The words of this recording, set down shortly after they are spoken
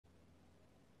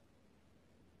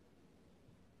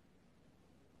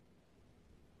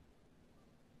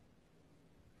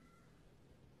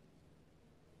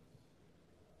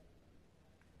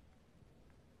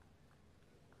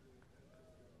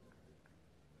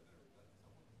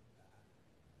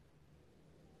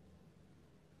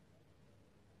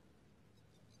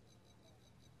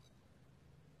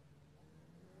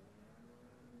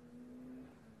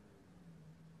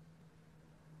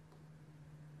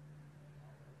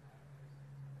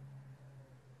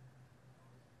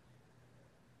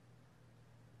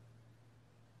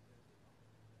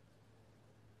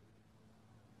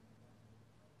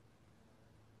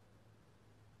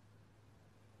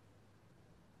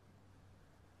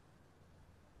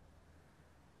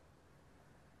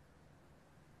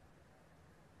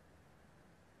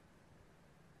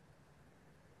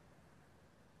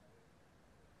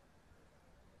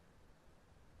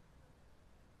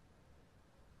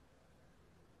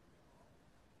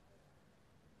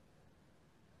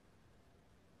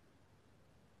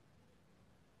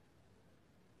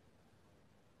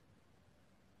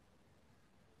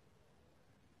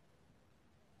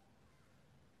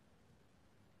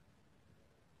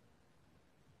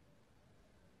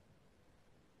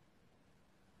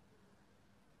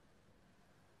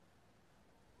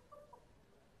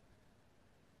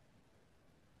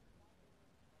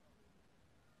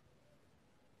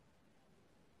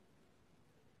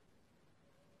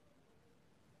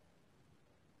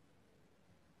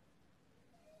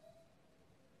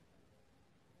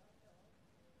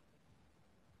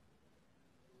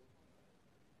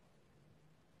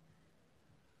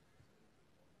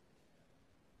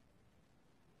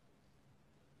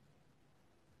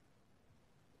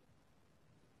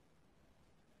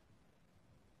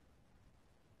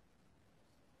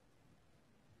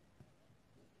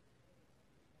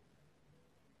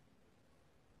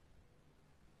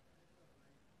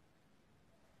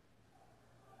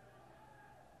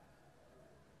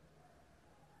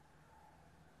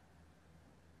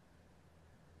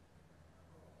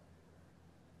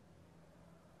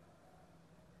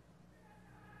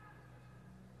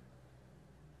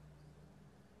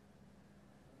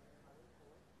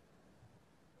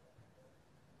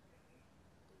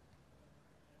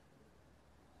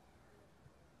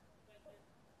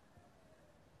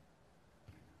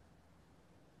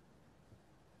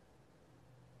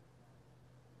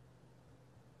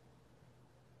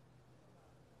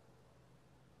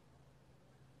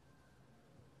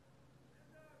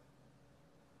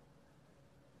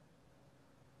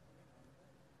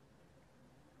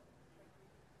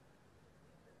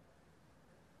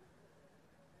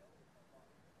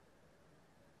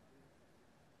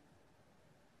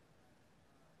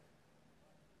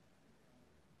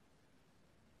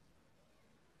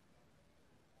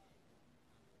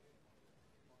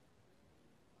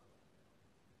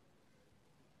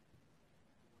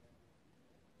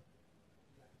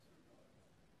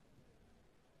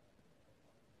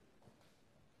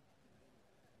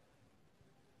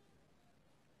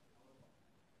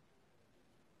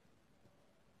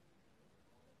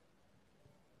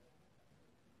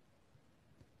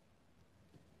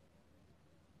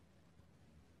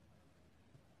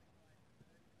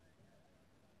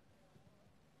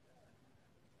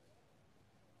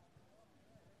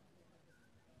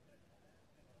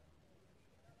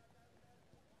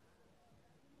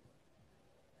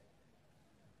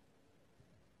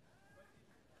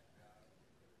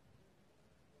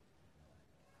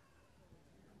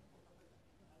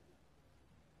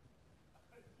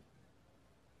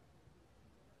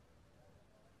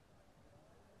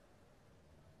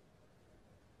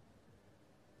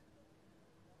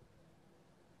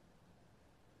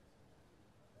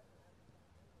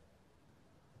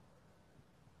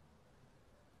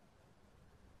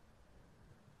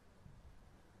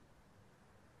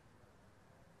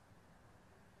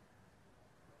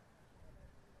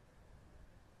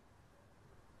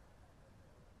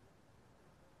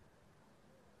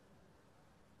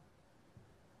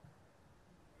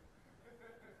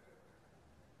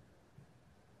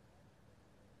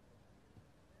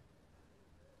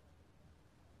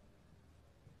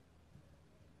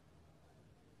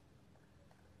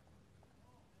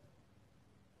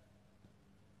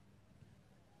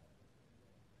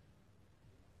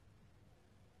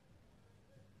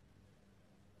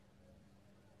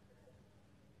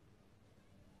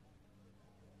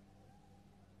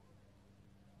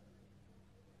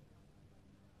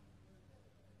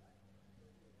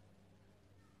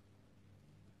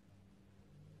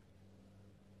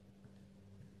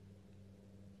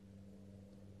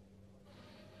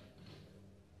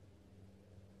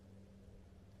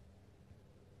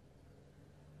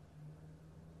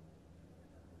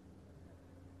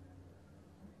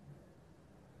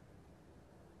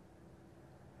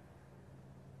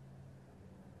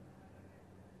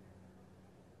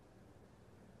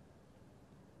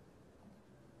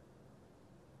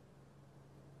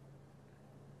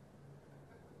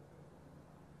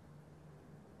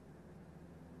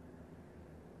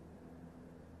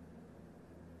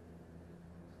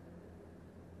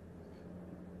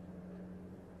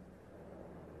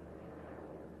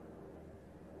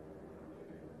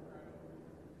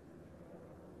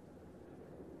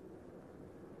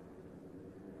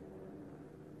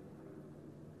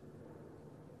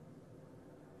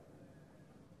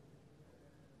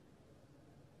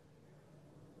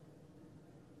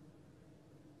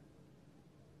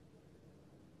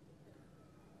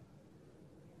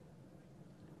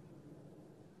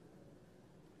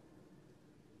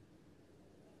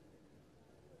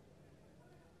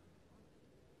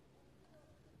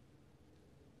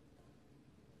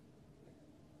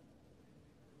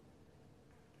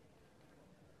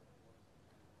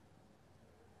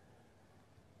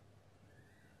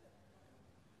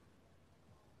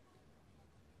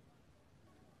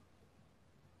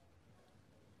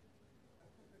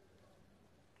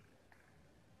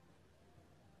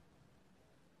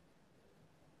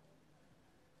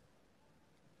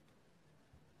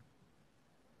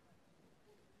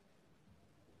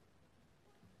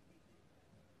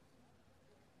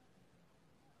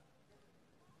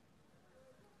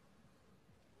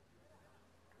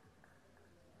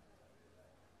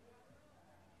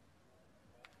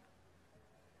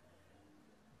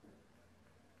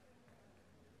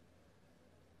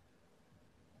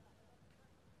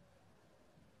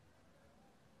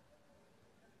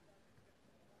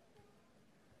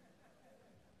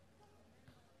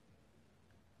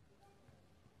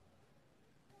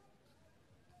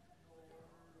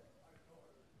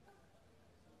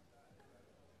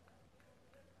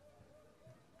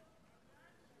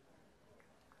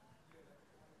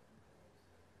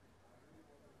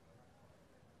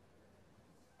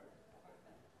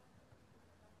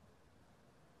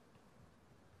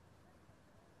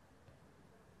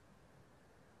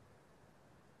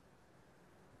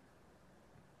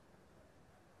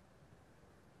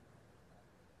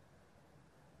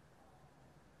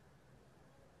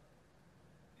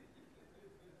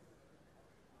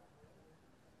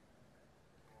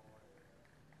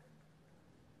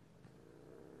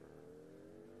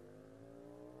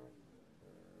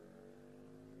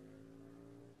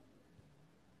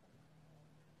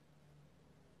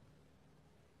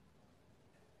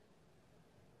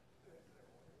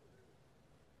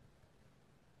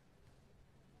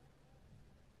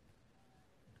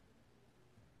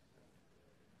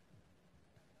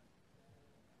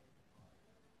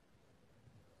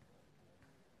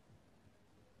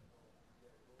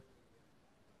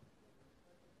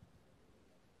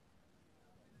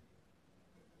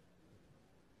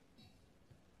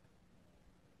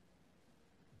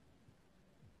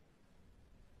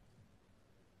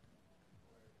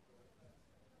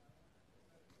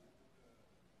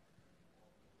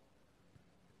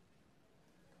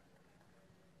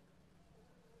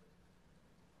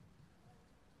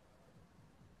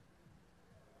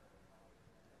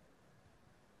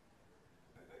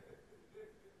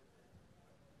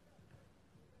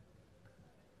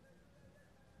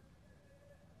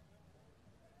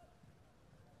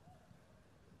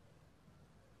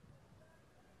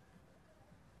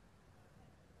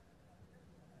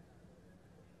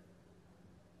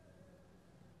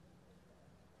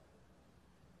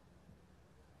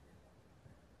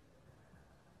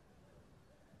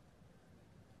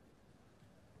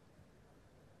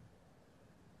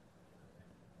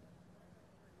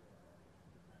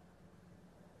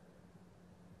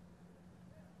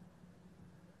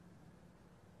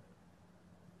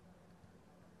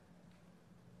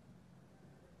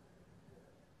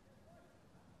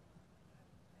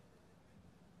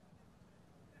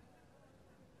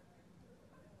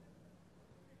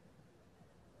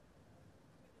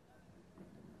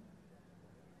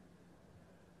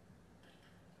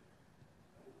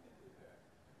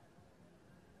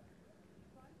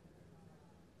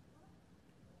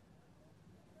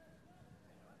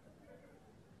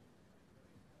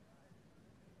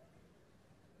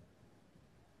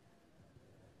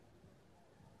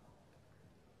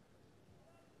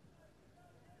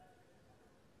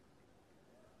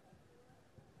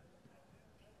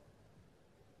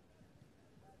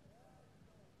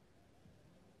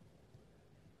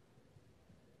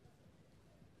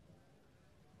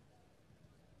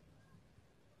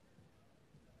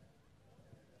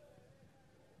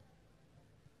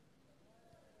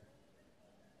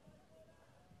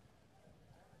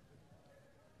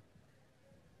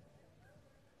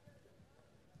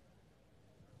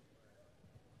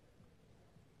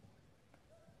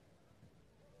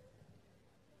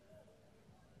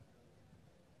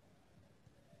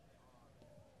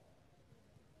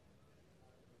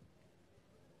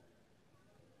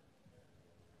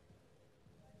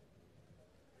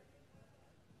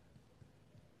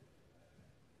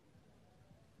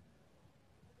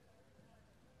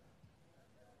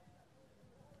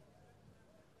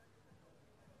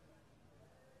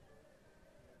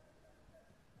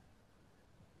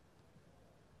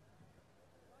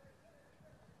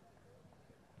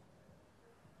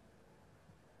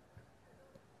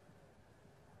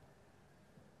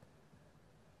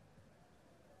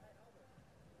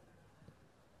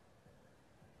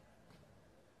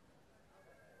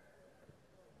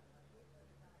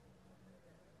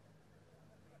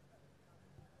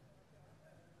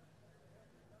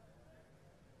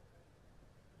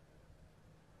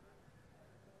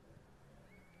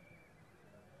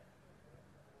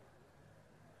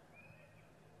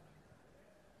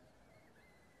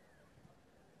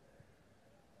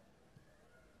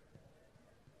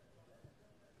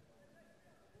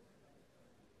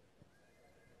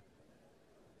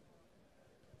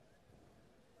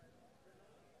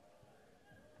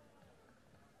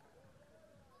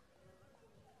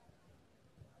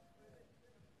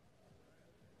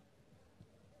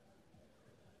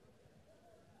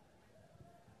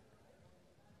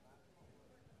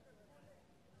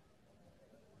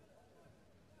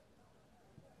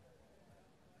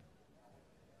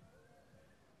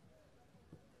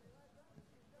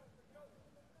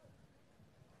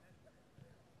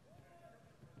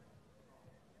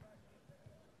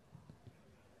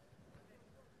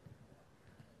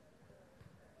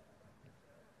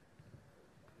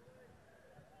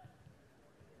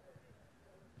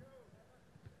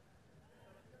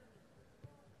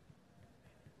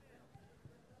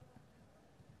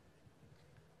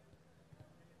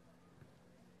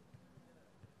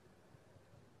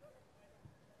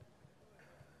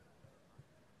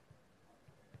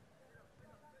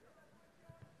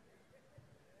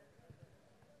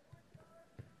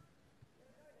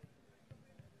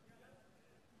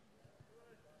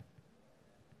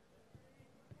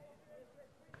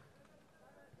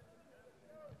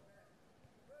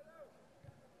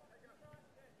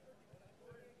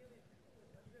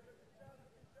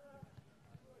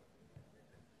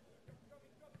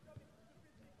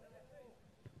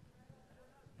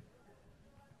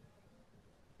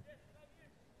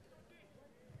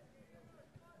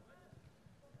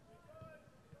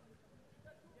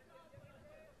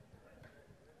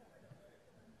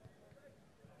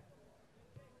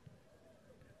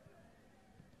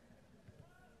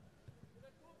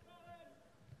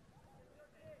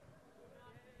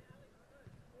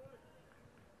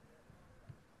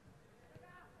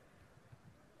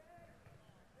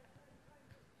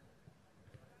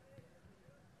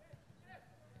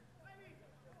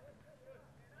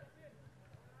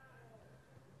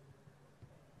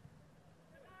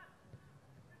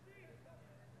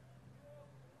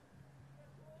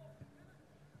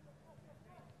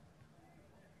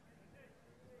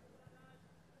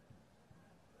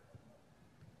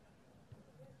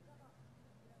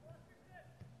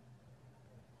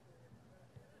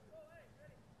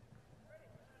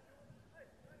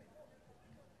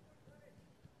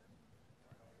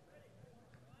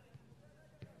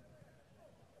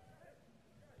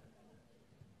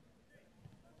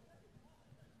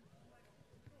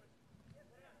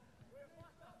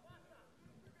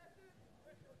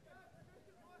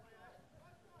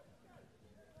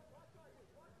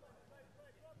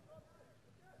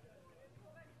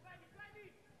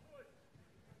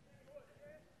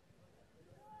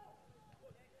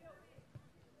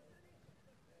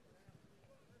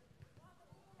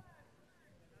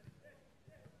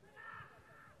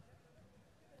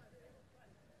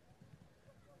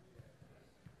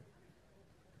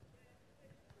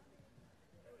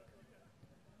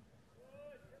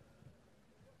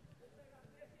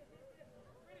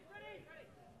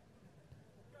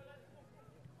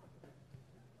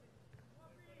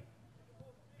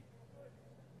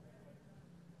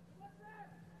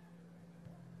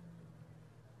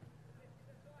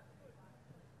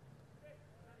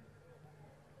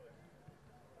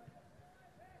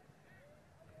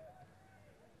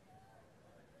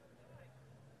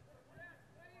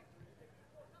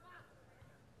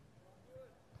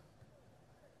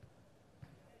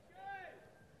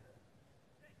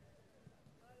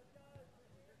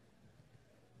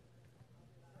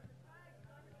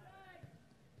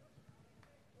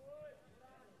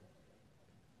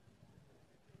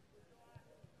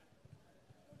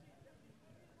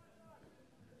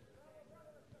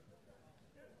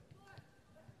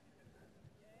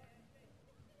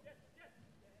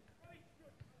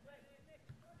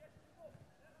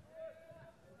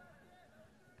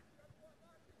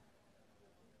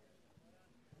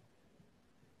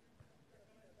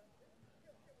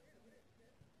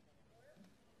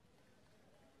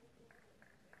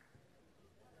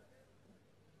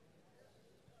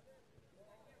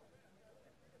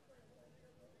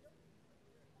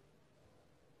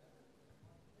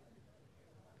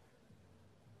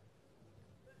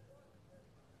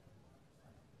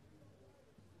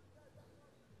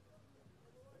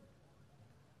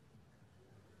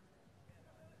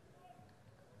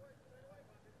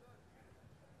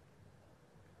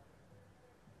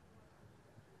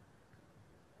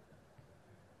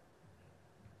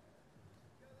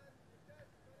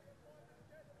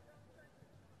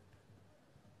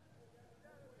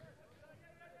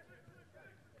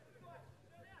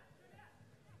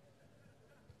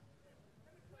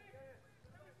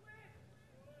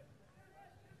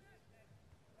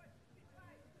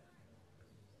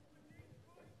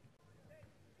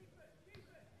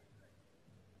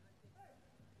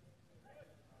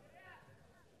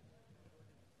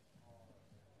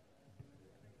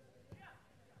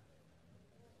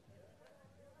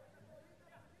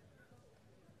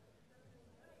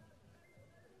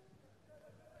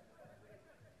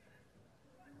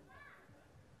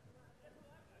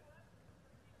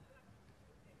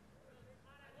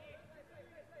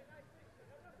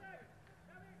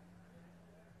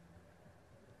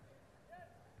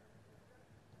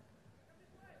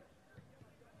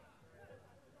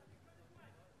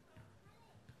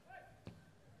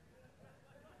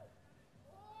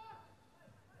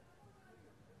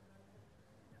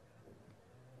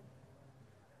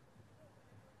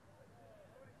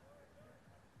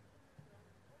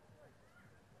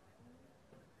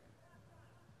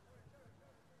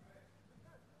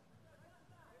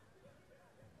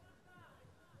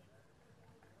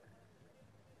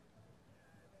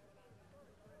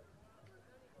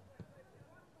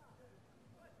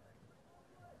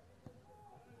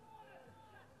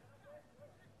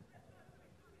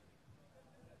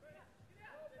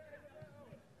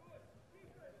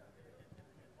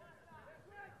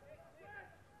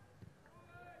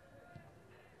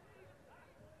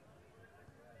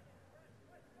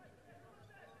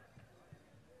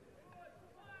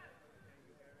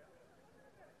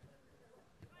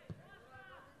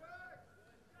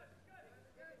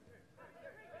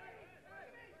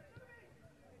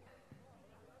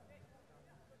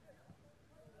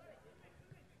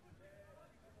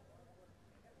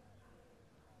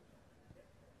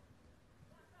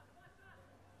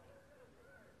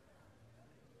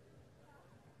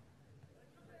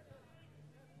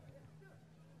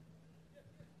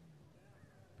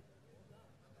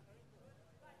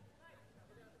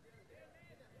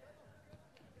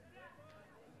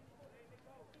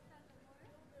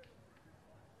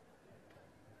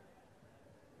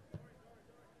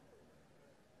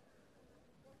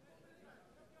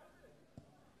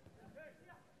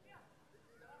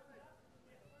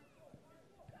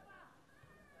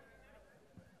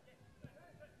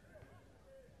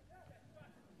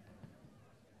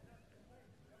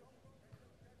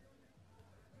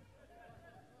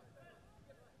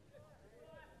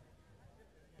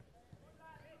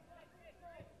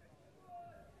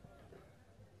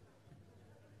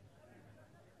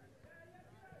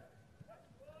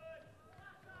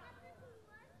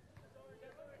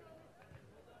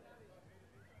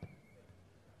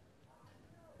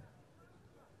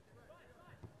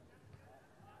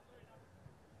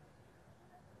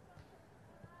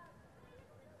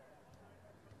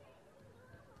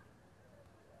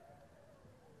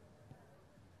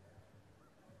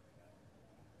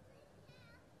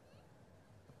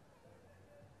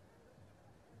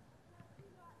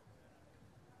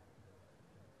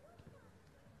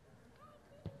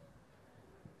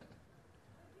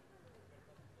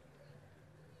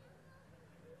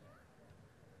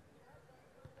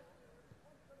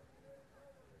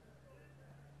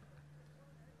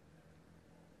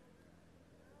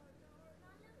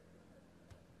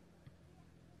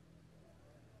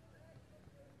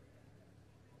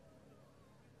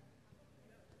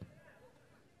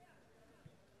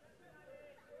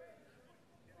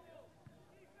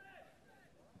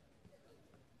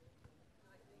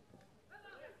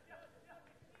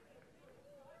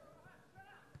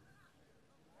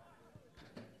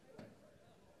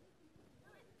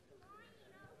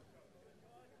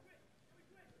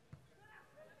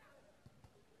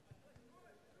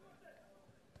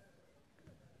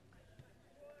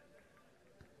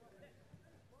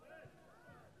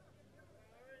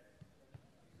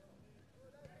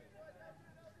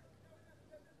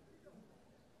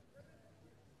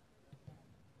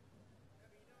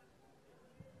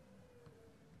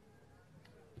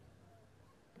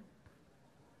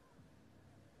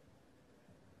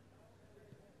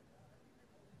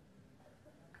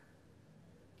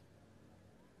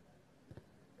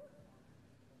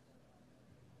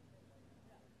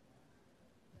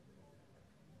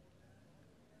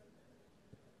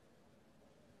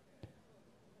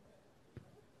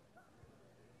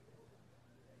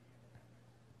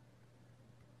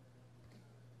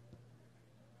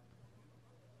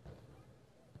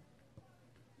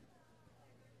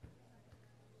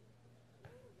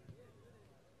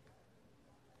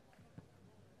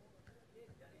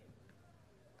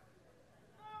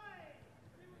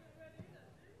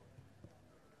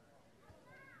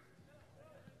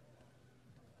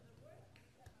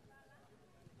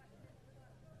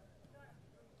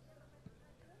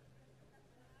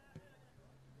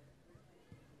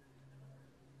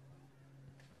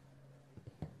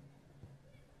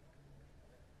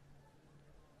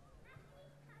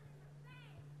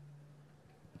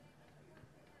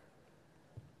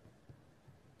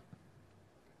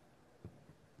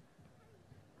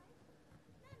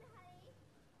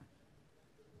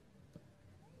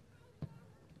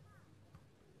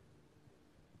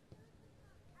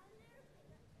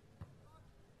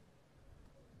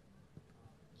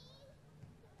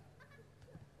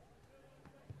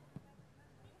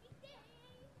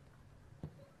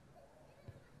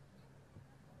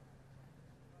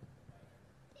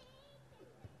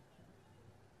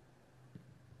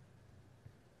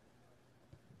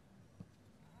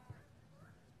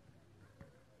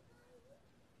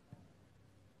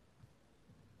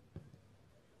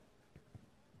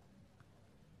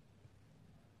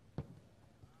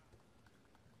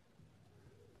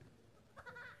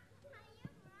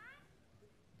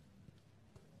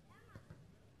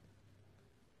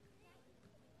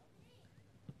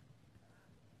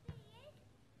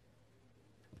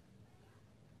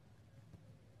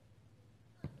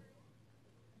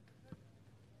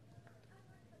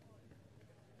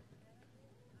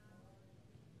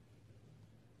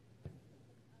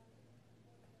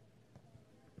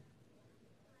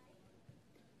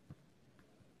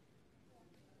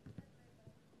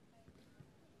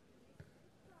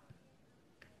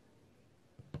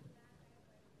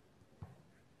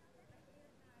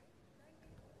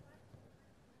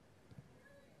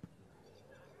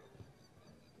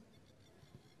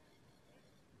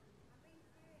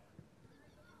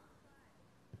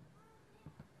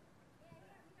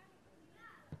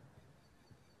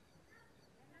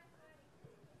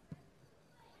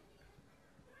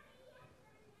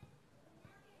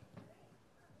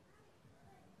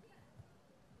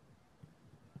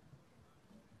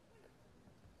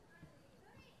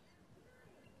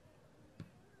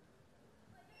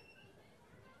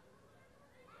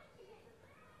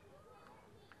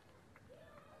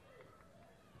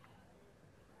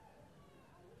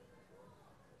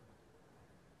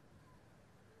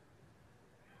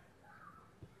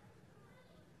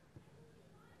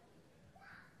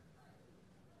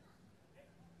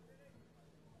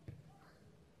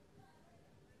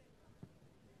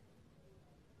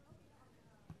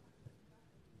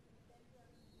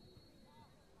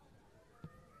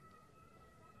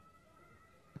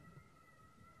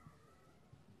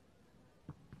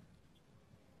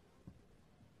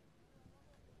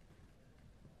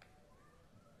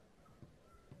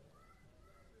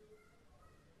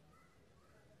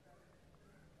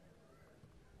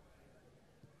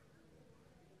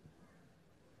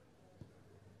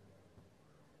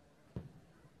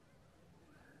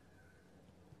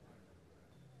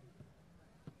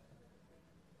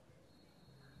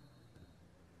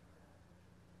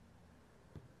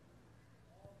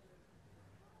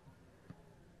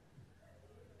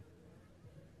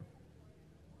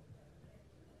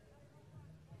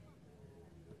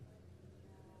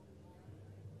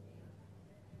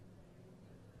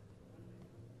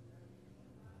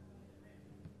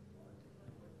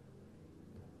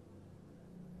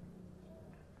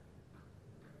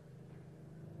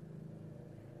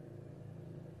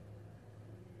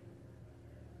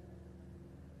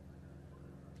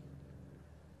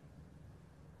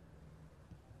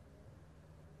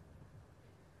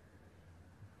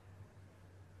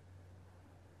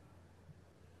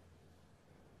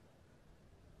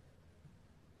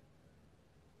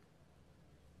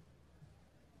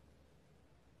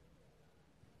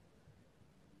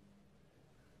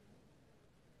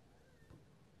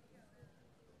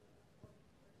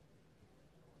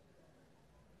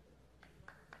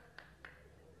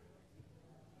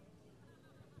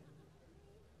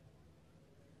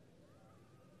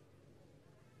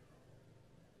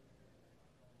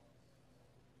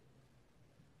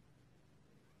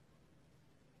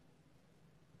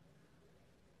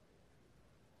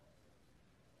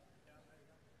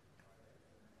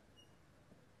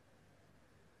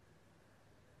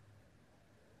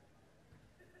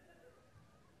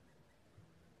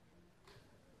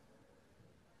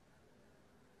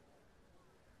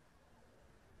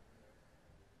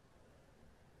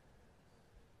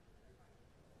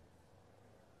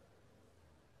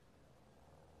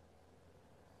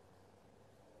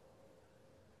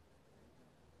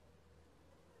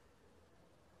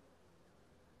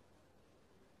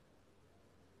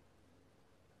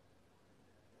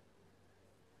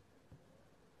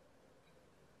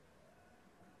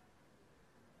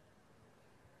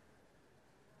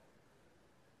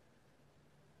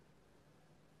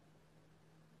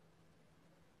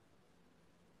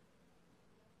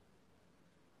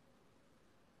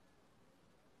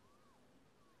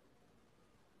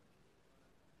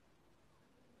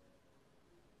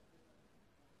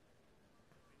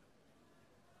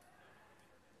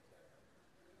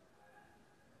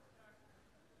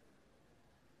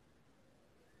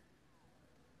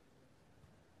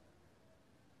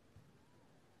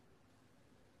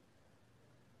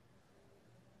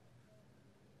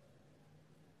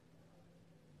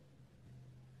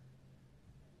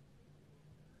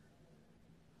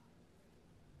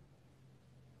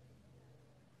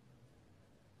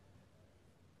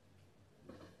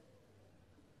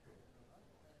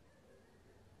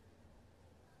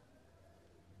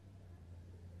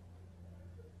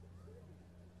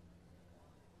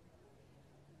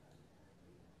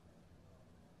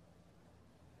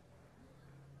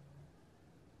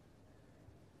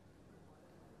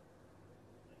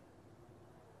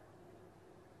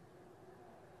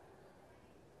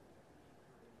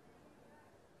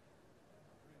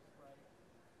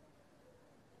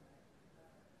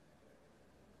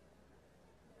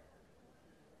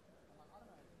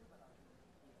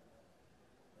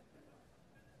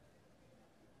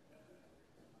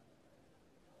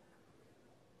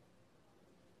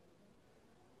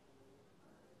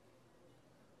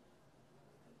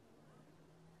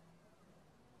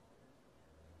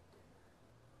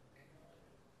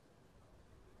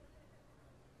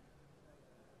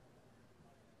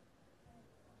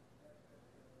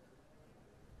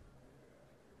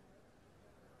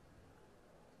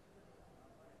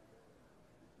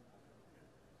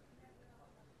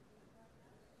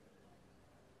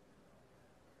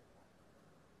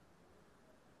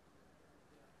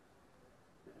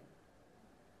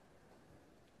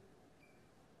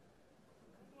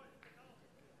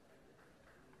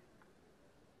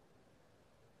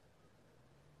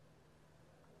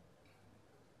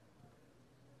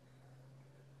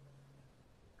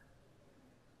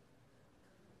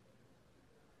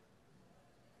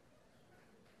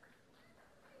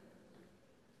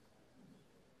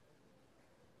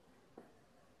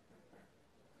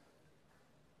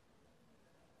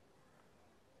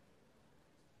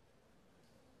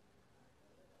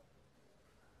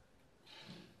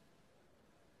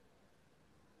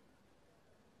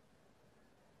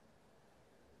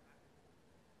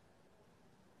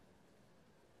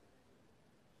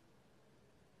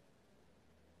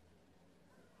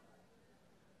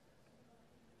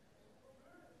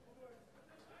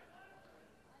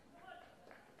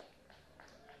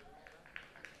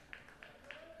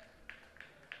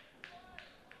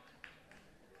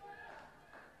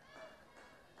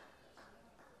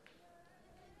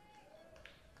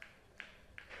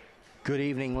Good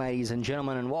evening, ladies and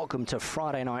gentlemen, and welcome to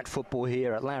Friday night football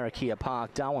here at Larrakia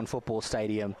Park, Darwin Football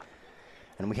Stadium.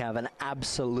 And we have an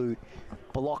absolute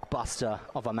blockbuster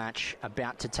of a match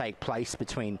about to take place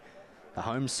between the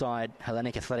home side,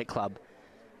 Hellenic Athletic Club,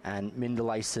 and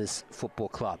MINDIL Football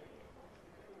Club.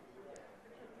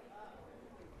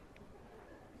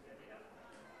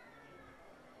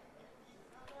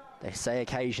 They say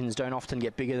occasions don't often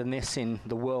get bigger than this in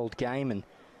the world game, and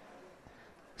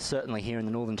certainly here in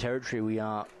the Northern Territory we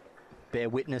bear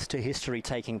witness to history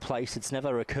taking place. It's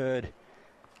never occurred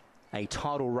a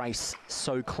title race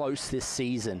so close this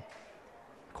season.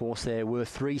 Of course, there were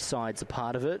three sides a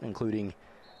part of it, including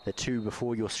the two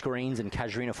before your screens and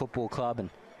Casuarina Football Club, and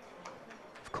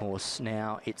of course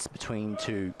now it's between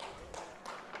two.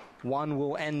 One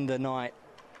will end the night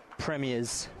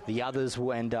premiers, the others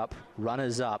will end up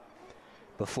runners-up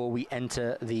before we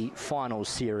enter the final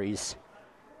series.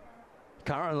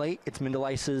 Currently, it's MINDIL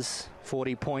Aces,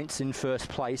 40 points in first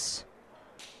place.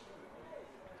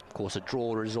 Of course, a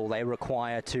draw is all they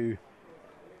require to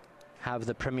have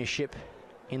the premiership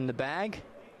in the bag.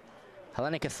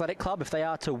 Hellenic Athletic Club, if they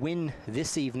are to win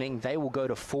this evening, they will go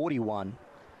to 41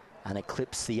 and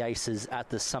eclipse the Aces at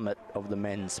the summit of the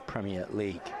Men's Premier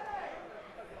League.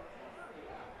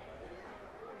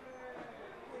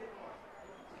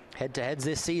 Head-to-heads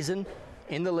this season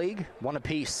in the league, one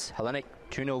apiece. Hellenic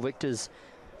 2-0 victors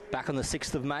back on the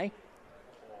 6th of May.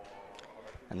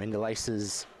 And MINDIL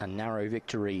Aces a narrow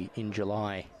victory in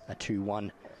July, a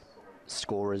 2-1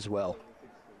 score as well.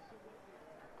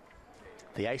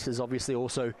 The Aces obviously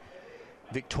also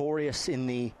victorious in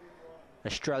the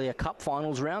Australia Cup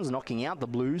finals rounds, knocking out the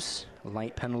Blues. A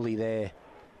late penalty there,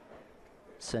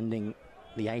 sending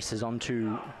the Aces on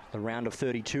to the round of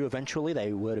 32 eventually.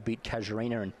 They were to beat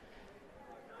Casuarina and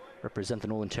represent the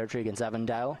Northern Territory against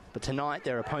Avondale. But tonight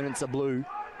their opponents are blue.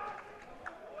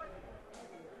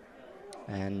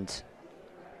 And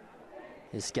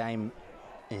this game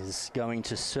is going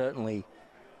to certainly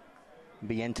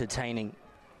be entertaining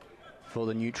for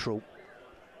the neutral.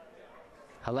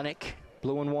 Hellenic,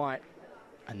 blue and white,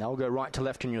 and they'll go right to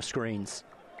left on your screens.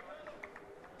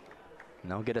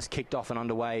 And they'll get us kicked off and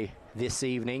underway this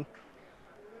evening.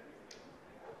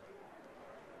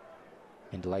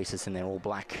 MINDIL Aces in their all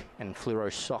black and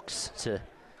fluoro socks to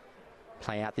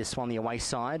play out this one, the away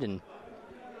side, and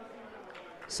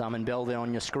Simon Bell there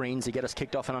on your screens to get us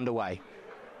kicked off and underway.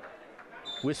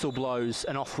 Whistle blows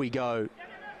and off we go.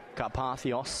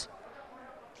 Carpathios.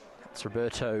 It's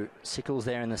Roberto Sickles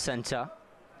there in the centre.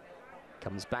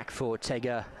 Comes back for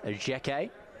Tega Ejeke.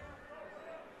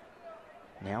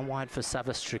 Now wide for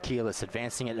Savas Trachelis,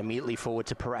 advancing it immediately forward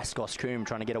to Paraskos Coombe,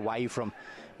 trying to get away from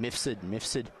Mifsud.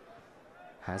 Mifsud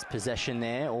has possession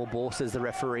there. All ball, says the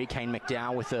referee. Kane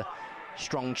McDowell with a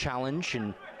strong challenge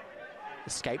and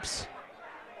escapes.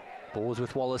 Balls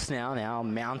with Wallace now. Now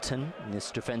Mountain in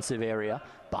this defensive area.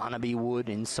 Barnaby Wood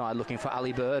inside looking for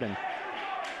Ali Bird, and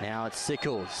now it's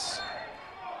Sickles.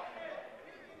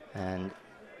 And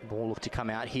ball looked to come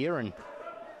out here, and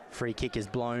free kick is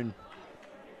blown.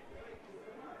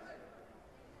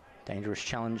 Dangerous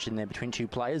challenge in there between two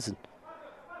players. And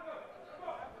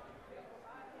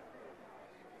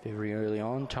very early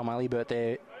on, Tom Alibert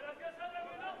there.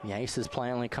 The Aces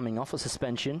play only coming off a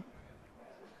suspension.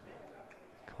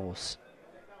 Of course,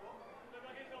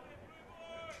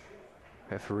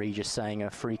 referee just saying a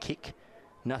free kick.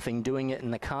 Nothing doing it in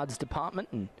the cards department.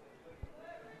 And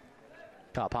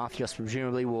Carpathios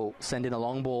presumably will send in a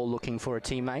long ball looking for a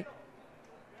teammate.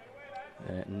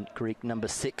 Greek number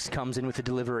 6 comes in with the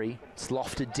delivery. It's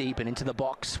lofted deep and into the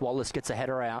box. Wallace gets a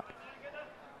header out.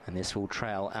 And this will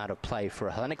trail out of play for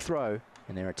a Hellenic throw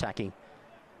in their attacking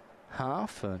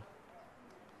half. A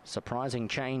surprising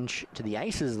change to the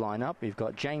Aces lineup. We've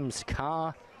got James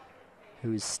Carr,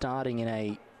 who is starting in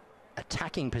a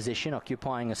attacking position,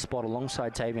 occupying a spot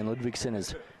alongside Tavian Ludvigsen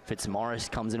as Fitzmaurice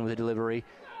comes in with a delivery.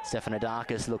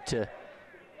 Stefanidakis look to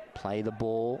play the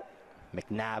ball.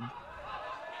 McNabb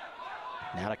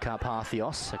now to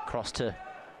Carpathios, across to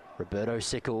Roberto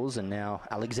Sickles, and now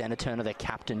Alexander Turner, their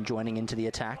captain, joining into the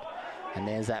attack. And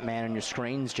there's that man on your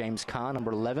screens, James Carr,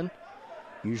 number 11,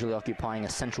 usually occupying a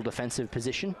central defensive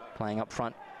position, playing up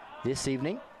front this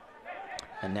evening.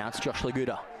 And now it's Josh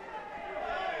Laguda.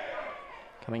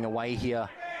 Coming away here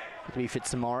to be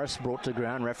Fitzmaurice, brought to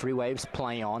ground, referee waves,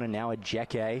 play on, and now a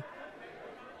Ejeke.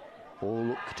 All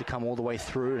look to come all the way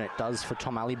through, and it does for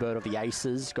Tom Alibert of the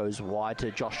Aces. Goes wide to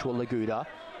Joshua Laguda,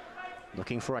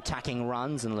 looking for attacking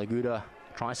runs, and Laguda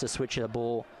tries to switch the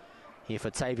ball here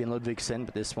for Tavian Ludvigsen,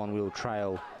 but this one will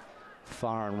trail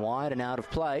far and wide and out of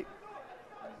play.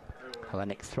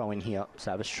 Hellenic throw in here.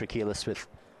 Savas Trachelis with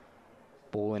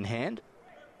Ball in hand.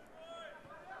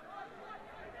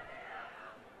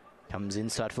 Comes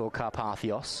inside for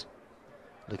Carpathios.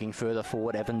 Looking further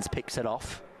forward, Evans picks it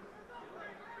off.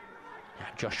 Now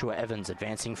Joshua Evans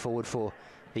advancing forward for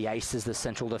the Aces, the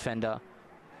central defender.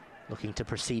 Looking to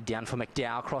proceed down for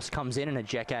McDowell. Cross comes in and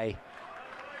Ajeke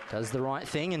does the right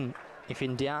thing, and if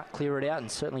in doubt, clear it out,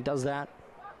 and certainly does that.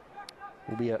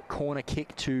 Will be a corner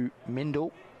kick to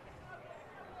Mindil.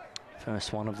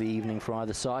 First one of the evening for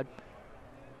either side.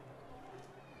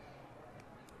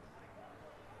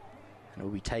 And it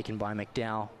will be taken by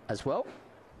McDowell as well.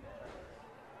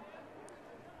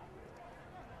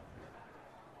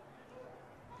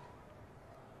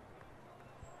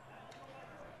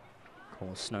 Of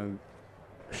course, no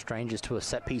strangers to a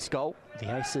set-piece goal.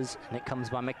 The Aces, and it comes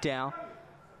by McDowell.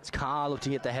 It's Carr looking to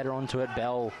get the header onto it.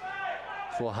 Bell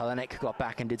for HELLENIC got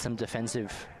back and did some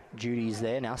defensive duties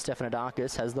there. Now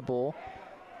Stefanidakis has the ball.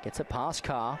 Gets it past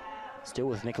Carr. Still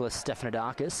with Nicholas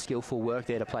Stefanidakis. Skillful work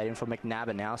there to play in for McNabb,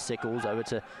 and now Sickles over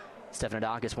to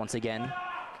Stefanidakis once again.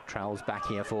 Trails back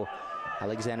here for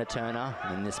Alexander Turner,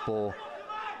 and then this ball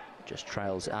just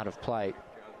trails out of play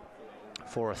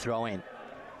for a throw-in.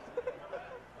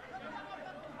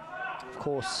 Of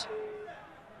course,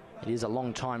 it is a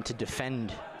long time to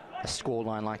defend a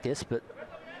scoreline like this, but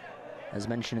as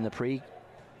mentioned in the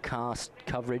pre-cast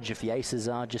coverage, if the Aces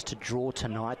are just to draw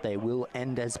tonight, they will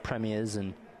end as premiers,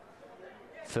 and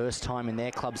first time in their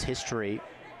club's history,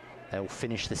 they'll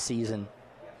finish the season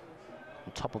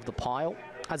on top of the pile.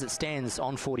 As it stands,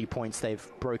 on 40 points, they've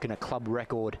broken a club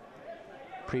record.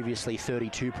 Previously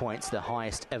 32 points, the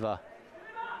highest ever.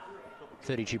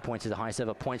 32 points is the highest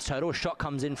ever points total. A shot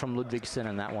comes in from Ludvigsson,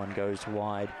 and that one goes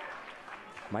wide.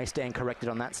 May stand corrected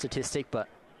on that statistic, but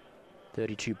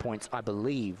 32 points, I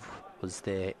believe, was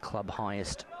their club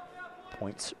highest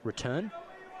points return.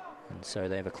 And so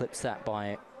they've eclipsed that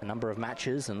by a number of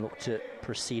matches and look to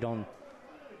proceed on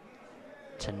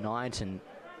tonight and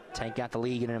take out the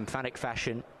league in an emphatic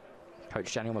fashion.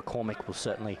 Coach Daniel McCormick will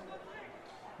certainly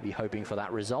be hoping for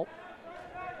that result.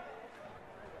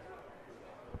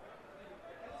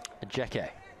 Ajeke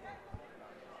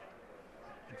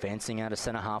advancing out of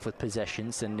centre half with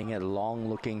possession, sending it long,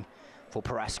 looking for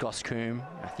Paraskos Coombe.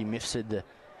 Matthew Mifsud, the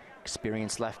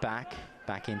experienced left back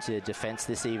into defence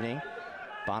this evening.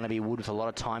 Barnaby Wood with a lot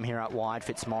of time here out wide.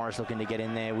 Fitzmaurice looking to get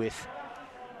in there with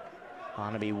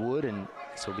Barnaby Wood, and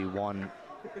this will be one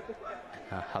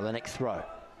HELLENIC throw.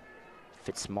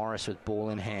 Fitzmaurice with ball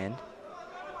in hand.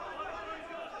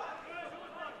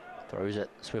 Throws it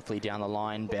swiftly down the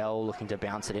line. Bell looking to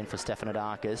bounce it in for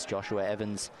Stefanidakis. Joshua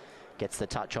Evans gets the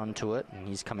touch onto it, and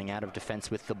he's coming out of defence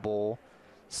with the ball.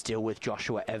 Still with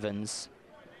Joshua Evans.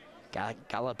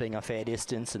 Galloping a fair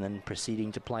distance and then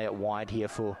proceeding to play it wide here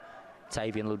for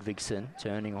Tavian Ludvigsson,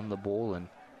 turning on the ball and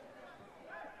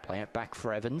playing it back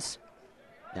for Evans.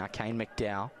 Now Kane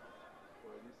McDowell.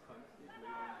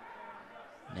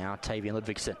 Now Tavian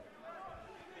Ludvigsson.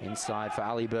 Inside for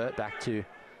Ali Burt, back to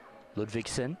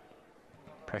Ludvigsson.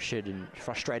 Pressured and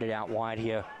frustrated out wide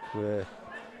here were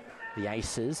the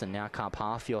Aces, and now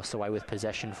Carpathios away with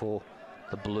possession for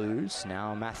the Blues.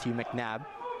 Now Matthew McNabb.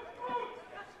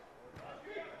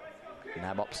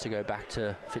 McNabb opts to go back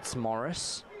to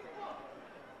Fitzmaurice.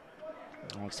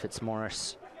 Alex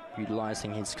Fitzmaurice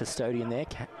utilising his custodian there,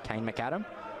 Kane McAdam.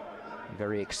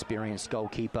 Very experienced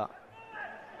goalkeeper.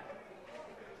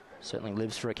 Certainly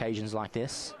lives for occasions like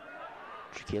this.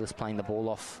 Trachelis playing the ball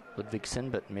off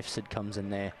Ludvigsson, but Mifsud comes in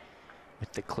there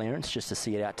with the clearance just to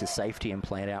see it out to safety and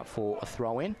play it out for a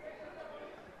throw-in.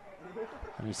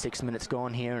 Only 6 minutes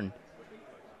gone here, and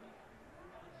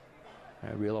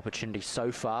a real opportunity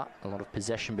so far. A lot of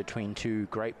possession between two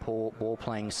great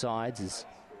ball-playing sides as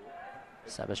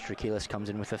Savas Trachelis comes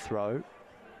in with a throw.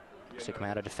 Looks to come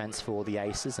out of defence for the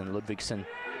Aces, and Ludvigsson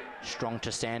strong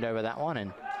to stand over that one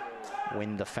and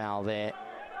win the foul there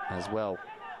as well.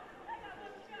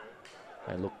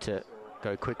 They look to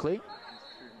go quickly,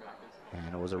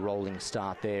 and it was a rolling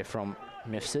start there from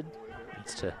Mifsud.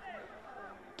 Needs to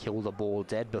kill the ball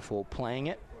dead before playing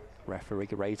it. Referee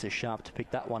razor sharp to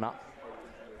pick that one up.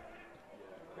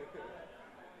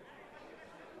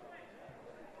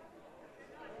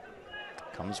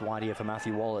 Comes wide here for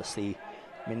Matthew Wallace, the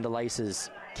Mindil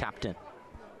Aces captain.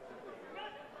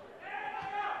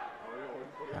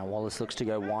 Now Wallace looks to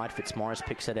go wide. Fitzmaurice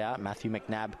picks it out. Matthew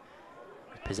McNabb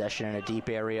possession in a deep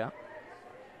area.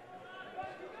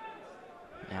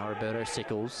 Now Roberto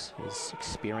Sickles, his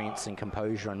experience and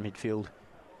composure on midfield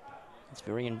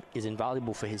is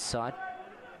invaluable for his side.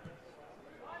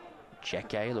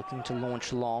 Ajeke looking to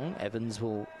launch long. Evans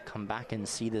will come back and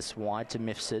see this wide to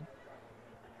Mifsud.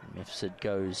 Mifsud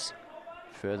goes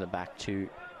Further back to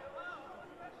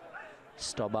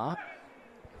Stobart,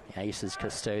 the Aces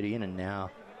custodian, and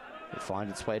now it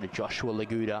finds its way to Joshua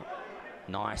Laguda.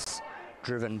 Nice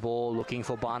driven ball looking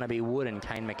for Barnaby Wood, and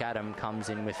Kane McAdam comes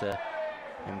in with a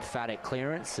emphatic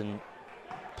clearance and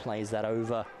plays that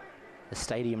over the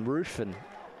stadium roof and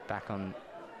back on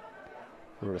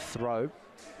for a throw.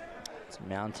 It's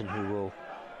Mountain who will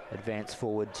advance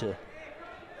forward to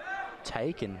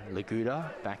take, and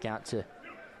Laguda back out to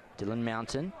Dylan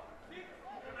Mountain.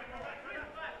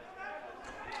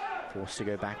 Forced to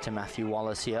go back to Matthew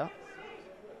Wallace here.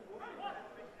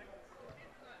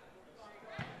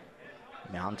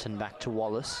 Mountain back to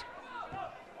Wallace.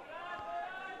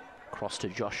 Cross to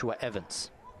Joshua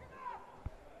Evans.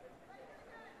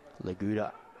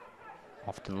 Laguda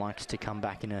often likes to come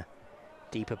back in a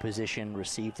deeper position,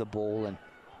 receive the ball and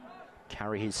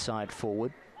carry his side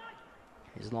forward.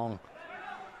 His long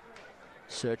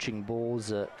searching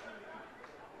balls are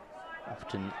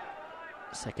often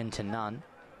second to none.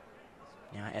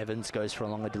 Now Evans goes for a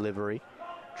longer delivery.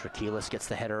 Trachelis gets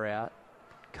the header out.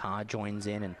 Carr joins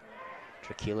in and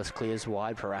Trachelis clears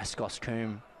wide for Ascos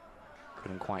Coombe.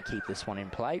 Couldn't quite keep this one in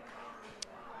play.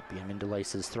 Be a Mindil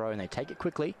Aces throw and they take it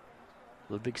quickly.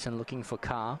 Ludvigsen looking for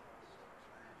Carr.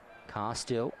 Carr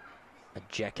still.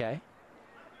 Ajeke.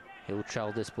 He'll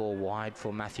trail this ball wide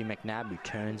for Matthew McNabb, who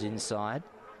turns inside.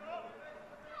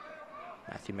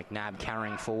 Matthew McNabb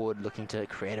carrying forward, looking to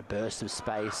create a burst of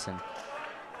space and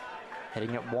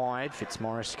heading it wide.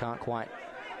 Fitzmaurice can't quite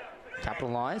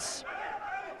capitalise.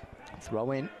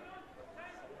 Throw in.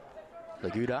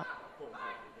 Laguda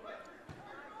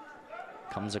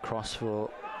comes across for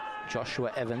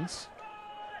Joshua Evans.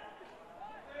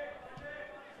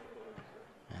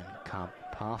 And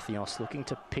Carpathios looking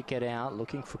to pick it out,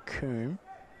 looking for Coombe.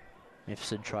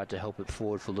 Mifsud tried to help it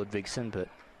forward for Ludvigsen, but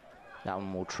that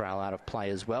one will trail out of play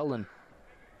as well and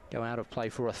go out of play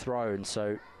for a throw. And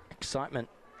so excitement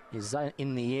is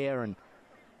in the air, and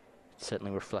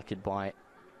certainly reflected by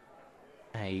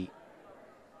a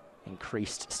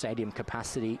increased stadium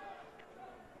capacity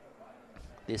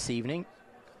this evening.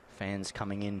 Fans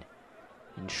coming in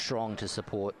strong to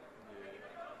support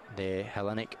their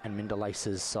Hellenic and Mindil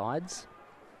Aces sides,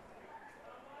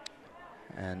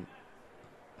 and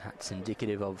that's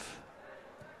indicative of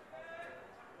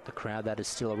the crowd that is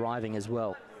still arriving as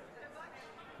well.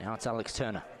 Now it's Alex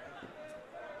Turner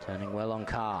turning well on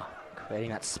Carr, creating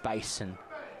that space and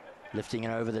lifting it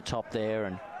over the top there,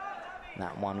 and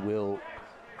that one will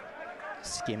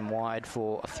skim wide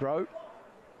for a throw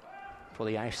for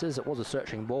the Aces. It was a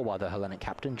searching ball by the Hellenic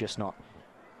captain, just not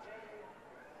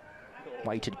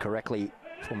weighted correctly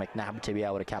for McNabb to be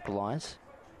able to capitalise.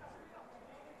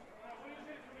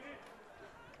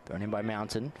 Thrown in by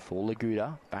Mountain for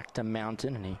Laguda. Back to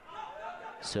Mountain, and he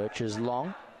searches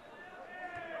long.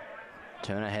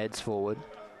 Turner heads forward.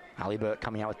 Alibert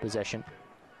coming out with possession.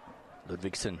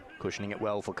 Ludvigsen cushioning it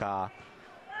well for Carr.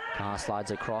 Carr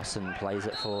slides across and plays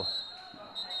it for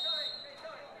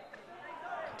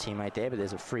a teammate there, but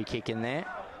there's a free kick in there.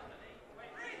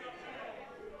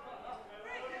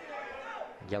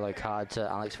 Yellow card to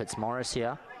Alex Fitzmaurice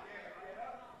here.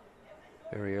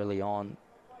 Very early on.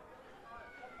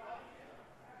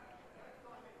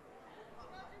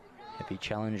 Heavy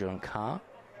challenge on Carr.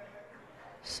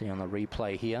 See on the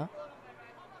replay here.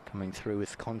 Coming through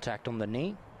with contact on the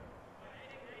knee.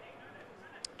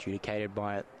 Adjudicated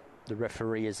by the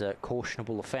referee as a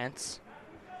cautionable offence.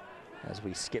 As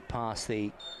we skip past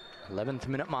the 11th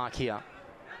minute mark here.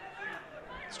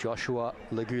 It's Joshua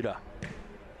Laguda.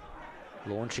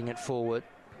 Launching it forward.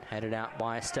 Headed out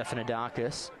by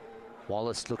Stefanidakis.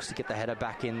 Wallace looks to get the header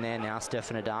back in there. Now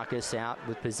Stefanidakis out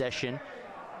with possession.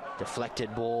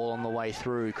 Deflected ball on the way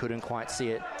through. Couldn't quite see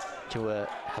it to a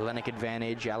Hellenic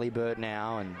advantage. Alibert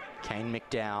now and Kane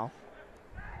McDowell.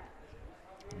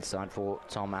 Inside for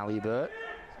Tom Alibert.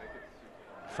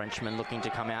 Frenchman looking to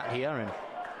come out here, and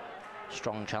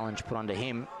strong challenge put under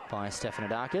him by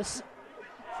Stefanidakis.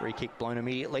 Free kick blown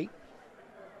immediately.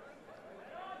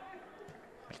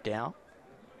 McDowell.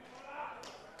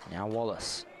 Now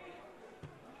Wallace.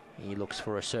 He looks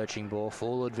for a searching ball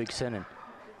for Ludvigsen, and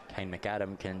Kane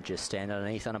McAdam can just stand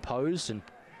underneath unopposed and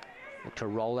look to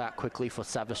roll out quickly for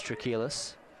Savas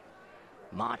Trachelis.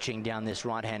 Marching down this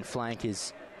right-hand flank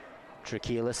is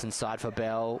Trachelis, inside for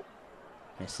Bell.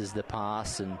 Misses the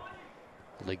pass, and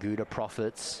Laguda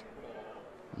profits.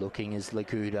 Looking is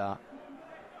Laguda.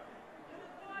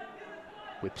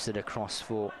 Whips it across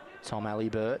for Tom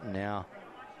Alibert, and now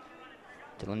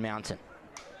Dylan Mountain.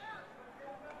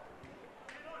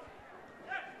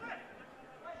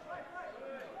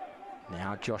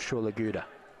 Now Joshua Laguda.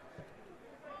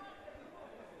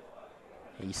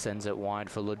 He sends it wide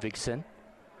for Ludvigsson.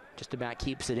 Just about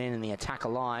keeps it in and the attack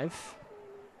alive.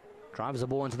 Drives the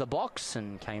ball into the box,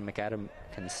 and Kane McAdam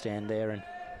can stand there and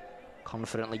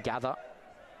confidently gather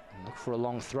and look for a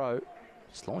long throw.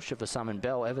 Just launched it for Simon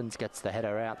Bell. Evans gets the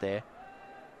header out there.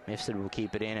 Mifsud will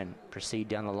keep it in and proceed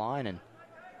down the line, and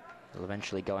will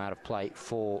eventually go out of play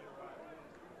for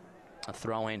a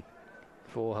throw-in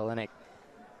for Hellenic.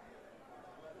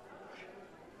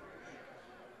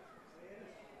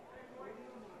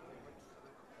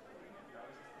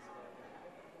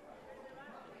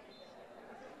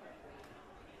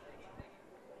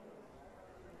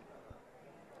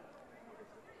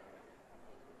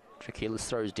 Trachelis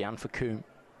throws down for Coombe.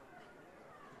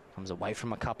 Comes away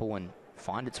from a couple and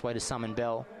finds its way to Simon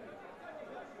Bell.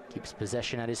 Keeps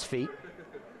possession at his feet.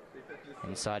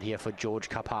 Inside here for George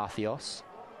Karpathios.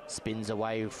 Spins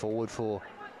away forward for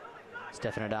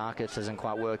Stefanidakis. Doesn't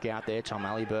quite work out there. Tom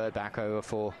Alibert back over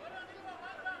for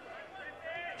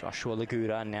Joshua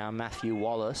Laguda. Now Matthew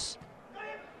Wallace.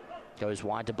 Goes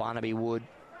wide to Barnaby Wood.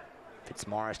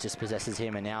 Fitzmaurice dispossesses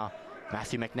him, and now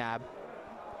Matthew McNabb.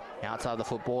 Outside the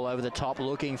football, over the top,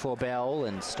 looking for Bell,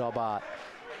 and Stobbart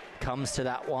comes to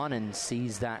that one and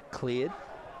sees that cleared.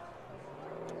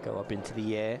 Go up into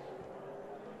the air.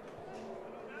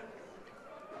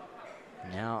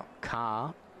 Now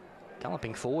Carr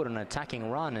galloping forward on an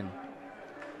attacking run, and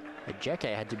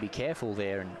Ejeke had to be careful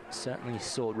there and certainly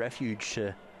sought refuge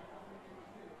to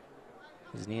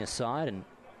his near side and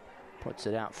puts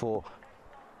it out for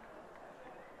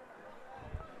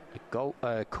a goal,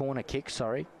 corner kick,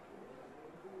 sorry.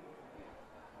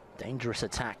 Dangerous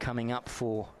attack coming up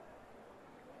for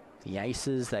the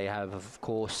Aces. They have, of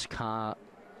course, Carr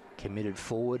committed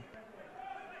forward.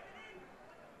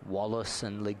 Wallace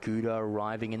and Laguda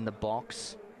arriving in the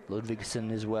box.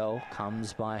 Ludvigsson as well.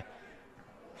 Comes by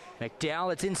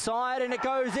McDowell. It's inside and it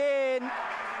goes in.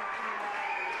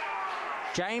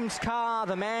 James Carr,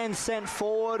 the man sent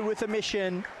forward with a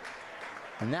mission.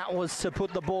 And that was to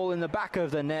put the ball in the back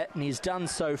of the net, and he's done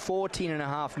so. 14 and a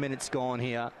half minutes gone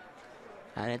here.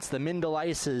 And it's the Mindil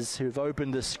Aces who've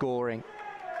opened the scoring.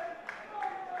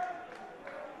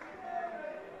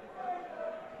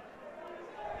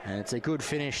 And it's a good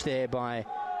finish there by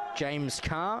James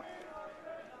Carr.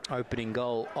 Opening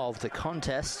goal of the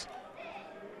contest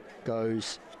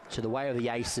goes to the way of the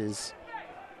Aces.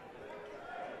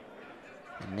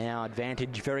 And now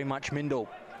advantage very much Mindil.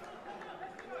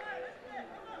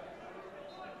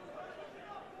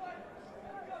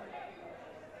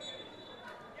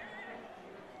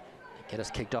 Get us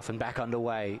kicked off and back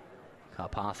underway.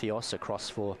 Karpathios across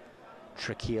for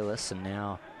Trachelis, and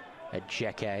now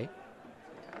Ejeke.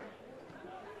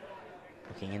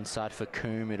 Looking inside for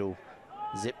Coombe, it'll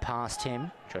zip past him.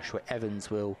 Joshua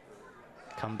Evans will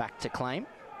come back to claim.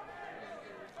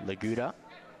 Laguda.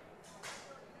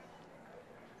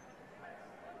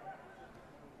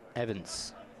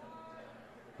 Evans.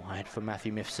 Wide for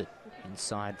Matthew Mifsud.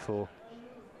 Inside for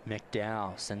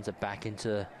McDowell. Sends it back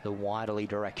into the Widely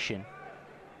direction.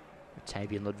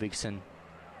 Tavian Ludvigsson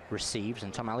receives,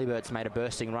 and Tom Alibert's made a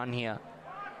bursting run here.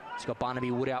 He's got Barnaby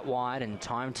Wood out wide and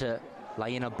time to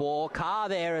lay in a ball. Carr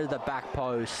there at the back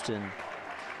post, and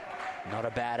not a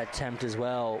bad attempt as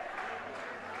well.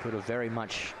 Could have very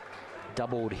much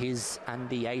doubled his and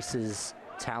the Aces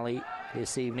tally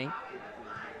this evening.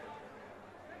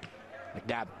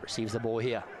 McNabb receives the ball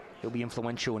here. He'll be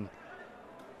influential in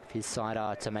his side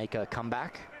are to make a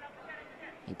comeback.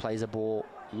 He plays a ball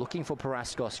looking for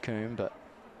Paraskos Coombe, but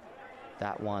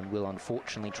that one will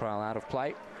unfortunately trail out of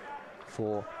play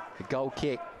for the goal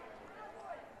kick.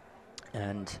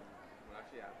 And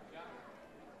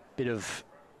a bit of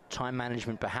time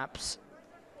management perhaps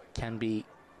can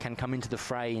come into the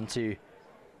fray into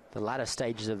the latter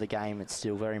stages of the game. It's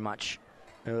still very much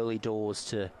early doors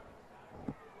to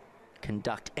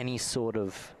conduct any sort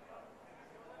of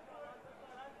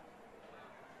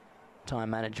time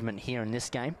management here in this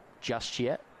game just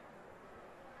yet.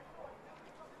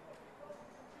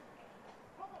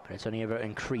 But it's only ever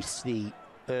increased the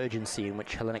urgency in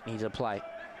which Hellenic needs to play.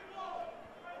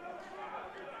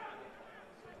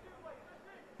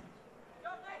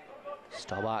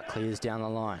 Stobbart clears down the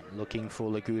line, looking for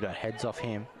Laguda, heads off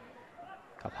him.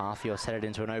 Karpathios headed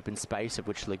into an open space of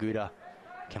which Laguda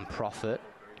can profit.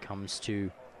 Comes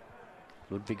to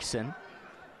Ludvigsson.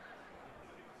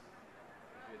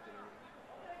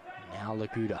 Now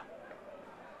Laguda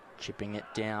chipping it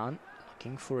down,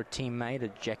 looking for a teammate.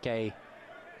 Ejeke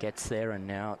gets there, and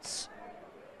now it's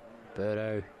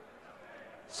Berto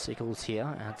Sickles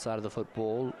here outside of the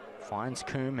football. Finds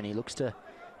Coombe, and he looks to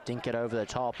dink it over the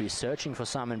top. He's searching for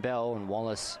Simon Bell, and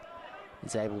Wallace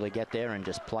is able to get there and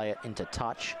just play it into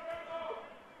touch.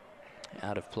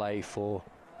 Out of play for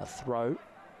a throw.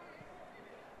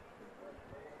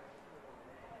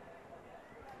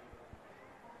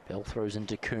 Bell throws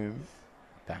into Coombe.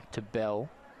 Back to Bell.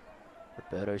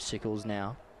 Roberto Sickles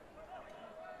now.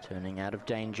 Turning out of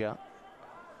danger.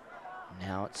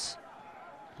 Now it's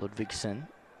Ludvigsson.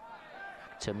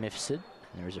 Back to Mifsud.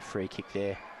 There is a free kick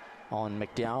there on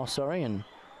McDowell, sorry, and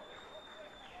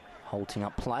halting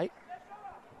up play.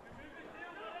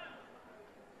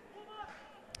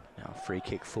 Now free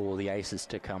kick for the Aces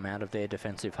to come out of their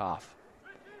defensive half.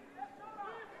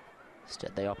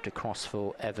 Instead they opt to cross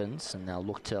for Evans, and they'll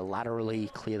look to laterally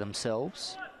clear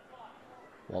themselves.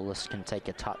 Wallace can take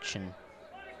a touch and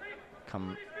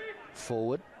come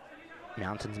forward.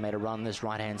 Mountain's made a run this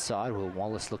right-hand side. Will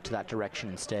Wallace look to that direction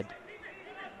instead?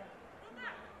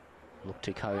 Look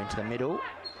to go into the middle,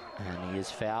 and he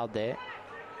is fouled there.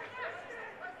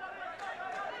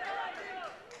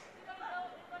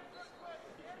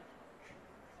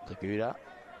 Laguda,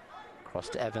 across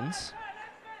to Evans.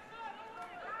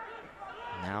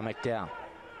 Now McDowell.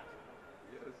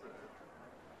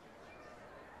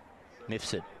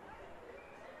 Mifsud.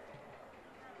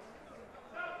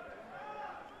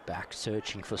 Back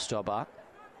searching for Stobbart.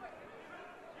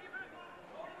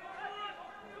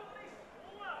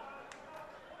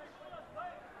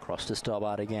 Cross to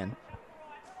Stobbart again.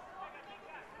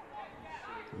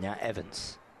 Now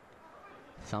Evans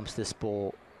thumps this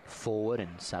ball forward,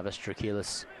 and Savas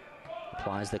Drakilis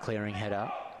applies the clearing header.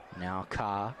 Now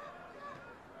Carr,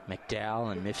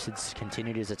 McDowell, and Mifsud's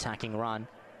continued his attacking run.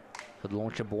 Could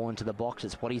launch a ball into the box.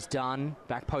 It's what he's done.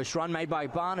 Back post run made by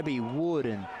Barnaby Wood,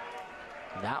 and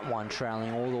that one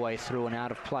trailing all the way through and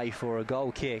out of play for a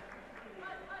goal kick.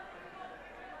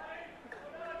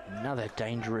 Another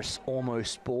dangerous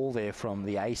almost ball there from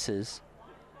the Aces.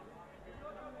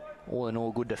 All in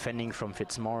all, good defending from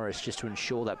Fitzmaurice just to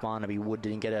ensure that Barnaby Wood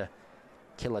didn't get a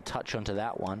killer touch onto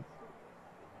that one.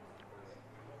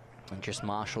 And just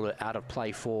marshalled it out of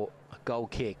play for a goal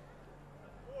kick,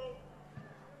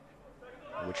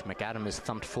 which McAdam has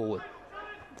thumped forward.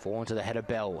 Forward to the header.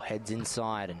 Bell heads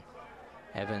inside, and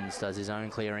Evans does his own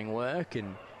clearing work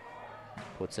and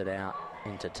puts it out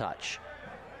into touch.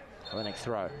 Hellenic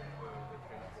throw.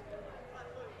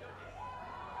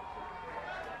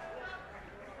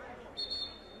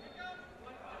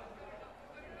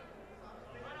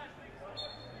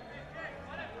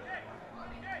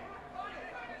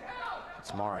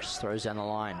 It's Morris, throws down the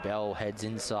line. Bell heads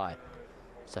inside.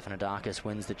 Stephanodakis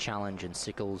wins the challenge, and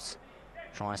Sickles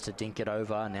tries to dink it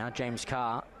over. Now James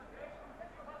Carr.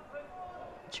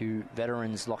 Two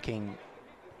veterans locking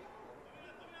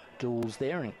duels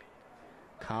there, and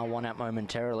Carr won out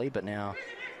momentarily, but now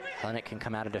Hellenic can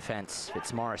come out of defence.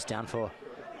 Fitzmaurice down for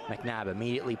McNabb,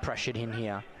 immediately pressured in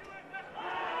here.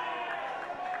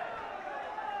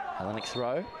 Hellenic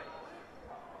throw.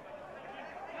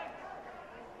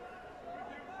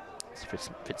 It's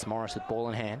Fitzmaurice with ball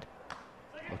in hand,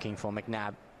 looking for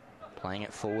McNabb, playing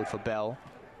it forward for Bell,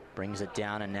 brings it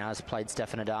down, and now has played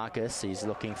Stephanodakis. He's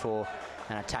looking for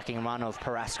an attacking run of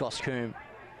Paraskos Coombe.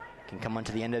 Can come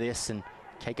onto the end of this and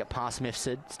take it past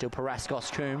Mifsud. Still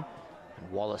Paraskos Coombe.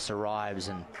 And Wallace arrives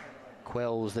and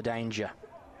quells the danger.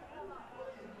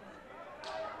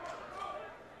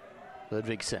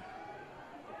 Ludvigsson.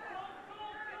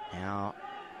 Now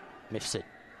Mifsud.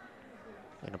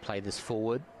 Going to play this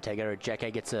forward. Tegero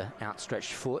Jacke gets an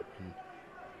outstretched foot, and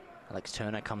Alex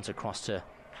Turner comes across to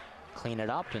clean it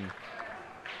up, and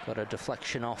got a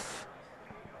deflection off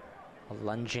a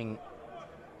lunging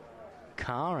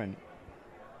Carr, and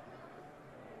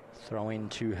throw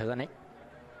into Hellenic.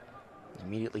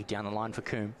 Immediately down the line for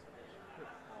Coombe.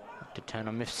 To turn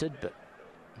on Mifsud, but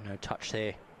no touch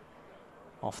there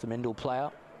off the Mindil player.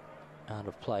 Out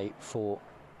of play for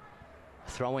a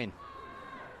throw-in.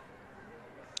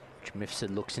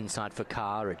 Mifsud looks inside for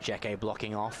Carr, a Jacke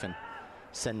blocking off and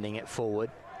sending it forward.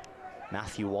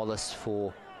 Matthew Wallace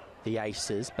for the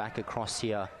Aces. Back across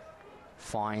here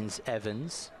finds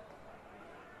Evans.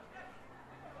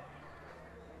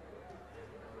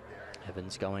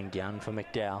 Evans going down for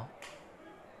McDowell.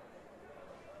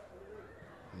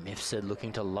 Mifsud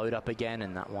looking to load up again,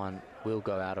 and that one will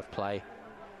go out of play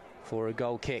for a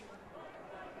goal kick.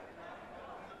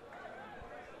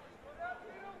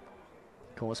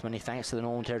 Of course, many thanks to the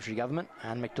Northern Territory Government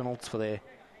and McDonald's for their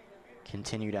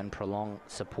continued and prolonged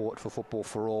support for Football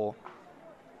for All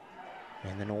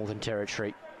in the Northern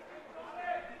Territory.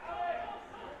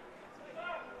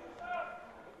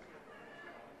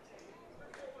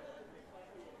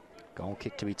 Goal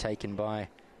kick to be taken by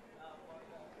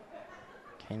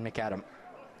Kane McAdam.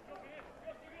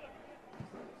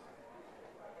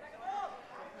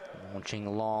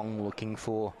 Launching long, looking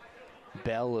for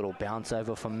Bell. It'll bounce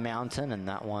over from Mountain, and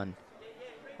that one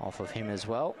off of him as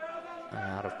well. And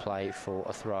out of play for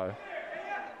a throw.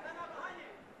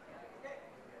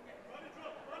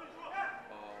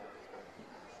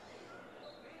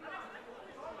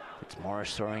 It's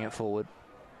Morris throwing it forward,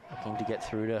 looking to get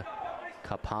through to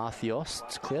Carpathios.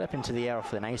 It's cleared up into the air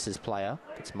off the Aces player.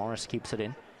 Fitzmaurice keeps it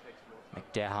in.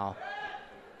 McDowell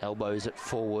elbows it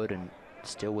forward, and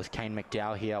still with Kane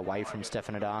McDowell here, away from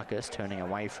Stefanidakis, turning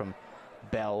away from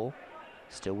Bell.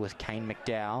 Still with Kane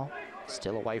McDowell,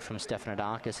 still away from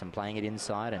Stefanidakis and playing it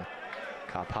inside, and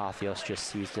Carpathios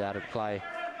just used it out of play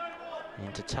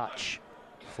into touch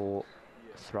for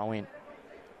throw-in.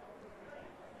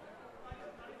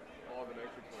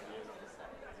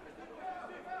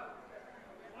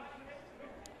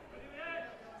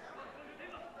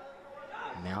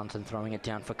 Mountain throwing it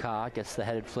down for Carr, gets the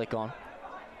headed flick on.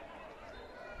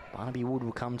 Barnaby Wood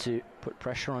will come to put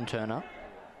pressure on Turner.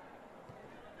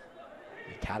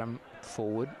 McAdam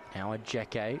forward, now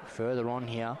Ajeke further on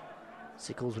here.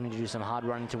 Sickles will need to do some hard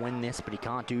running to win this, but he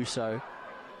can't do so.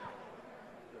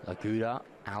 Laguda,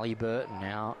 Alibert,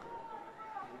 now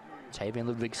Tavian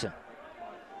Ludvigsen.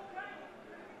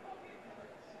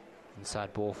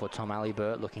 Inside ball for Tom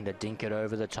Alibert, looking to dink it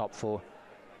over the top for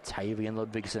Tavian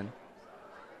Ludvigsen.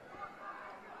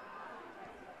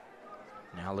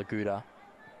 Now Laguda.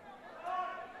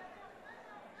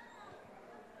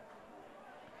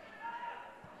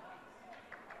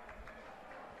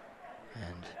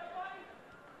 And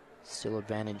still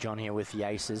advantage on here with the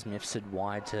Aces. Mifsud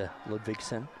wide to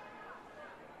Ludvigsen.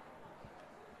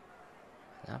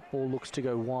 That ball looks to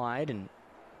go wide and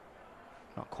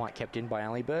not quite kept in by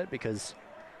Alibert because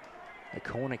the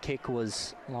corner kick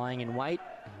was lying in wait,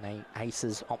 and the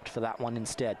Aces opt for that one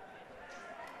instead.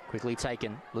 Quickly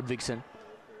taken, Ludvigsen.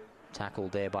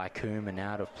 Tackled there by Coombe and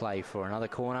out of play for another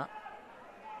corner.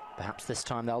 Perhaps this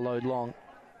time they'll load long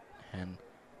and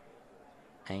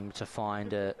aim to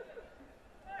find a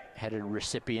headed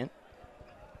recipient.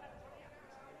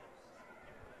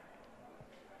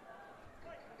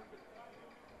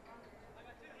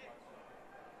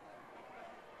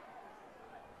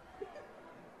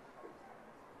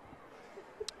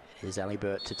 Here's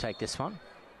Alibert to take this one.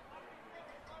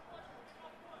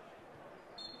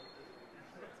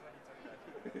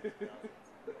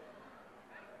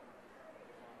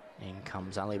 In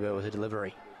comes Alibert with a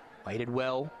delivery. Waited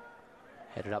well.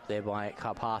 Headed up there by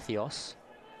Carpathios.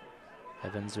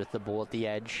 Evans with the ball at the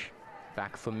edge.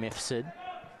 Back for Mifsud.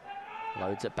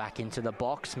 Loads it back into the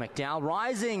box. McDowell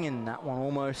rising, and that one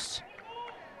almost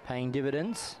paying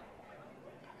dividends.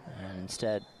 And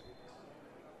instead,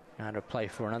 out of play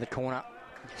for another corner.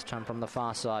 This time from the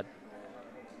far side.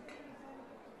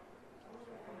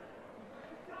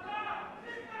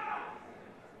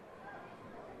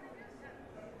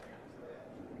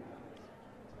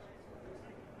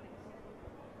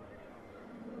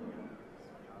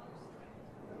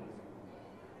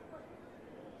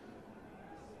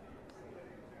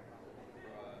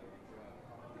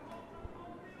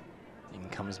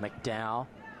 Comes McDowell,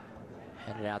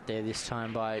 headed out there this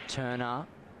time by Turner.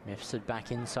 Mifsud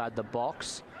back inside the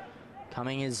box.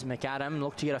 Coming is McAdam,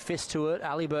 look to get a fist to it.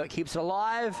 Alibert keeps it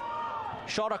alive.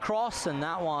 Shot across, and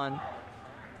that one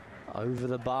over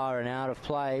the bar and out of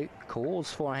play.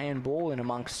 Calls for a handball in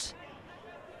amongst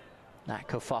that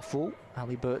kerfuffle.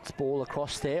 Alibert's ball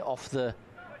across there off the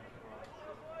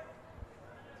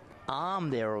arm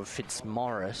there of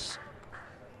Fitzmaurice.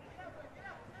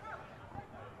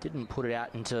 Didn't put it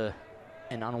out into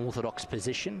an unorthodox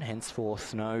position,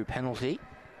 henceforth no penalty,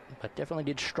 but definitely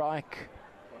did strike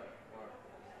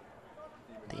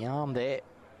the arm there,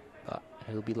 but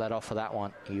he'll be let off for that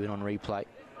one, even on replay.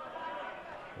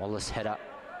 Wallace header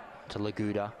to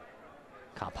Laguda.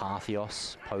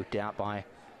 Carpathios poked out by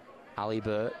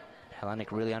Alibert.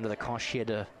 Hellenic really under the cosh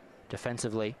here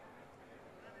defensively.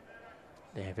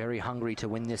 They're very hungry to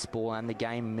win this ball and the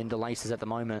game. Mindil Aces at the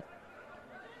moment.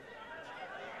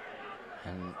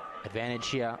 And advantage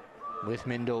here with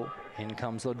Mindil. In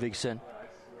comes Ludvigsen.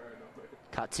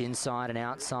 Cuts inside and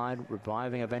outside,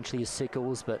 reviving eventually is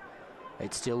Sickles, but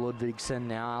it's still Ludvigsen.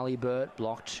 Now Alibert,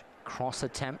 blocked cross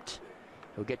attempt.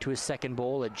 He'll get to his second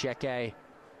ball. Ajeke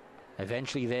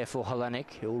eventually there for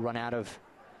Hellenic. He'll run out of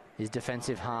his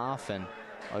defensive half, and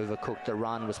overcooked the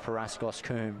run was Paraskos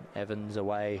Coombe. Evans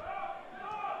away.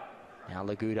 Now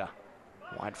Laguda,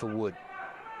 wide for Wood.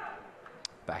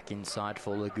 Back inside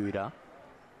for Laguda.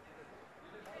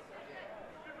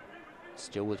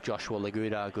 Still with Joshua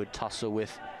Laguda, good tussle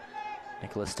with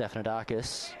Nicholas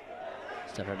Stefanidakis.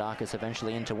 Stefanidakis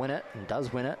eventually in to win it, and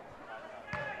does win it.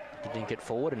 He didn't get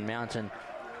forward, and Mountain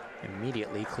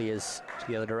immediately clears to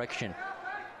the other direction.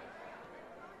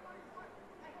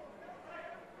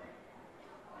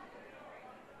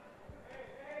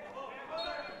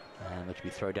 And look to be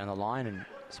thrown down the line, and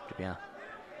seems to be a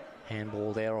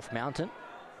handball there off Mountain.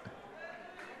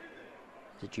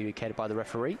 It's adjudicated by the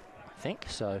referee, I think,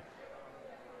 so.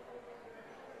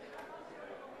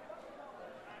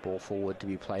 Ball forward to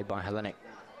be played by Hellenic.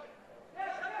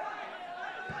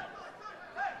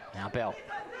 Now Bell.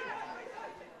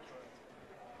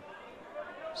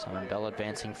 Simon Bell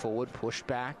advancing forward, pushed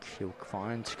back. He'll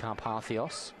find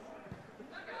Carpathios.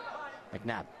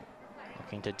 McNabb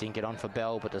looking to dink it on for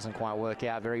Bell, but doesn't quite work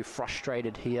out. Very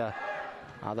frustrated here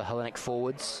are the Hellenic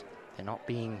forwards.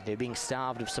 They're being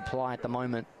starved of supply at the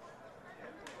moment.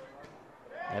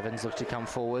 Evans looks to come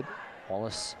forward.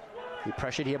 Wallace be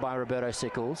pressured here by Roberto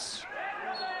Sickles.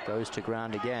 Goes to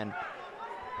ground again.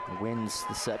 Wins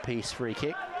the set piece free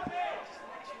kick.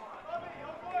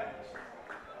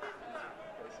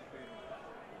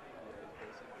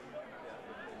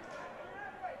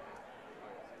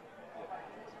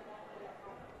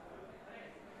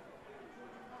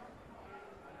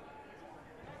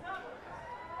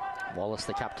 Wallace,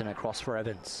 the captain, across for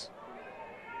Evans.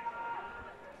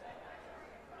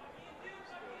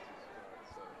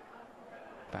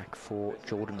 Back for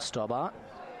Jordan Stobbart.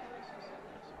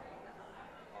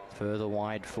 Further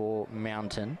wide for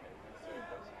Mountain.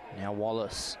 Now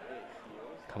Wallace.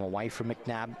 Come away from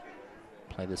McNabb.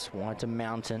 Play this wide to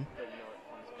Mountain.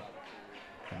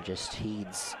 And just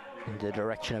heeds in the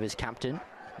direction of his captain.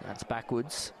 That's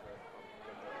backwards.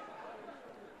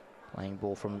 Playing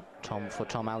ball from Tom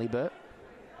Alibert.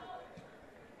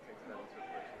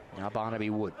 Now Barnaby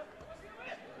Wood.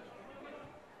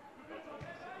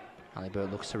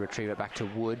 Alibert looks to retrieve it back to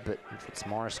Wood, but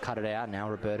Fitzmaurice cut it out. Now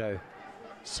Roberto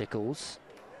Sickles.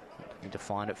 Need to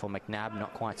find it for McNabb,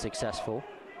 not quite successful.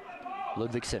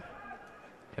 Ludvigsen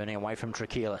turning away from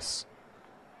Trachelis.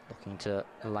 Looking to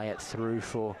lay it through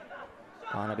for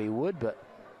Barnaby Wood, but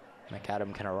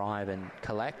McAdam can arrive and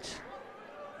collect.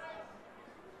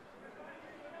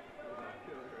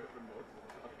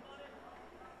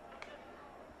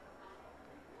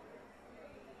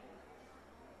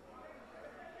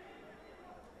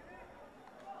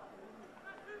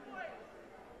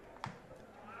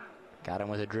 Got him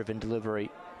with a driven delivery,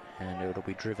 and it'll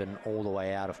be driven all the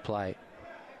way out of play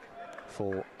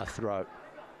for a throw.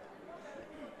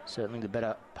 Certainly the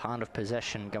better part of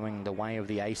possession going the way of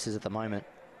the Aces at the moment.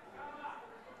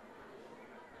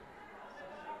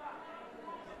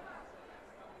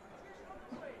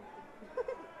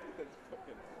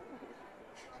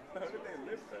 How did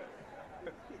they live there?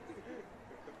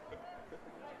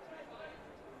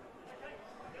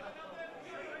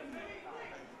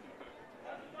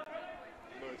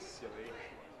 Silly.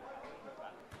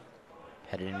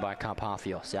 Headed in by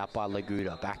Carpathios, out by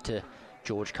Laguda, back to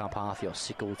George Carpathios.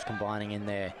 Sickles combining in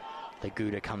there.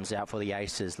 Laguda comes out for the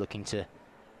Aces, looking to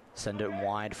send it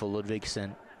wide for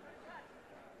Ludvigsen.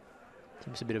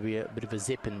 Seems a bit of a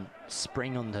zip and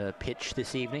spring on the pitch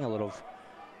this evening. A lot of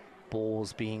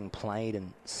balls being played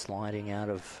and sliding out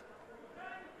of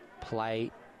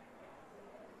play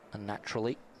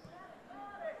unnaturally.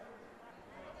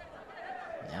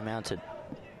 Now Mountain.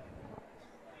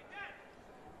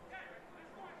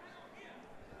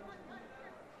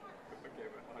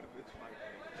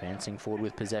 Advancing forward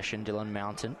with possession, Dylan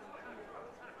Mountain.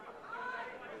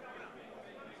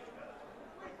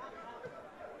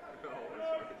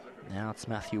 Now it's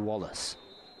Matthew Wallace.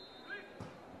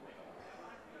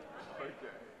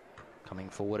 Coming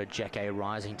forward, Ajeke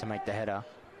rising to make the header.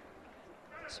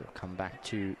 So we'll come back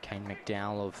to Kane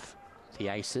McDowell of the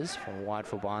Aces, from wide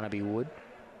for Barnaby Wood.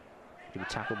 He was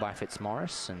tackled by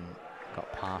Fitzmaurice and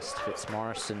got past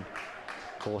Fitzmaurice and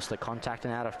forced the contact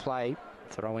and out of play.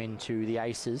 Throw into the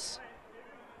Aces.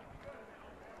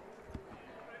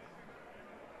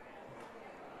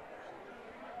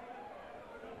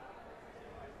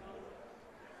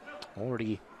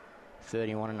 Already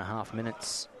 31.5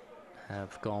 minutes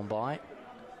have gone by.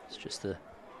 It's just the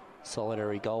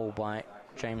solitary goal by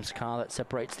James Carr that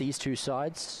separates these two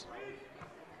sides.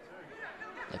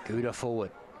 Laguda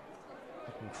forward.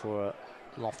 Looking for a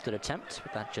lofted attempt,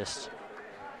 but that just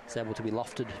is able to be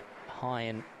lofted high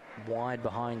and wide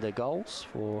behind the goals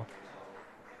for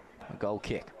a goal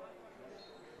kick.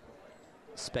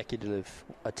 Speculative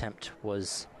attempt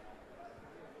was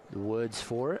the words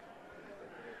for it.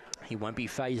 He won't be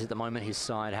phased at the moment. His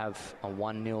side have a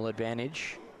 1-0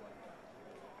 advantage.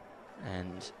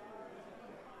 And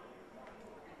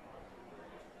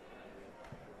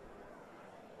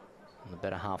on the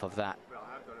better half of that,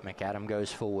 McAdam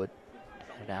goes forward.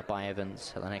 Headed out by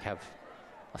Evans. Hellenic have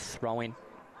a throw-in.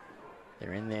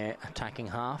 They're in their attacking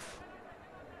half.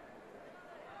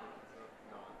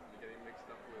 No, you're getting mixed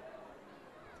up with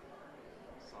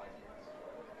seismics.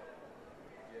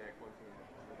 Yeah, quantum.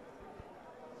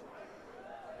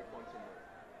 The quantum.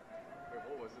 Wait,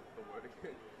 what was it? The word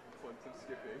again? Quantum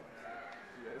skipping.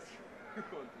 Yes.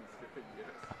 Quantum skipping,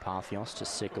 yes. Parthios to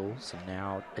Sickles, and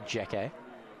now a Jeke.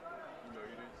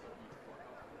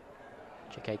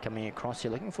 Jeke coming across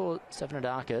here, looking for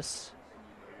Sevnadakis.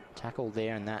 Tackle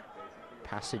there, and that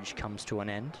passage comes to an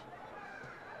end.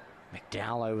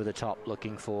 McDowell over the top,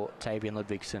 looking for Tavian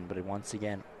Ludvigsen, but once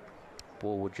again,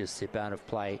 ball would just zip out of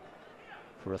play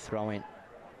for a throw-in.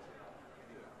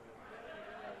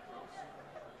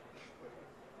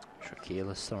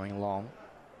 Trachelis throwing long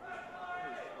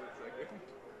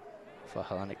for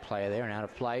Hellenic player there, and out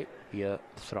of play. Be a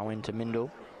throw-in to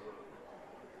Mindil.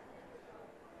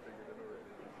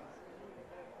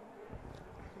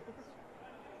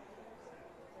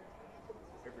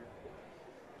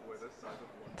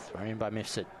 Thrown in by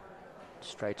Mifsud.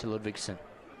 Straight to Ludvigsen.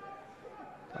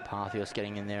 Parthios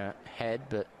getting in their head,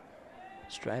 but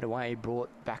straight away brought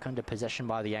back under possession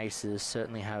by the Aces.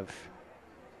 Certainly have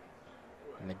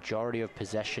a majority of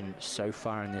possession so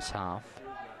far in this half.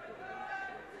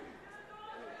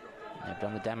 They've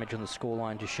done the damage on the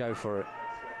scoreline to show for it.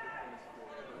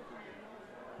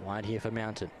 Wide here for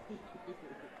Mountain.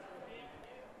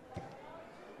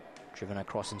 Driven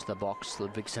across into the box.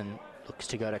 Ludvigsen looks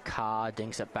to go to Carr,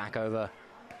 dinks it back over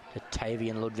to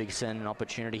Tavian Ludvigsen. An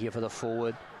opportunity here for the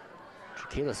forward.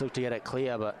 Trachelis looked to get it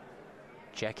clear, but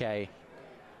Jeke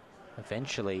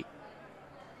eventually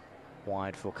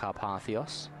wide for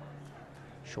Carpathios.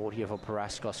 Short here for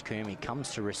Paraskos Kumi.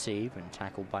 Comes to receive and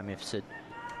tackled by Mifsud.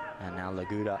 And now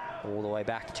Laguda all the way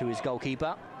back to his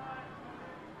goalkeeper.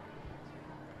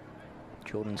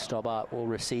 Jordan Stobbart will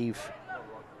receive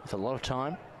with a lot of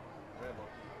time.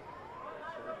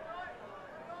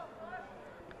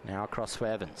 Now across for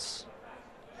Evans.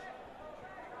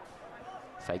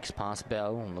 Fakes past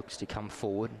Bell and looks to come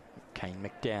forward. Kane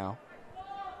McDowell.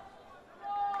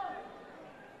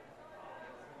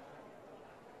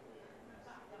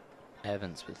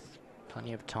 Evans with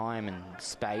plenty of time and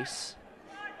space.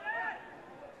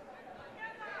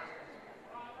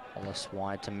 Wallace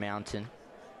wide to Mountain.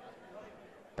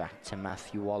 Back to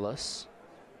Matthew Wallace.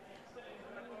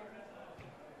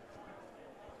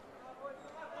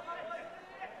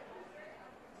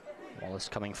 Wallace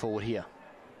coming forward here.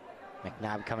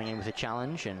 McNabb coming in with a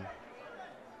challenge and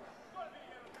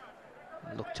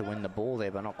looked to win the ball there,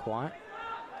 but not quite.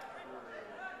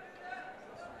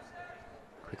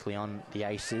 Quickly on the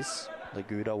Aces.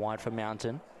 Laguda wide for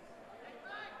Mountain.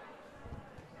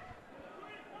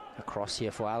 Across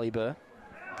here for Alibur.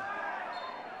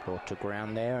 Brought to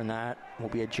ground there, and that will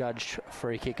be a judged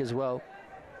free kick as well.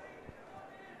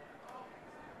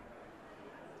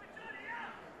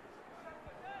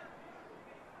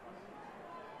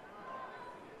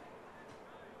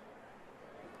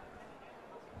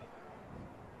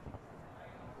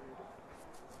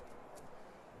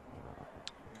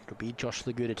 It'll be Josh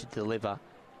Laguda to deliver.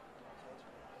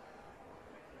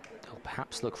 They'll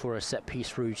perhaps look for a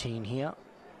set-piece routine here.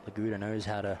 Laguda knows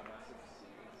how to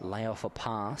lay off a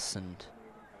pass, and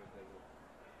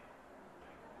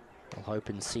we'll hope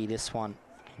and see this one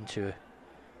into a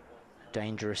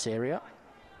dangerous area.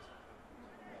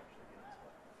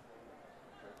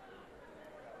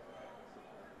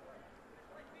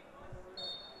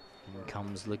 In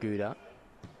comes Laguda.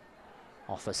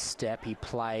 Off a step, he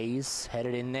plays.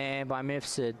 Headed in there by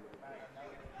Mifsud.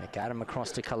 McAdam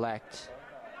across to collect.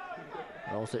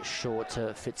 Rolls it short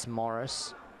to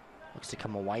Fitzmaurice. Looks to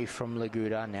come away from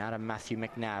Laguda. Now to Matthew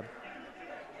McNabb.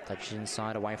 Touches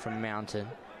inside away from Mountain.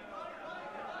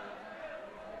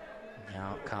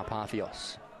 Now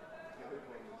Carpathios.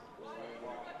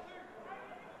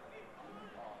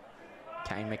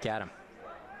 Kane McAdam.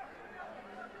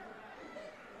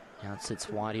 Now it sits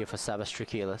wide here for Savas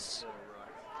Trachelis.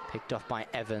 Picked off by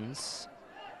Evans.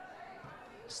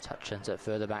 This touch sends it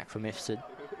further back from Mifsud.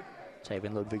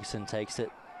 Tavian Ludvigsen takes it.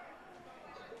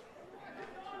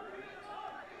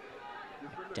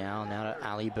 Down now to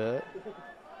Ali Burt.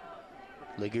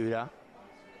 Laguda.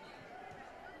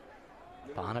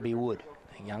 Barnaby Wood,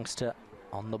 a youngster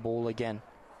on the ball again.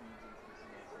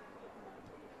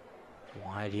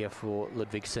 Wide here for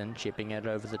Ludvigsen, chipping it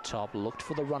over the top. Looked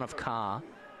for the run of Carr.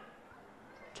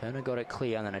 Turner got it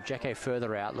clear, and then a Jeke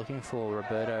further out, looking for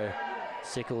Roberto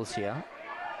Sickles here.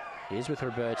 He is with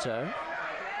Roberto.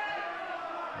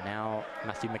 Now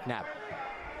Matthew McNabb.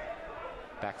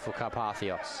 Back for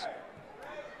Carpathios.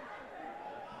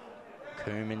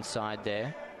 Coombe inside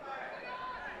there.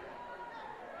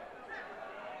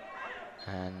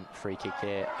 And free kick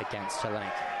there against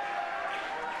Hellenic.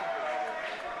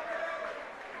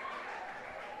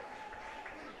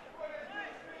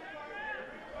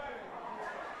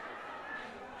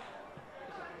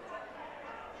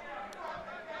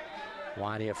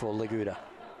 Wide here for Laguda.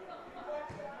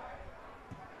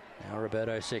 Now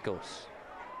Roberto Sickles.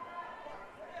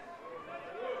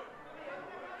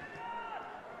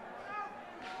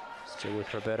 Still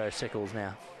with Roberto Sickles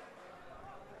now.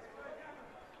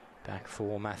 Back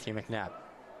for Matthew McNabb.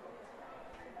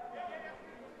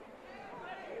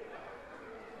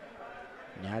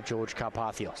 Now George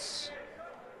Carpathios.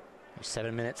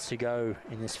 7 minutes to go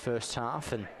in this first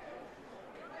half, and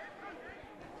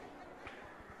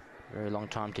very long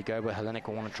time to go, but Hellenic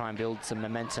will want to try and build some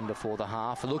momentum before the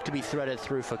half. It looked to be threaded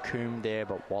through for Coombe there,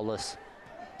 but Wallace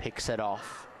picks it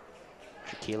off.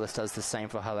 Trachelis does the same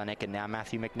for Hellenic, and now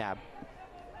Matthew McNabb.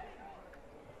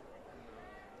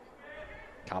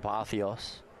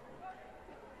 Carpathios.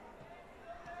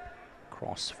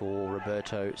 Cross for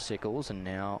Roberto Sickles, and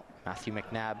now Matthew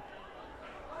McNabb.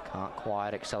 Can't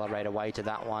quite accelerate away to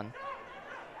that one.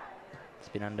 He's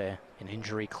been under an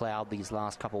injury cloud these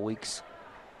last couple of weeks.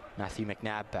 Matthew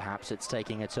McNabb, perhaps it's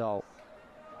taking a toll.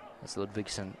 As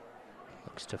Ludvigsen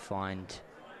looks to find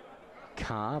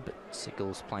Carr, but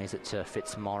Sickles plays it to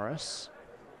Fitzmaurice.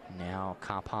 Now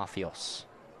Carpathios.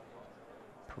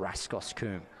 Paraskos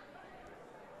Coombe.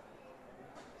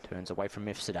 Turns away from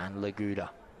Mifsud and Laguda.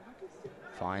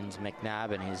 Finds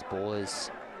McNabb, and his ball is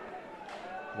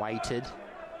weighted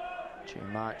too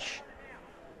much.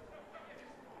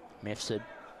 Mifsud.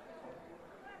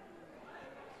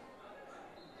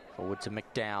 Forward to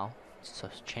McDowell. It's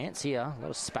a chance here. A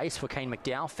lot of space for Kane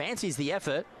McDowell. Fancies the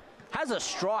effort. Has a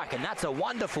strike, and that's a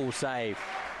wonderful save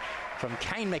from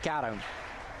Kane McAdam.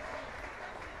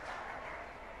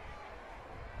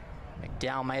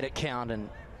 McDowell made it count and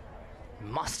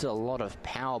mustered a lot of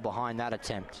power behind that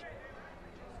attempt.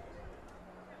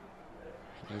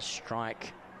 And his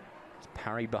strike is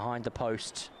parried behind the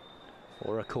post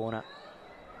for a corner.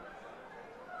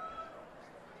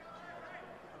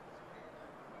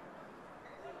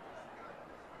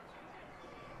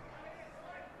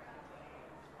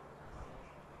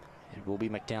 It will be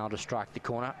McDowell to strike the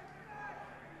corner.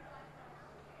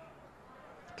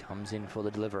 Comes in for the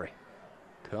delivery.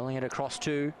 Curling it across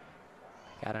to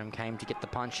Adam. Came to get the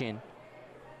punch in.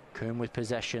 Coombe with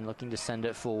possession, looking to send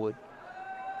it forward.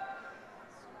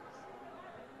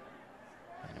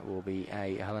 And it will be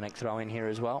a Hellenic throw in here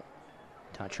as well.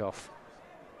 Touch off.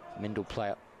 Mindil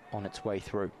player on its way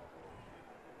through.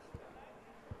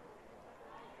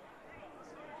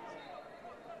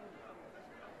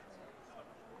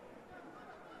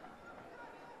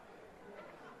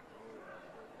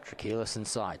 Trachelis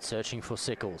inside, searching for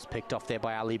Sickles. Picked off there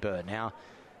by Ali Bird. Now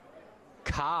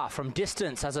Carr from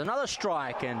distance has another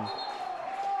strike, and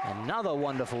another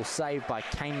wonderful save by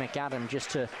Kane McAdam just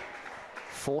to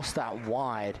force that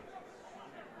wide.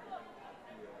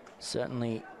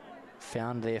 Certainly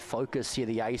found their focus here,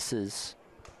 the Aces,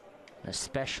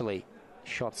 especially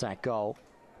shots at goal.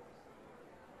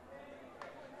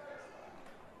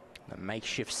 The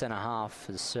makeshift centre half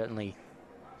has certainly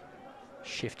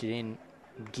shifted in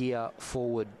gear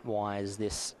forward wise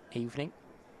this evening.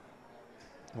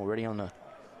 Already on the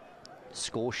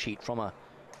score sheet from a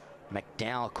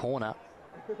McDowell corner,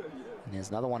 and there's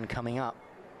another one coming up.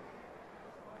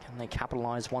 Can they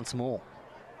capitalise once more?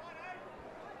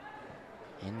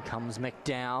 In comes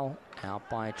McDowell, out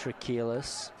by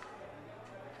Trachelis.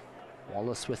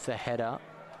 Wallace with the header.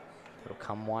 It'll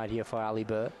come wide here for Ali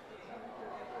Bird.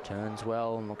 Turns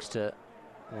well and looks to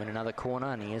win another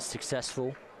corner, and he is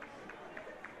successful.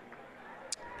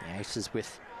 The Aces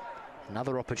with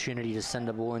another opportunity to send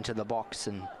the ball into the box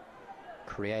and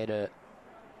create a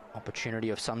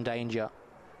opportunity of some danger.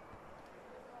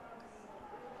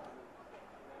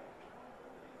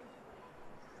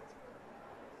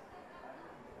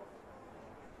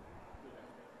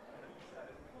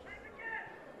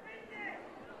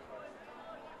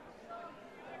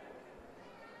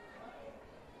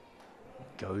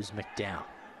 Goes McDowell.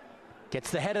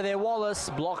 Gets the header there, Wallace,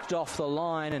 blocked off the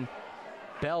line, and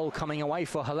Bell coming away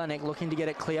for Hellenic, looking to get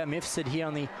it clear. Mifsud here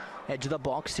on the edge of the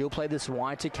box. He'll play this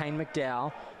wide to Kane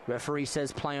McDowell. Referee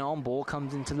says play on. Ball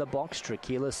comes into the box.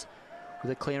 Trachelis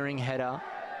with a clearing header.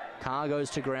 Carr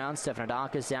goes to ground.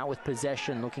 Stefanidakis out with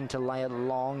possession, looking to lay it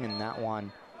long, and that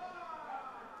one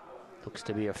looks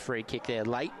to be a free kick there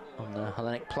late on the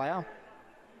Hellenic player.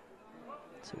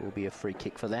 So it will be a free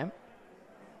kick for them.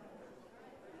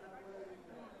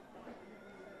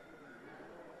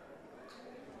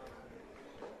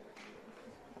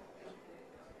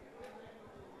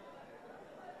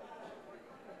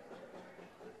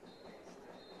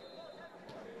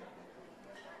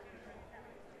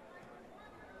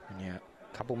 And yeah,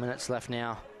 a couple minutes left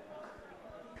now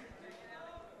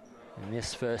in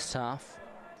this first half.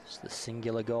 It's the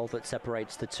singular goal that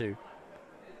separates the two.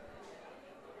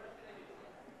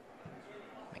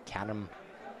 McAdam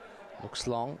looks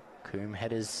long. Coombe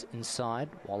headers inside.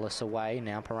 Wallace away.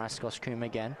 Now Paraskos Coombe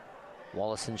again.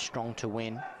 Wallace in strong to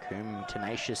win. Coombe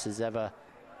tenacious as ever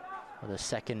with a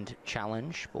second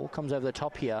challenge. Ball comes over the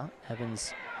top here.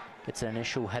 Evans gets an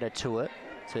initial header to it.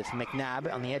 So it's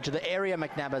McNabb on the edge of the area.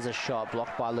 McNabb has a shot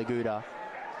blocked by Laguda.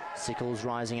 Sickles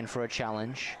rising in for a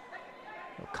challenge.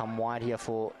 Will come wide here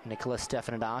for Nicholas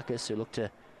Stefanidakis, who looked to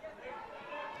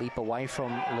leap away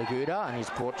from Laguda, and he's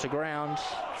brought to ground.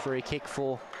 Free kick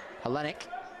for Hellenic.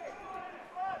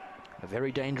 A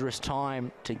very dangerous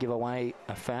time to give away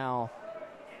a foul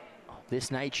of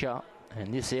this nature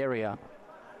in this area.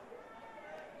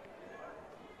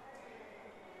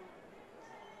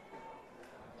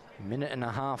 A minute and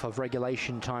a half of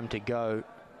regulation time to go.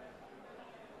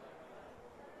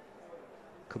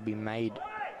 Could be made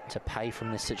to pay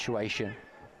from this situation.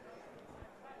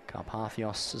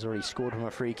 Carpathios has already scored from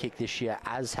a free kick this year,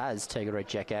 as has Tegere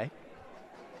Jeke.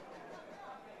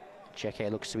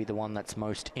 Jeke looks to be the one that's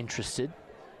most interested.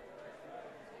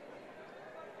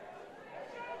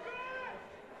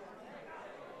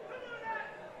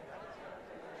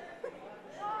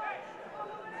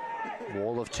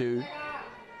 Wall of two.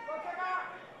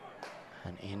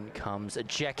 And in comes a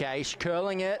Jeke,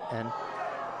 curling it and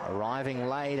arriving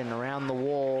late and around the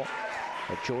wall.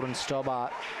 But Jordan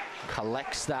Stobbart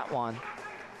collects that one.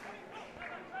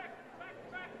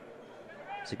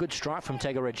 It's a good strike from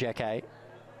Tegere Jeke.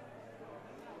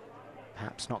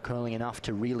 Perhaps not curling enough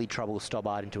to really trouble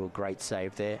Stobbart into a great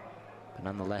save there, but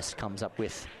nonetheless comes up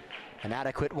with an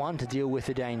adequate one to deal with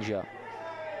the danger.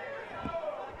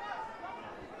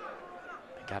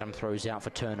 McAdam throws out for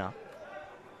Turner.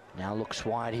 Now looks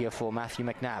wide here for Matthew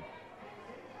McNabb.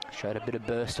 Showed a bit of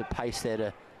burst of pace there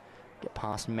to get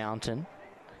past Mountain.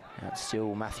 And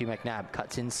still Matthew McNabb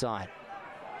cuts inside.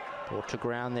 Brought to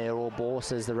ground there, all ball,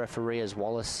 says the referee, as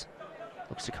Wallace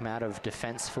looks to come out of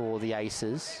defence for the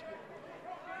Aces.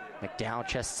 McDowell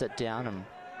chests it down and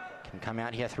can come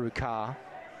out here through Carr.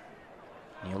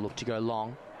 And he'll look to go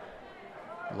long.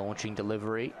 Launching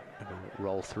delivery. It'll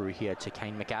roll through here to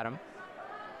Kane McAdam.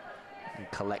 And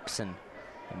collects and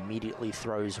immediately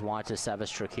throws wide to Savas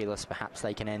Trachelis. Perhaps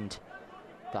they can end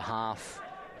the half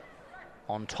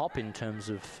on top in terms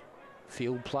of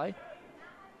field play.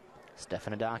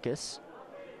 Stefanidakis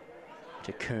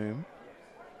to Coombe.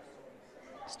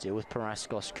 Still with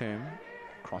Paraskos Coombe.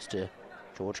 Across to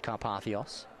George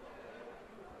Carpathios.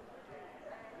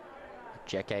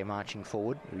 Jeke marching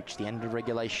forward. Reach the end of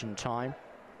regulation time.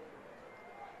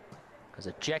 As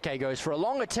a Jeke goes for a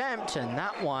long attempt, and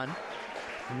that one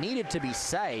needed to be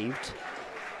saved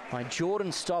by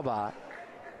Jordan Stobbart.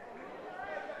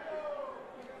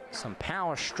 Some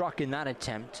power struck in that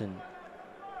attempt, and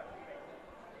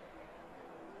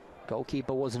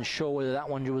goalkeeper wasn't sure whether that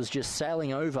one was just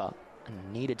sailing over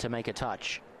and needed to make a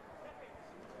touch.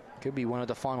 Could be one of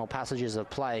the final passages of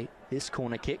play, this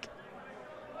corner kick.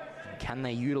 And can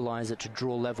they utilize it to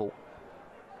draw level?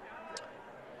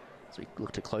 As we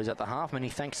look to close out the half, many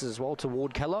thanks as well to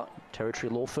Ward Keller, Territory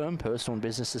Law Firm, personal and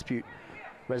business dispute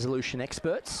resolution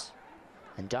experts,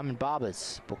 and Diamond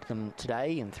Barbers. Book them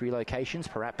today in 3 locations,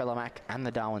 Parat, Bellamac and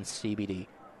the Darwin CBD.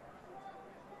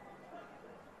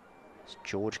 It's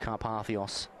George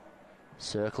Carpathios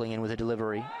circling in with a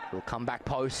delivery. Will come back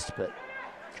post, but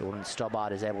Jordan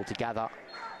Stobbart is able to gather.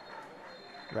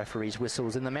 Referee's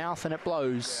whistles in the mouth and it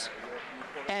blows.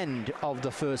 End of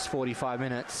the first 45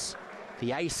 minutes.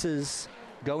 The Aces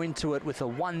go into it with a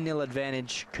 1-0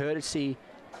 advantage, courtesy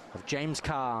of James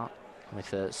Carr,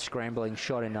 with a scrambling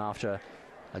shot in after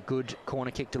a good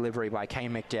corner kick delivery by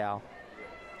Kane McDowell.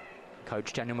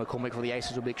 Coach Daniel McCormick for the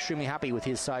Aces will be extremely happy with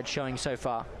his side showing so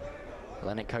far.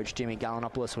 Hellenic coach Jimmy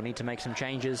Gallinopoulos will need to make some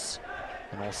changes,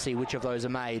 and we'll see which of those are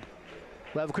made.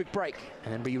 We'll have a quick break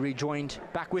and then be rejoined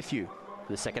back with you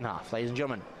for the second half. Ladies and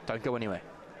gentlemen, don't go anywhere.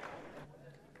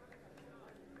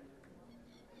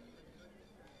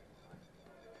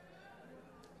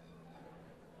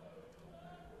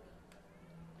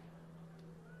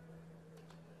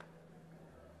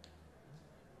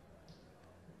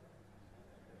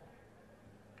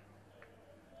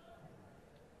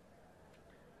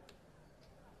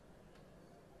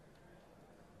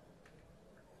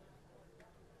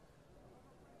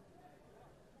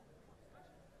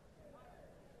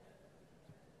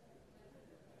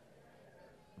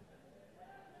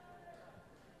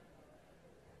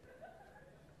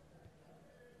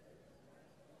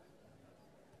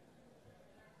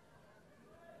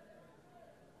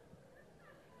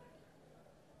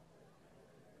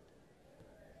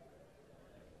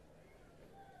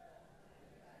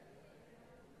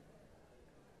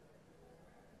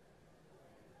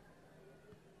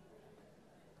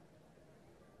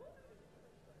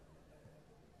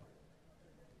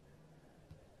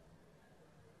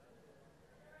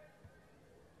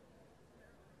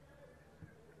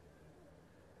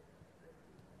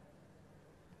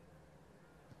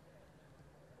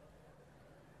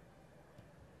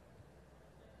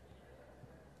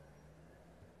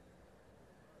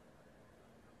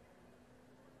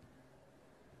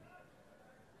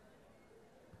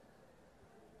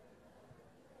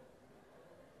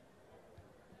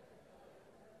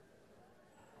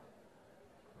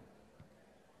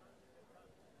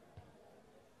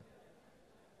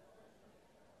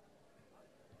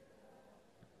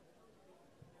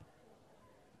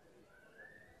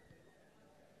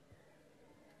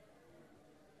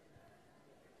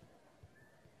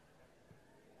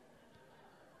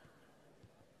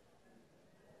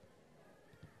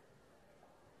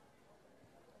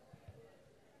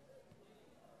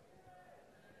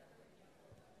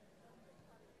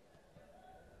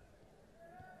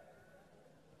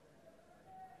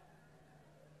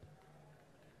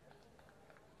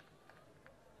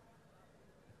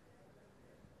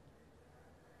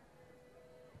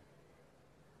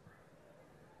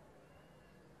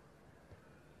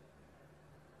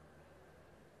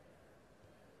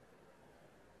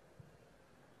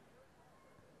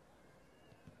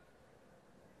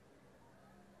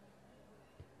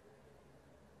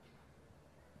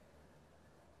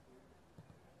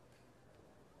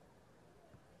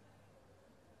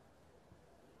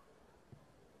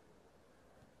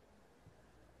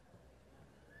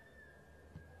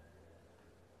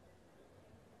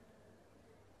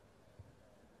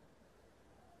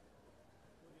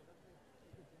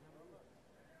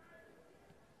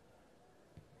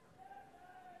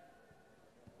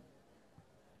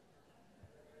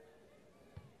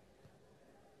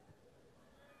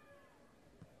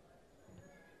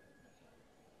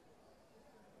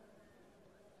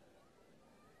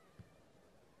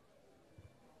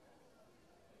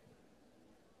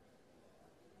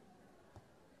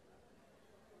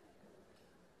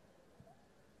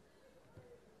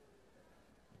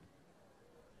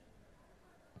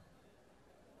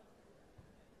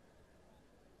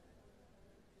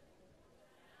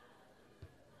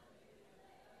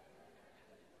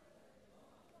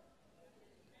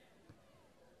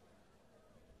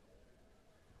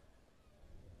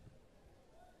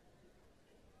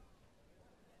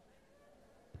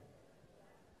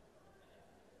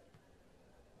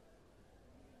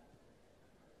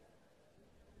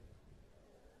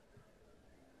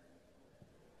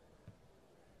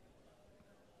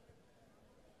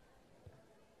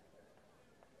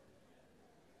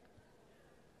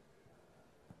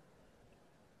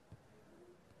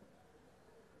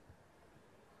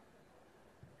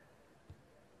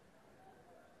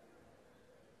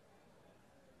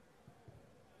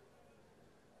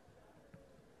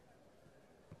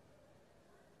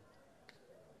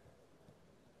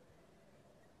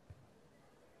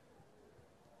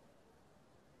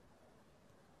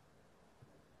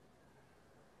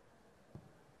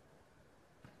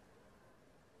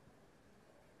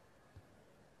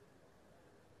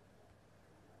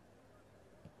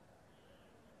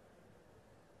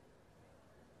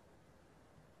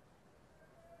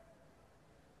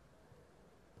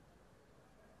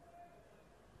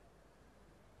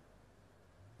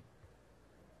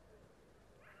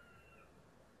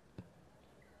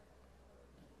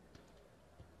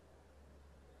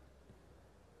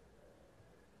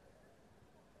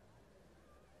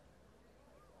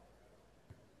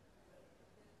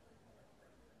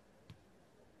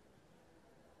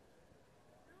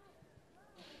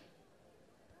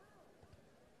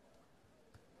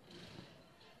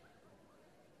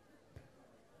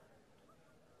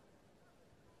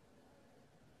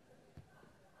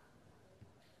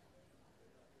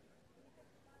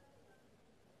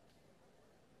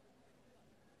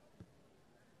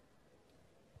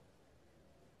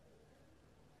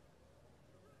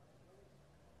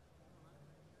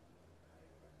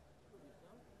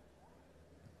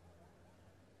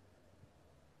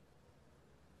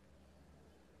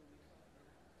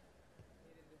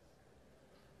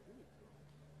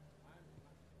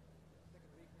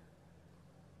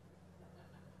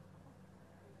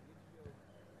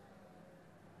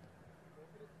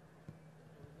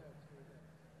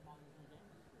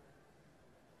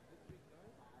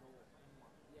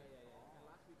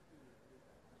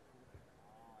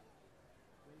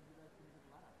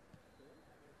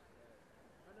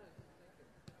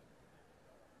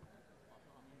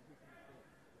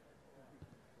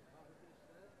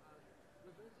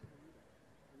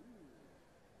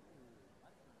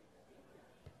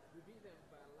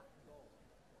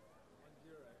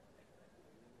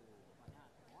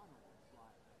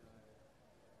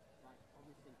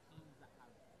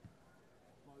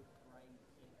 Oh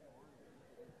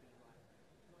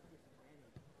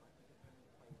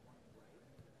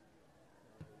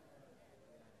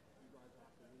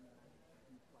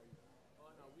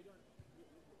no, we don't.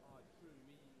 Oh, true.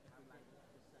 We have like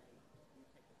to say we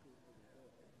take the field for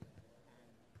reserve and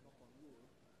knock on wood.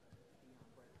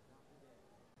 Break it up. Yeah.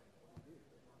 We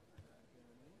do. You know what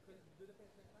I mean? Because do the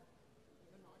best they play.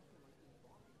 No, no, I just want like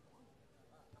in fine.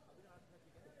 We don't have to play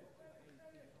together. It's not over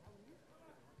 18. How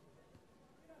old are you?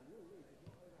 The rule is if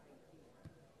you're over 18,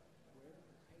 wherever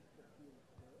you take the field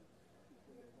first is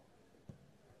where you're locked to.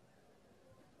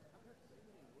 I've heard so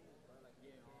many rules, bro. Like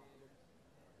yeah, look,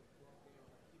 block there,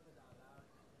 like keepers are allowed.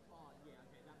 Oh yeah,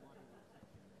 okay, that might be the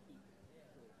exception. Keepers, yeah,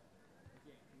 sure.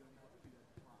 Yeah, if you only got 2 on the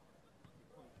club,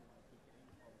 because you want to keep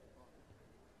games from the both.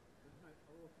 There's no,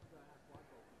 oh, if you go out wide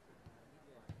goalkeepers, you know what I mean?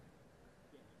 Like,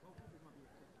 yeah, goalkeepers might be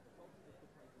exception, but goalkeepers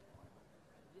could play with one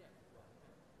goalkeeper. Yeah, right.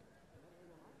 And then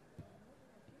everyone else,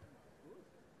 good.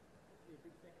 Must be a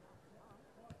big second half for us.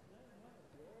 Yeah.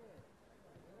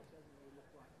 It doesn't really look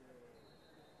like they're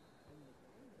in the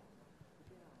game that much.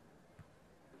 But then,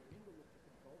 Mindil looks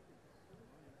like a Dolphins at the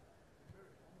moment. Yeah.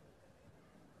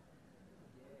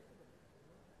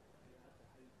 Yeah, that's an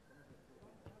 8. Some of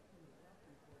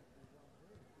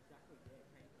it's exactly, yeah.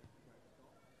 Kane plays a great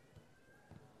stop.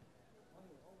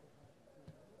 Something's got to change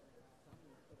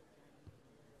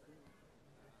soon.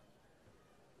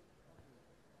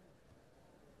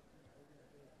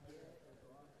 Yeah,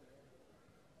 that's right,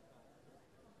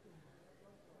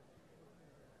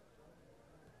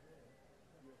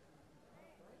 yeah.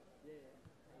 Yeah.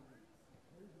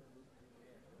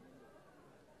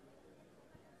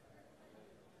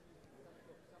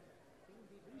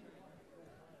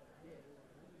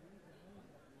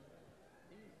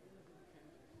 Things need to change. Yeah.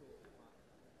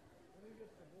 Things need to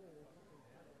change for sure, but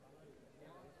yeah,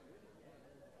 absolutely, yeah.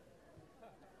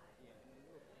 Yeah, and then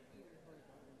look, even for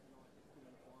Darwin tonight, just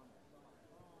doing fine.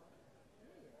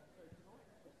 Yeah, so tonight,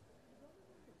 just yeah,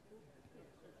 so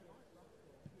tonight, yeah,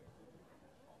 so tonight,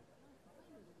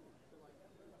 same as it is. So like, so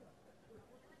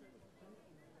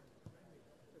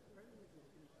Premier League will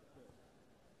finish the first.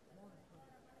 Nah,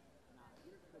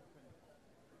 Europe's the Premier League.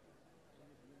 And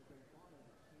if you're in the grand final,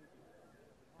 the champion.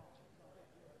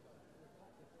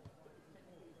 It's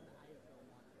technically it's the AFL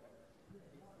one. Yeah, yeah. So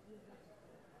tonight's the one.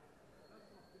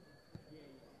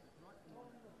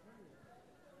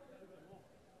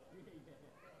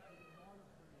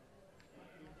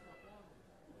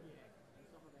 Yeah, and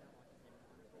some of them are like 10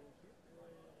 minus bullshit. Like,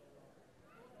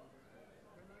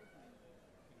 Premier League means champion.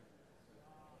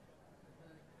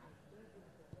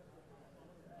 So,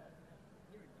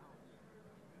 here in Darwin, yeah.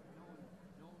 No one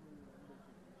really remembers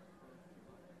who finished first too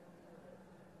much.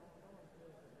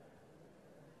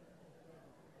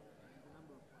 And there's a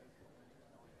number of players for the next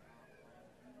night are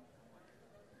playing in someone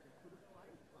they could have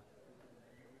played, but they would have been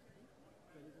more risky.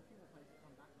 So there's a few more players to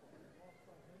come back for them. Yeah, yeah.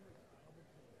 So win it tonight. It's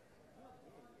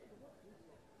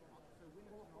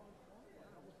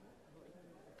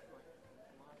like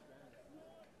last game of the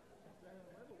season.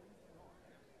 Whoever wins tonight.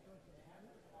 No, so this is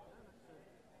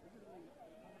really,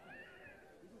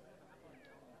 this has never happened in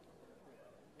Darwin before.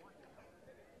 Right now, Mindil have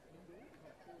 40 points. Hellenic is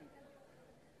on 38.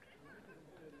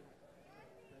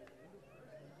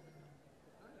 So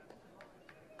Mindil it's only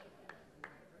tonight.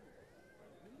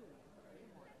 Mindil, they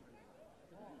might win.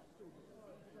 So this is still the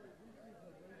season.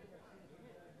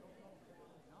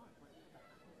 No, but the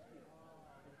atmosphere,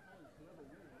 because whoever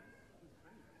wins is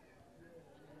Premier. And then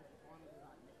the finals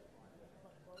start next Friday.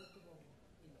 But both of them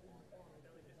in the final.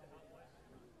 Great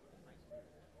spirit.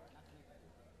 That's next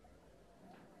week.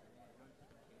 Yeah, don't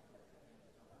take a chance with it. So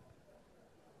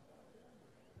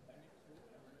next week,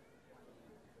 Hellenic will play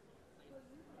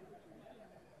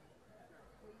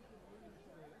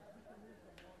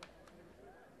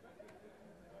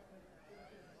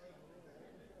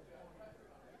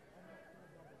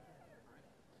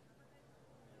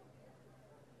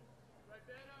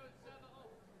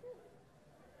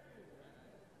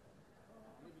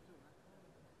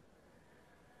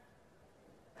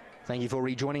Thank you for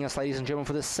rejoining us, ladies and gentlemen,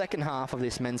 for the second half of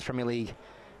this Men's Premier League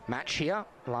match here.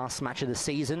 Last match of the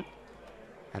season.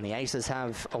 And the Aces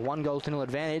have a 1-0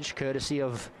 advantage, courtesy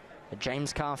of a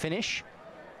James Carr finish.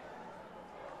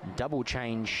 Double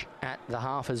change at the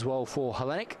half as well for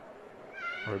Hellenic.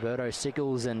 Roberto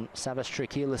Sickles and Savas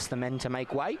Trikilis, the men to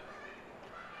make way.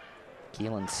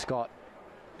 Keelan Scott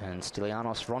and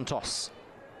Stylianos Rontos,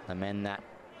 the men that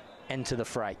enter the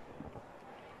fray.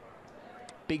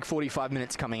 Big 45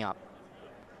 minutes coming up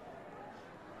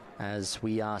as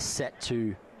we are set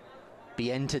to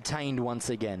be entertained once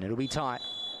again. It'll be tight.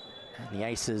 And the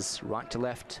Aces, right to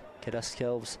left, get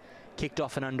ourselves kicked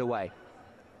off and underway.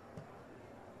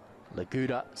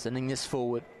 Laguda sending this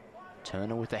forward.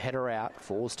 Turner with the header out,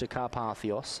 falls to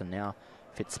Carpathios, and now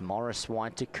Fitzmaurice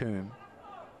wide to Coombe.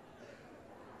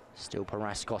 Still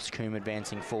Paraskos Coombe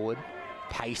advancing forward.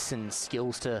 Pace and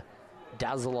skills to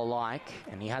dazzle alike,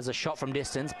 and he has a shot from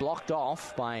distance, blocked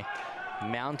off by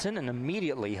Mountain, and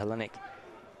immediately Hellenic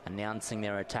announcing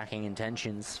their attacking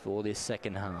intentions for this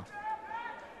second half.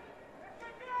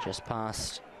 Just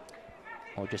past,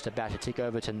 or just about to tick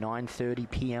over to 9:30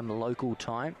 p.m. local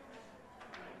time.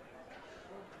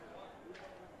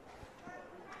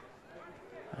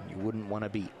 And you wouldn't want to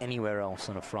be anywhere else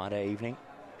on a Friday evening.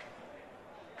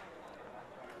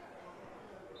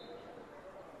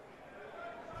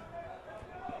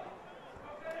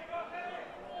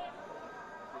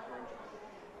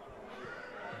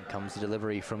 Comes the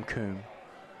delivery from Coombe.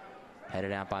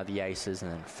 Headed out by the Aces,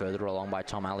 and then further along by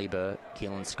Tom Alibert.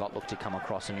 Keelan Scott looked to come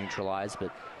across and neutralise,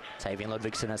 but Tavian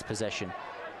Ludvigsen has possession.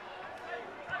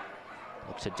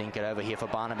 Looks to dink it over here for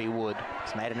Barnaby Wood.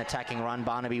 He's made an attacking run.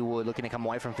 Barnaby Wood looking to come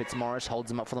away from Fitzmaurice. Holds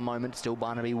him up for the moment. Still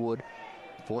Barnaby Wood.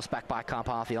 Forced back by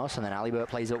Carpathios, and then Alibert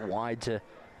plays it wide to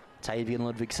Tavian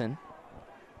Ludvigsen.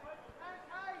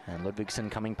 And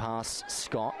Ludvigsen coming past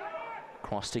Scott.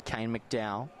 Cross to Kane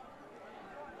McDowell.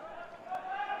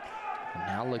 And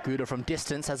now Laguda from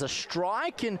distance has a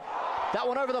strike, and that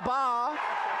one over the bar.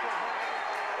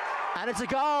 And it's a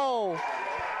goal.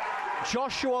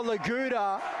 Joshua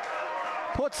Laguda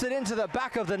puts it into the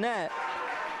back of the net.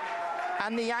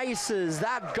 And the Aces,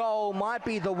 that goal might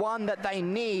be the one that they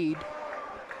need.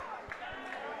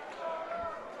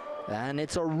 And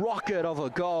it's a rocket of a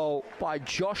goal by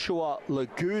Joshua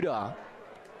Laguda.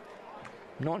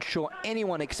 Not sure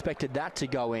anyone expected that to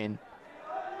go in.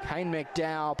 Kane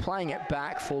McDowell playing it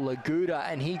back for Laguda,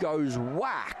 and he goes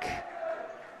whack.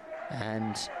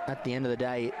 And at the end of the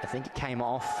day, I think it came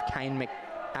off Kane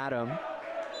McAdam.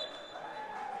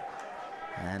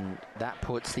 And that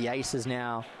puts the Aces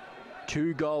now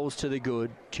 2 goals to the good,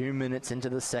 2 minutes into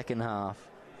the second half.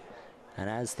 And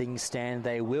as things stand,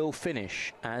 they will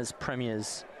finish as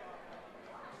premiers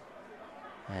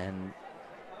and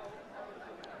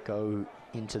go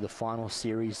into the final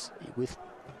series with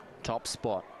top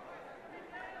spot.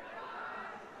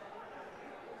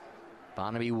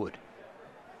 Barnaby Wood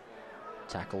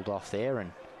tackled off there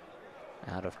and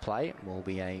out of play. It will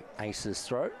be a Aces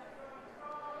throw.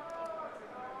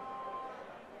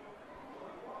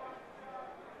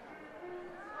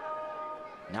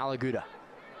 Now Laguda.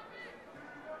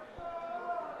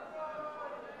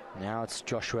 Now it's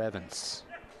Joshua Evans.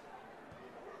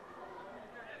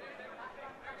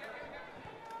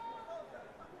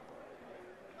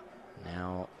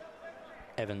 Now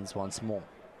Evans once more.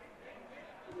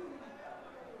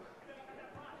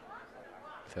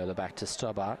 Further back to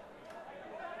Stobart.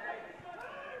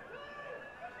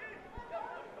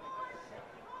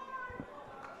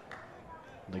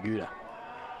 Laguda.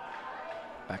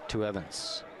 Back to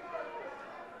Evans.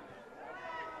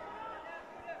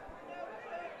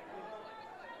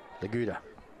 Laguda.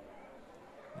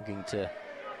 Looking to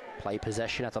play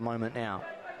possession at the moment now.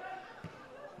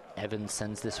 Evans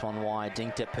sends this one wide,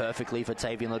 dinked it perfectly for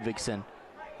Tavian Ludvigsen.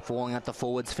 Falling at the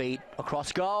forward's feet,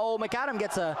 across goal. McAdam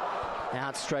gets a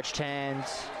outstretched hand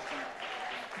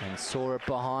and saw it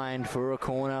behind for a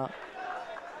corner.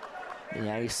 The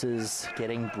Aces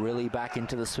getting really back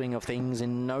into the swing of things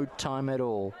in no time at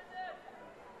all.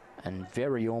 And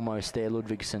very almost there,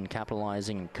 Ludvigsen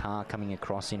capitalising, and Carr coming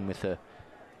across in with a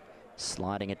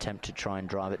sliding attempt to try and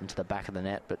drive it into the back of the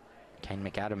net, but Kane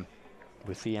McAdam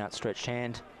with the outstretched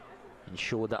hand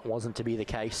ensured that wasn't to be the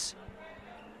case.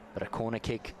 But a corner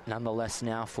kick nonetheless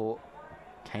now for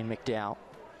Kane McDowell.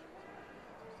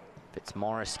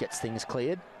 Fitzmaurice gets things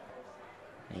cleared.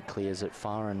 He clears it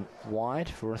far and wide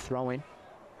for a throw-in.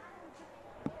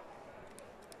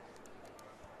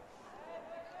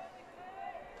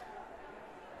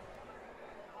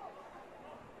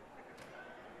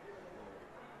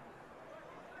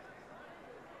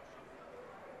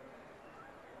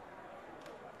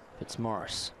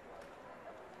 Fitzmaurice.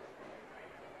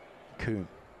 Coombe.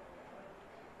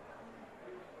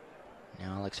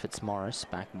 Now Alex Fitzmaurice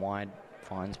back wide,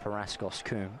 finds Paraskos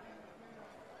Coombe.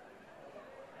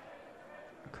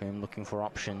 Coombe looking for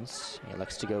options. He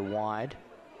elects to go wide.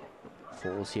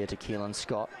 Falls here to Keelan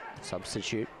Scott,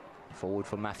 substitute. Forward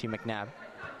for Matthew McNabb.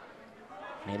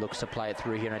 And he looks to play it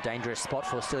through here in a dangerous spot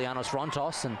for Stylianos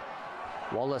Rontos, and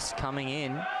Wallace coming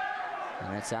in.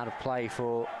 And it's out of play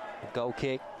for a goal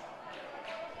kick.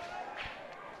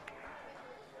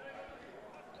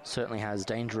 Certainly has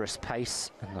dangerous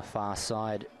pace on the far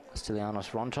side,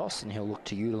 Stylianos Rontos, and he'll look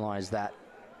to utilise that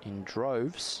in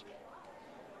droves.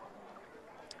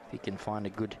 If he can find a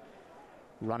good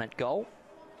run at goal.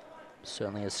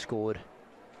 Certainly has scored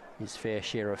his fair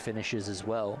share of finishes as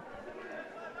well.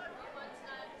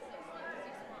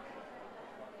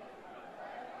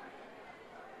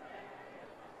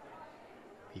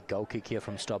 Big goal kick here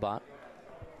from Stobbart.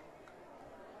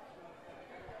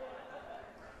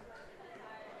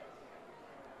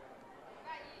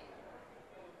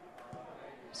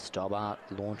 Stobbart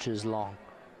launches long.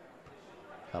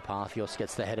 Carpathios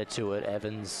gets the header to it.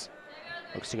 Evans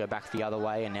looks to go back the other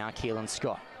way, and now Keelan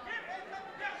Scott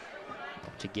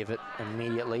to give it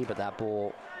immediately, but that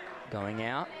ball going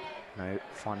out. No,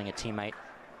 finding a teammate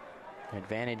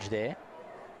advantage there.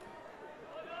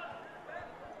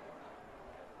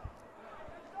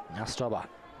 Now Stobbart.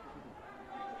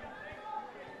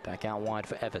 Back out wide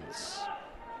for Evans.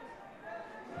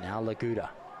 Now Laguda.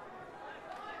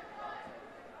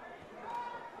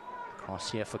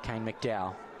 Cross here for Kane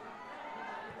McDowell.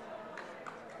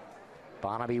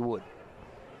 Barnaby Wood.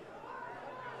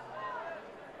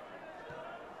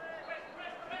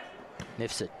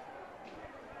 Nifs it.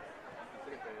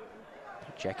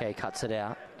 Jeke cuts it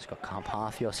out. He's got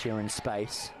Carpathios here in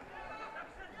space.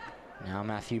 Now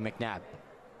Matthew McNabb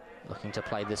looking to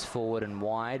play this forward and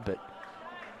wide, but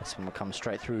this one will come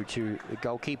straight through to the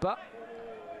goalkeeper.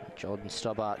 Jordan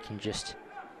Stobbart can just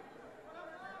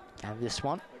have this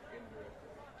one.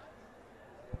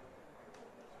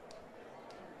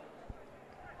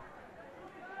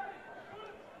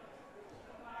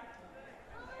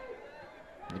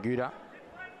 Laguda.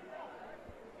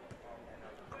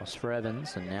 Cross for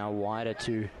Evans, and now wider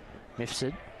to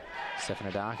Mifsud.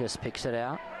 Stephanodakis picks it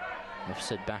out.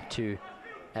 Mifsud back to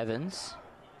Evans.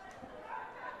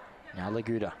 Now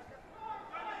Laguda.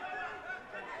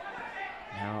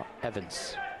 Now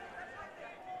Evans.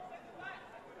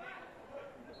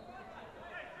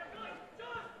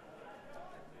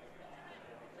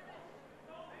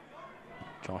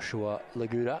 Joshua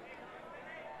Laguda.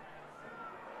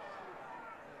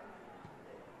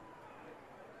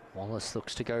 Wallace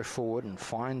looks to go forward and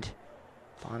find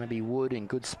Barnaby Wood in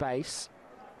good space.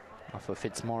 Off of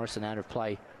Fitzmaurice and out of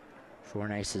play for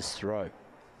an aces throw.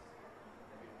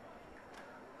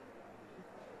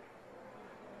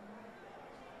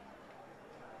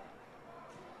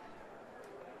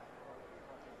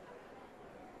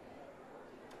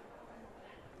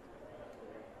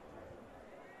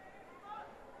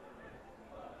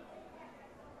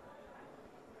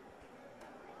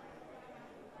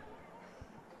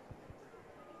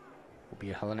 Be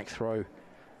a Hellenic throw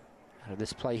out of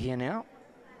this play here now.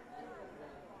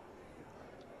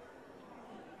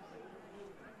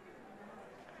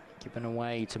 Given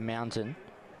away to Mountain.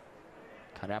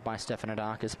 Cut out by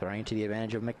Stephanodakis, bringing to the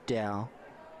advantage of McDowell.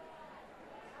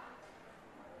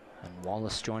 And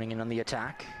Wallace joining in on the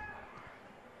attack.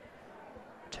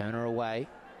 Turner away.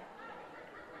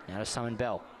 Now to Simon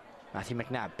Bell. Matthew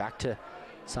McNabb back to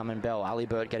Simon Bell. Ali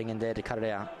Burt getting in there to cut it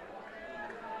out.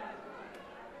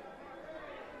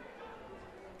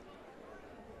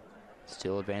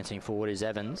 Still advancing forward is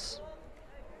Evans.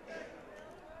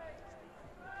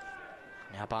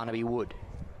 Now Barnaby Wood.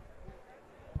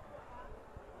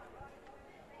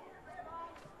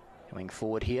 Coming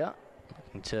forward here.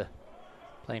 Looking to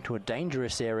play into a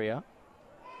dangerous area.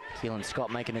 Keelan Scott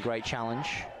making a great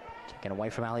challenge. Taken away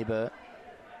from Ali Burt.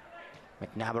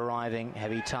 McNabb arriving.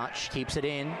 Heavy touch. Keeps it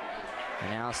in.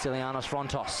 And now Stylianos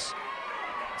Frontos.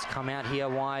 It's come out here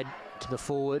wide to the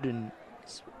forward and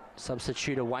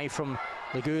substitute away from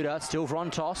Laguda. Still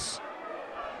Frontos.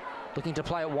 Looking to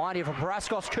play it wide here for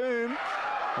Paraskos Coombe.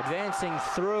 Advancing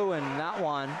through, and that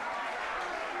one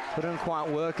couldn't quite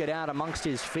work it out amongst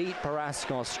his feet.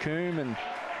 Paraskos Coombe, and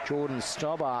Jordan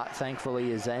Stobbart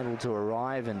thankfully is able to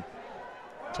arrive and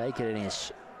take it in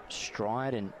his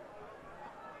stride and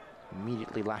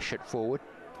immediately lash it forward.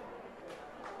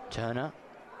 Turner.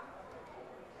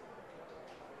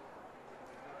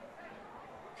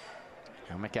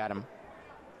 Now McAdam.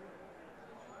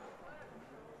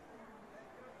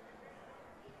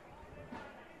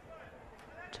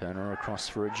 Turner across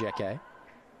for Ajeke.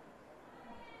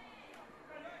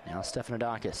 Now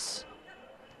Stephanodakis.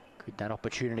 Could that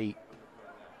opportunity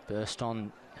burst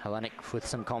on Hellenic with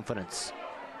some confidence?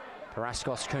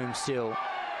 Paraskos Coombe still.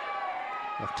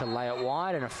 Look to lay it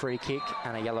wide, and a free kick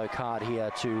and a yellow card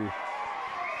here to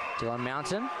Dylan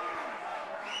Mountain.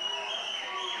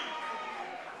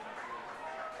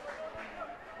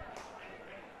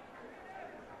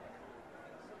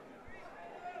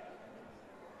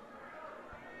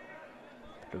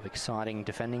 Bit of exciting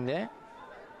defending there.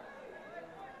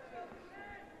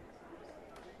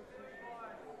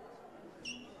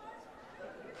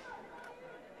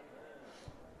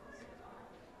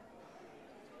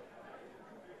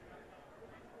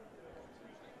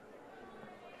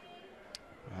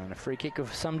 And a free kick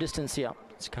of some distance here.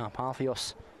 It's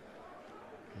Karpathios.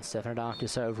 And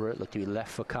Stefanidakis over it. Look to be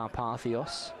left for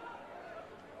Karpathios.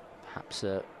 Perhaps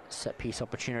a set-piece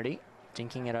opportunity.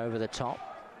 Dinking it over the top.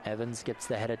 Evans gets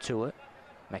the header to it.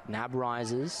 McNabb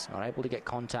rises. Not able to get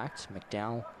contact.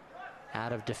 McDowell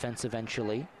out of defence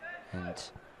eventually. And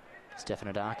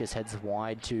Stefanidakis heads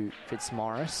wide to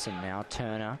Fitzmaurice. And now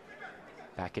Turner.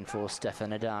 Back and forth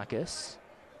Stefanidakis.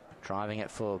 Driving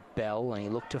it for Bell. And he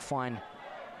looked to find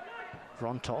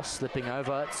Rontos slipping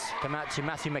over. It's come out to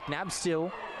Matthew McNabb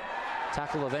still.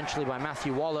 Tackle eventually by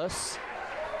Matthew Wallace.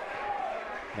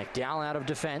 McDowell out of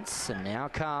defence, and now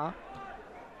Carr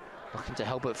looking to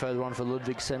help it further on for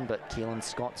Ludvigsen, but Keelan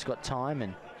Scott's got time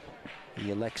and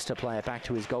he elects to play it back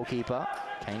to his goalkeeper,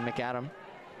 Kane McAdam.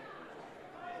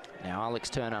 Now Alex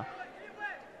Turner.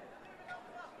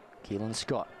 Keelan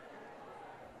Scott.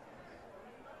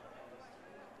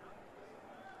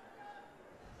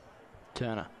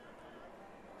 Turner.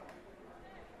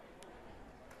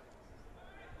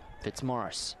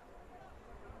 Fitzmaurice.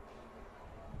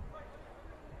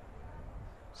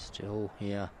 Still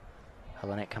here.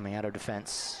 Hellenic coming out of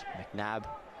defence. McNabb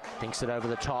dinks it over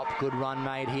the top. Good run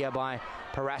made here by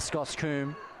Paraskos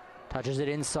Coombe. Touches it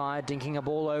inside, dinking a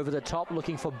ball over the top,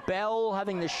 looking for Bell,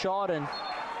 having the shot, and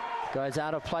goes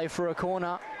out of play for a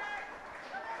corner.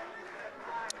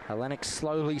 Hellenic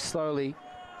slowly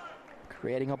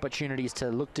creating opportunities to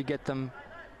look to get them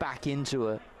back into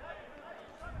it.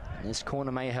 And this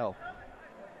corner may help.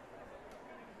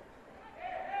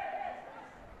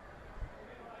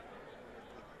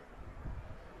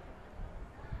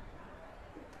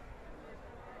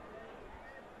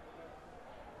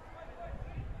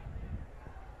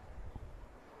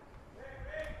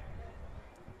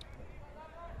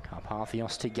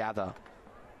 Karpathios to gather.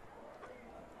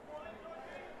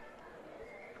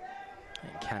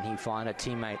 And can he find a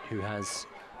teammate who has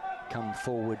come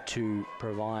forward to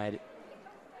provide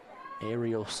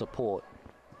aerial support?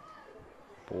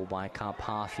 Ball by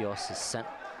Karpathios is sent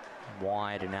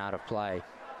wide and out of play.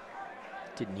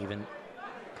 Didn't even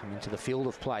come into the field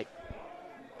of play,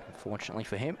 unfortunately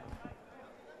for him.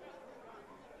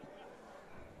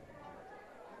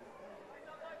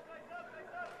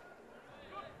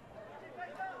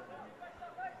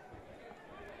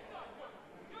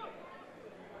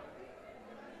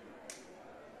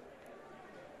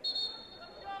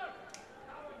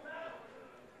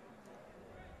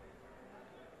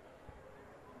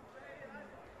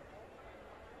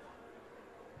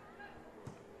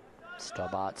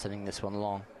 Stobbart sending this one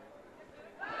long.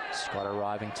 Scott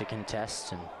arriving to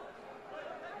contest and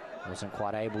wasn't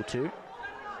quite able to.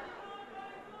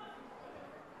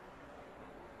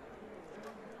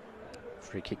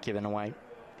 Free kick given away.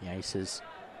 The Aces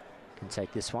can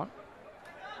take this one.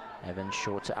 Evans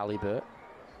short to Alibert.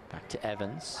 Back to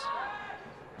Evans.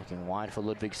 Looking wide for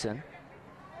Ludvigsen.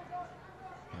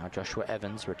 Now Joshua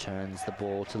Evans returns the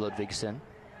ball to Ludvigsen.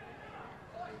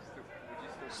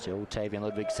 Still Tavian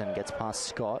Ludvigsen gets past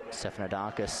Scott.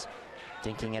 Stefanidakis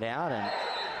dinking it out and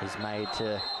is made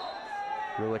to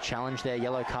rue a challenge there.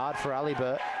 Yellow card for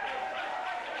Alibert.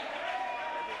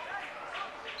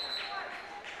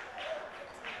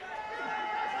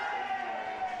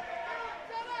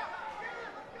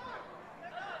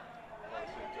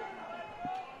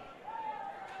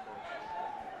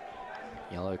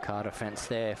 Yellow card offence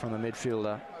there from the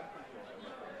midfielder.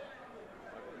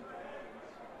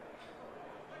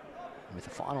 With the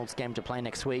finals game to play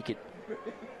next week, it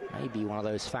may be one of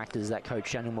those factors that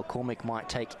coach Daniel McCormick might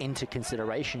take into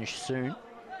consideration soon.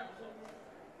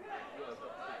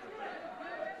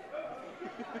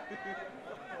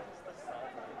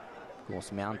 Of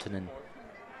course, Mountain and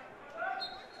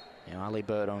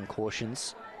Alibert on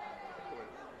cautions.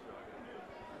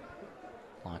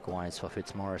 Likewise for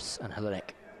Fitzmaurice and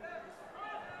Hellenic.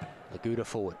 Laguda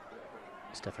forward.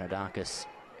 Stefanidakis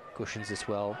cushions this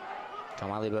well. Tom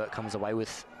Alibert comes away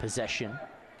with possession.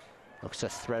 Looks to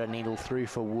thread a needle through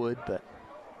for Wood, but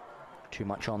too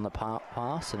much on the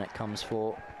pass, and it comes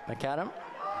for McAdam.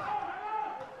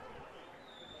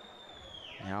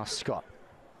 Now Scott.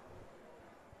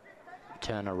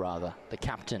 Turner, rather, the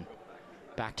captain.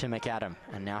 Back to McAdam,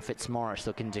 and now Fitzmaurice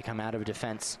looking to come out of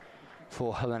defence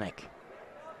for Hellenic.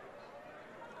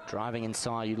 Driving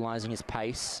inside, utilising his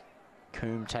pace.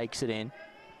 Coombe takes it in.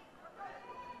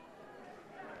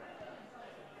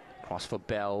 Cross for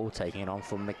Bell, taking it on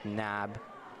for McNabb.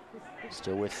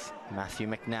 Still with Matthew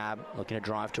McNabb, looking to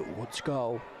drive towards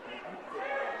goal.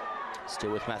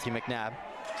 Still with Matthew McNabb.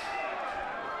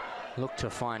 Look to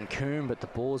find Coombe, but the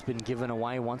ball's been given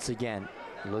away once again.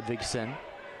 Ludvigsen.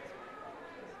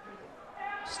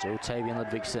 Still Tavian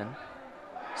Ludvigsen.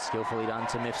 Skillfully done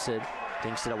to Mifsud.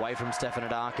 Dinks it away from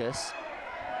Stefanidakis.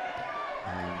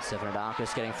 And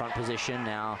Stefanidakis getting front position.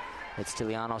 Now it's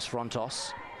Stylianos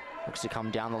Frontos. Looks to come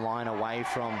down the line away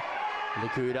from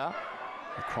Laguda.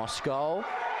 Across goal.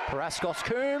 Paraskos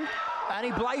Coombe. And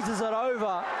he blazes it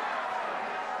over.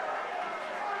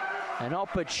 An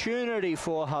opportunity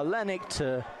for HELLENIC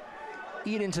to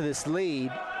eat into this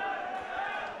lead.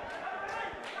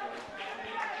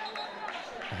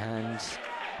 And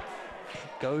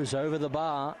it goes over the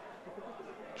bar.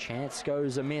 Chance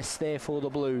goes amiss there for the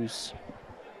Blues.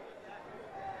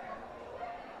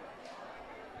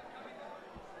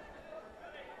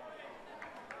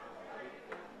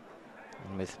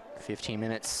 And with 15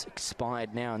 minutes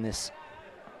expired now in this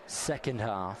second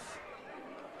half,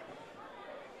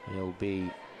 it'll be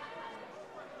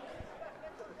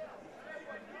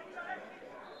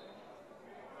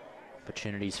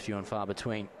opportunities few and far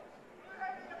between.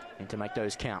 Need to make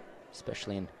those count,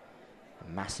 especially in a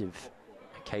massive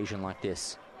occasion like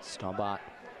this. Stobbart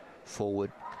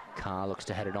forward. Carr looks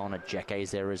to head it on. Ajeke's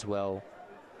there as well.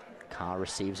 Carr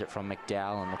receives it from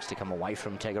McDowell and looks to come away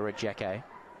from Tegara Ajeke.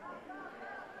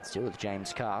 Still with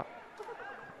James Carr.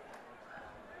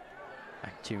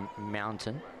 Back to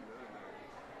Mountain.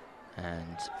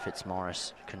 And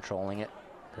Fitzmaurice controlling it.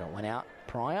 But it went out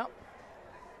prior.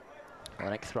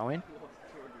 HELLENIC throw in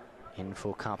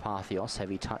for Carpathios.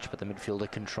 Heavy touch, but the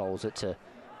midfielder controls it to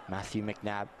Matthew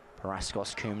McNabb.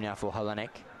 Paraskos Coombe now for HELLENIC.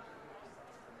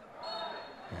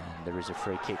 And there is a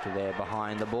free kick there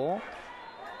behind the ball.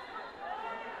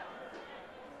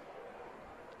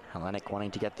 HELLENIC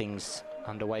wanting to get things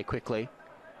underway quickly.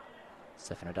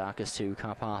 Stefanidakis to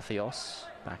Carpathios.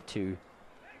 Back to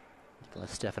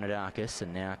Nicholas Stefanidakis.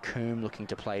 And now Coombe looking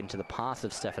to play into the path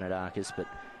of Stefanidakis, but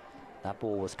that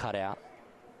ball was cut out.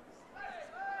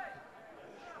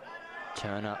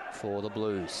 Turner for the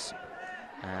Blues.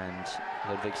 And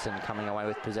Ludvigsson coming away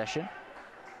with possession.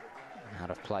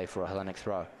 Out of play for a HELLENIC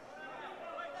throw.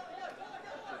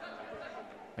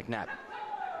 McNabb.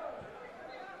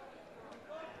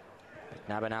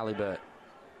 McNabb and Alibert.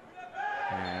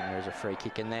 And there's a free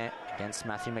kick in there against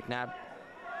Matthew McNabb.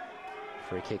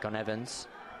 Free kick on Evans.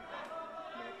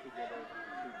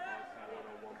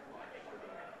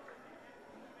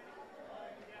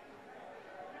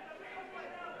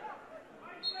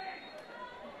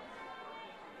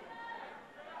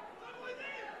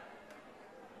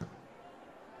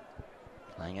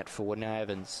 Playing it forward now,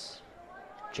 Evans.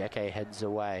 Ajeke heads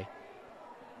away.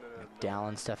 McDowell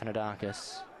and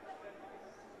Stefanidakis.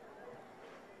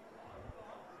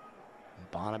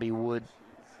 Barnaby Wood.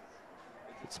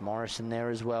 It's Morrison there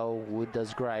as well. Wood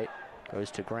does great. Goes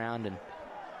to ground and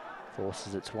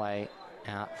forces its way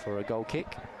out for a goal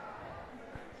kick.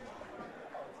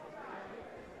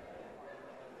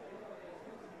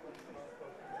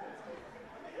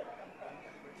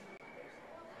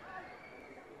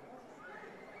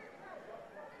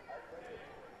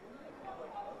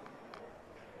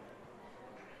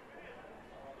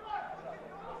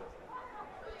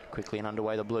 Quickly and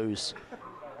underway the Blues.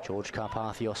 George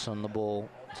Carpathios on the ball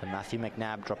to Matthew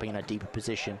McNabb, dropping in a deeper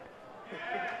position.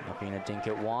 Looking to dink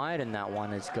it wide, and that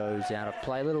one goes out of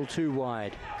play. A little too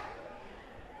wide.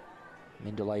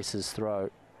 Mindil Ace's throw.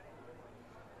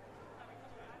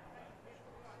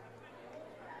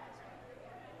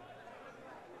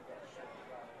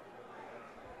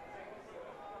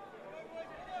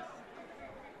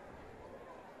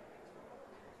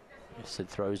 Sid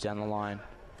throws down the line.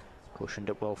 Cushioned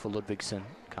it well for Ludvigsson.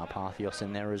 Carpathios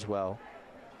in there as well.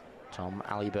 Tom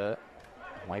Alibert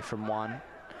away from one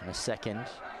and a second.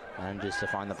 Manages to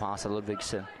find the pass of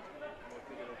Ludvigsson.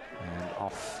 And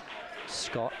off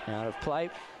Scott, out of play.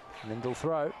 Mindil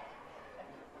throw.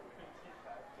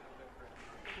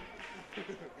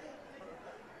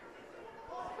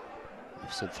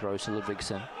 Sid throws to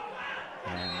Ludvigsson.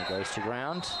 And goes to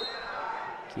ground.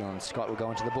 Keelan Scott will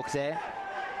go into the book there.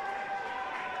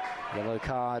 Yellow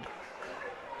card.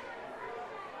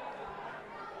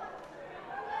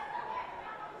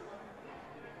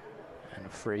 And a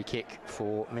free kick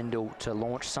for Mindil to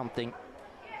launch something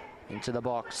into the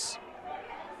box.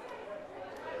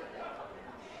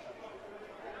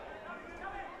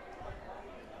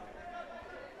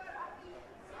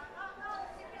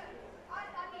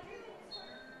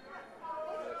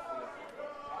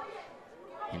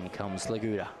 In comes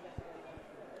Laguda.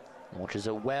 Launches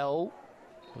it well.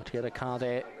 Got to get a car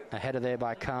there, a header there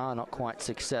by Carr, not quite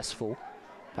successful.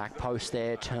 Back post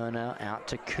there, Turner out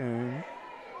to Coombe.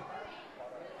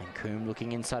 And Coombe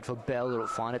looking inside for Bell. It'll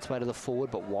find its way to the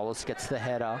forward, but Wallace gets the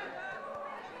header.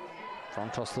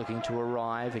 Frontos looking to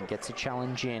arrive and gets a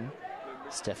challenge in.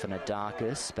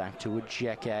 Stefanidakis back to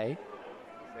Ejeke.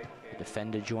 The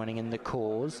defender joining in the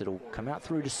cause. It'll come out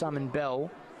through to Simon Bell.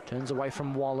 Turns away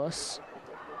from Wallace.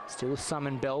 Still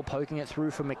Simon Bell poking it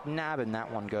through for McNabb, and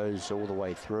that one goes all the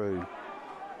way through.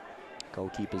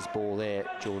 Goalkeeper's ball there,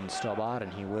 Jordan Stobbart,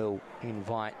 and he will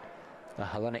invite the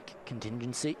Hellenic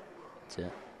contingency to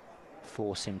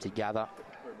force him to gather.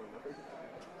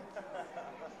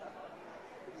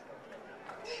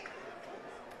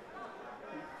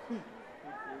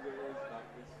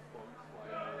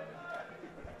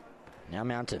 Now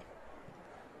Mountain.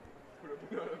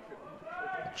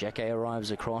 Ejeke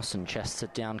arrives across and chests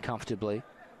it down comfortably.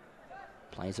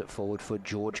 Plays it forward for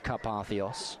George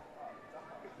Karpathios.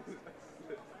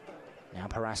 Now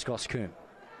Paraskos Coombe.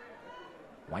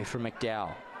 Away from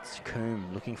McDowell. It's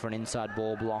Coombe looking for an inside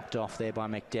ball, blocked off there by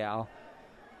McDowell.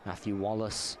 Matthew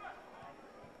Wallace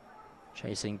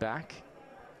chasing back.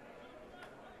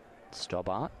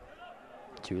 Stobbart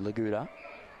to Laguda.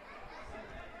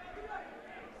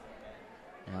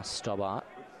 Now Stobbart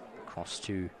across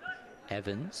to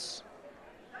Evans.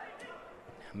 Now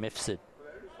Mifsud.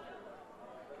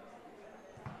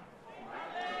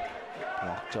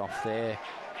 Blocked off there.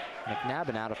 McNabb,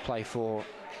 and out of play for a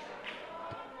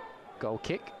goal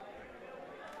kick.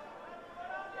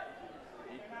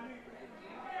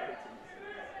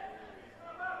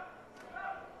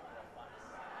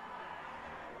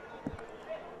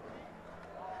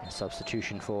 A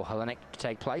substitution for Hellenic to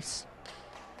take place.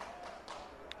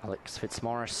 Alex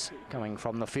Fitzmaurice coming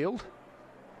from the field.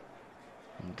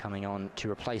 And coming on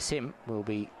to replace him will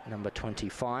be number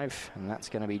 25, and that's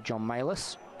going to be John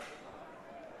Malis.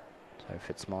 So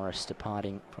Fitzmaurice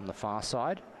departing from the far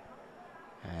side,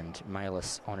 and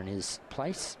Malis on in his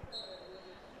place.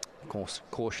 Of course,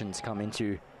 cautions come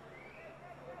into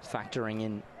factoring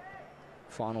in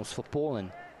finals football,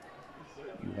 and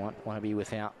you want to be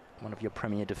without one of your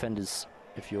premier defenders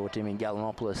if you're Dimi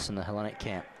Gallinopoulos in the Hellenic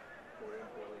camp.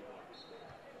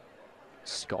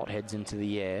 Scott heads into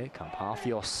the air.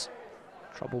 Karpathios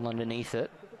trouble underneath it.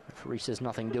 Referee says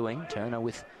nothing doing. Turner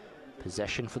with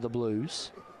possession for the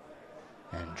Blues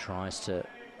and tries to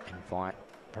invite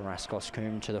Paraskos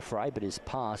Coombe to the fray, but his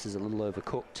pass is a little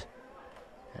overcooked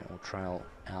and will trail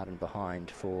out and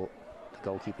behind for the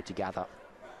goalkeeper to gather.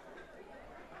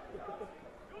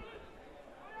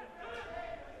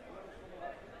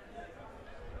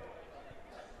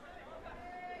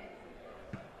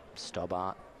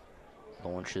 Stobbart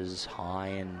launches high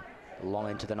and long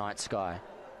into the night sky.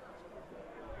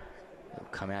 They'll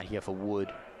come out here for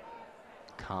Wood.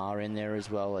 Carr in there as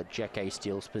well. Ejeke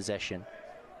steals possession.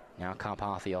 Now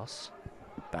Karpathios.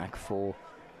 Back for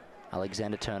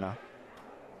Alexander Turner.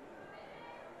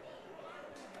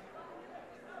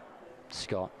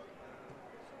 Scott.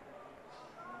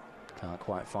 Can't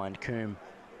quite find Coombe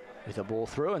with a ball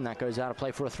through, and that goes out of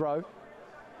play for a throw.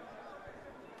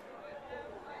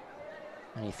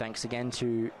 And he thanks again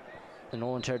to the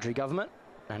Northern Territory Government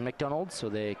and McDonald's for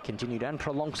their continued and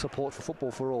prolonged support for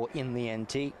Football for All in the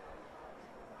NT.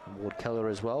 Ward Keller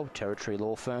as well, Territory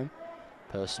Law Firm,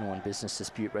 personal and business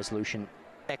dispute resolution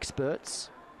experts.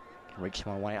 You can reach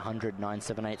them on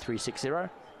 1-800-978-360.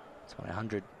 It's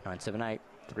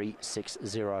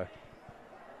 1-800-978-360.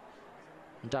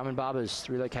 Diamond Barbers,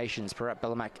 3 locations, Perat,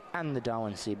 Bellarmac and the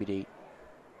Darwin CBD.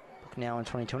 Book now in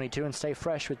 2022 and stay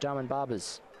fresh with Diamond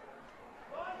Barbers.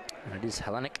 And it is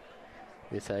Hellenic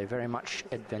with a very much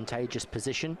advantageous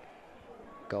position.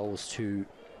 Goals to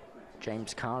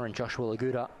James Carr and Joshua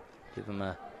Laguda give them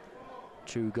a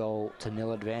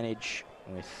 2-0 advantage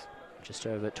with just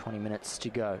over 20 minutes to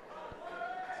go.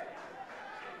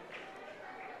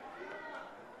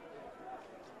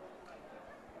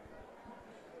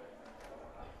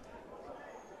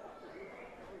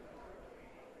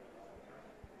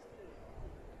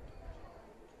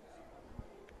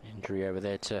 Injury over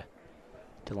there to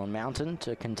Dylan Mountain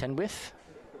to contend with.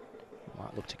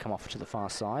 Might look to come off to the far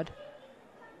side.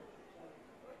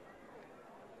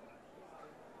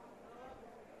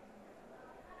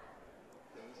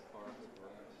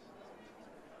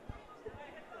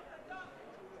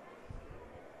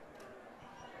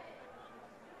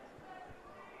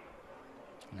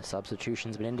 And the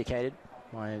substitution's been indicated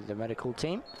by the medical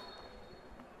team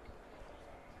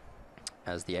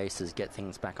as the Aces get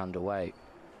things back underway.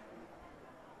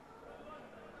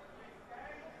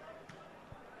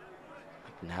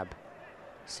 Nab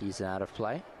sees it out of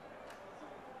play.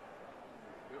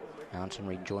 Mountain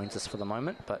rejoins us for the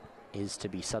moment, but is to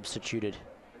be substituted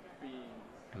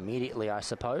immediately, I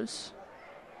suppose.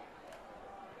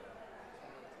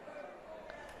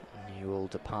 And he will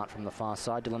depart from the far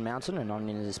side, Dylan Mountain, and on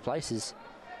in his place is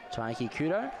Taiki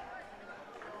Kudo.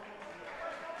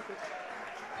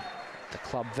 The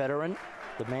club veteran,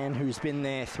 the man who's been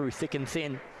there through thick and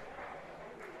thin,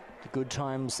 the good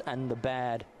times and the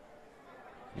bad.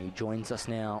 And he joins us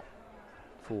now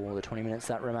for the 20 minutes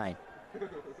that remain.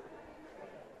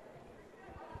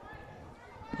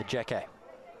 The Jeke.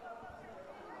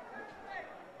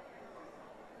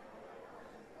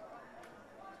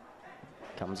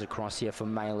 Comes across here for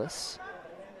Malis.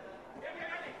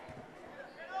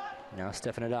 Now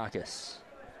Stefanidakis.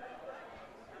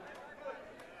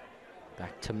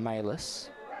 Back to Malis.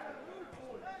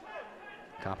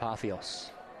 Karpathios.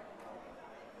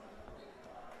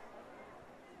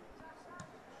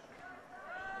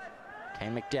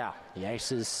 Kane McDowell. The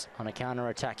Aces on a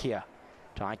counter-attack here.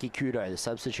 Taiki Kudo, the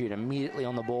substitute, immediately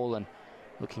on the ball and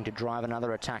looking to drive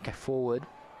another attack forward.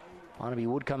 Barnaby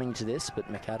Wood coming to this,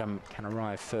 but McAdam can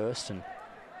arrive first and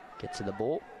get to the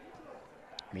ball.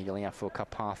 Immediately out for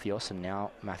Karpathios, and now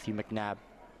Matthew McNabb.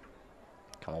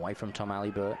 Come away from Tom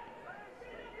Alibert.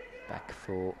 Back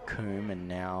for Coombe, and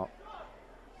now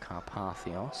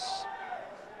Karpathios.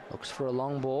 Looks for a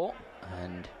long ball,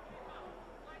 and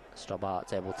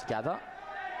Stobbart's able to gather.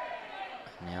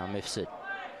 And now Mifsud.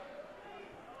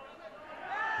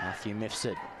 Matthew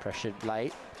Mifsud, pressured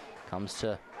late, comes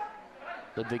to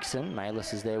Ludvigsen.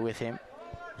 Malis is there with him.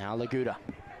 Now Laguda.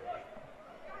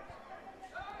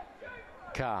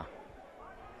 Carr.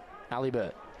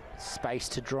 Alibert. Space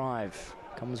to drive.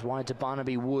 Comes wide to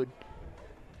Barnaby Wood.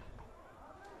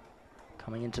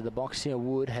 Coming into the box here,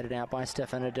 Wood, headed out by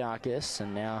Stefanidakis.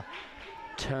 And now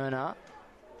Turner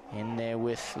in there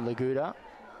with Laguda.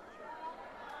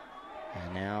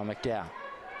 And now McDowell.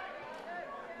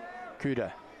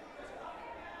 Kudo.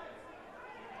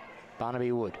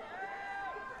 Barnaby Wood.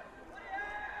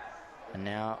 And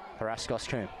now Paraskos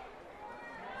Coombe.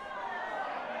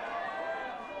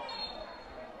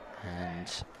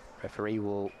 And referee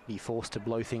will be forced to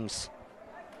blow things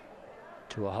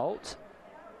to a halt.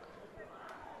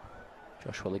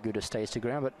 Joshua Laguda stays to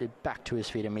ground, but back to his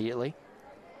feet immediately.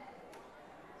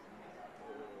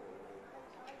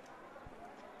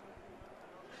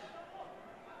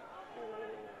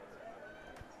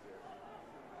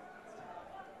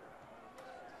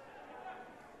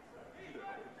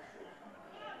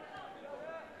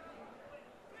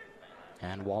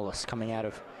 And Wallace coming out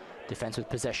of defence with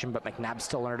possession, but McNabb's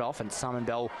stolen it off, and Simon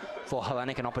Bell for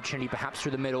Hellenic, an opportunity perhaps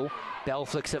through the middle. Bell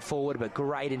flicks it forward, but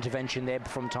great intervention there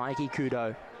from Taiki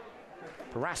Kudo.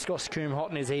 Paraskos Coombe hot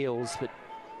in his heels, but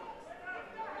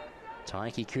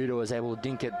Taiki Kudo was able to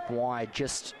dink it wide,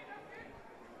 just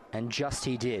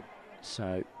he did.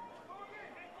 So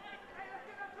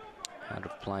out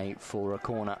of play for a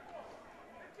corner.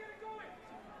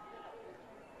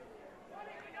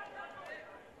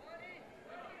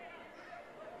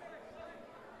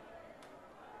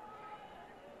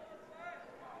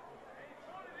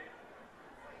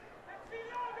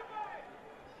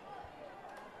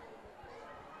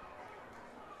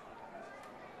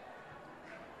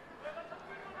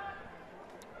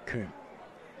 Coombe.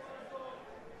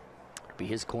 It'll be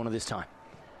his corner this time.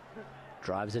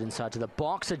 Drives it inside to the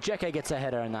box. Ajeke gets a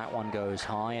header, and that one goes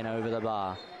high and over the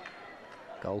bar.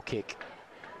 Goal kick.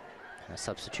 And a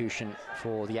substitution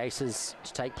for the Aces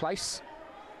to take place.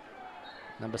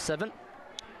 Number 7,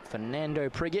 Fernando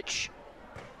Prigic.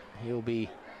 He'll be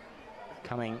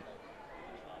coming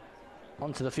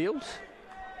onto the field.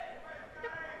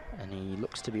 And he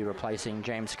looks to be replacing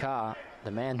James Carr,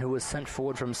 the man who was sent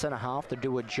forward from centre-half to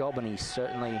do a job, and he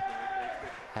certainly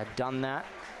had done that.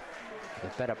 The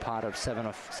better part of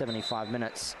 75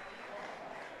 minutes.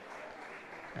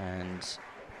 And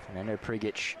Fernando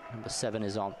Prigic, number 7,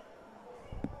 is on.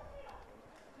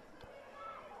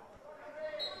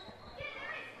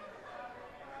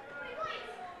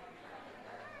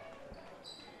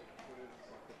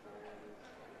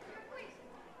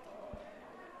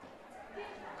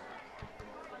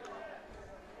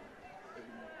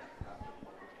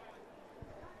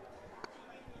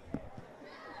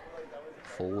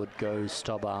 Forward goes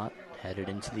Stobbart, headed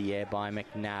into the air by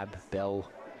McNabb. Bell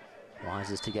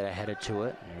rises to get a header to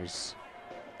it. There's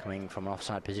coming from an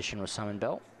offside position with Simon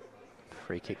Bell.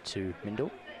 Free kick to Mindil.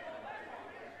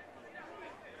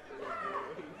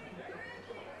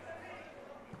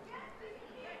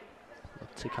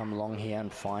 Look to come long here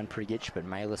and find Prigic, but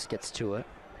Malis gets to it.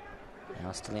 Now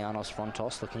Stylianos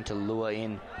Vrontos looking to lure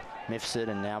in Mifsud,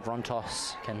 and now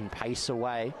Vrontos can pace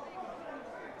away.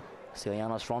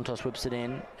 Stylianos Vrontos whips it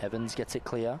in. Evans gets it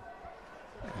clear.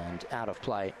 And out of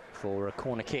play for a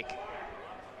corner kick.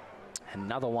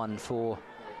 Another one for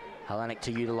Hellenic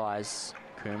to utilise.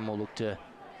 Coombe will look to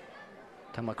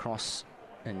come across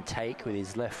and take with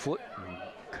his left foot and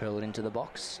curl it into the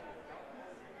box.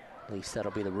 At least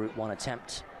that'll be the Route 1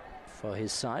 attempt for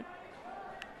his side.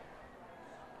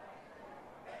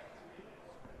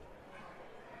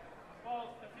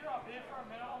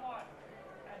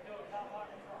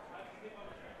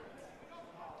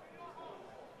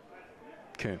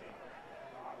 Coombe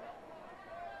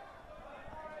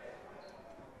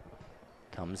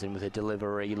comes in with a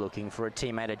delivery, looking for a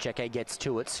teammate. Ajeke gets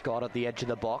to it. Scott at the edge of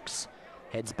the box.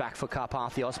 Heads back for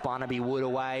Carpathios. Barnaby Wood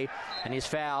away, and he's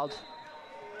fouled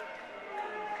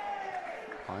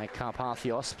by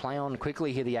Carpathios. Play on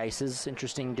quickly here, the Aces.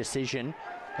 Interesting decision.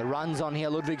 The runs on here,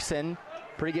 Ludvigsson.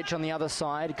 Prigic on the other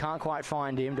side. Can't quite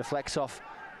find him. Deflects off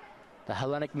the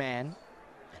Hellenic man.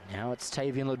 And now it's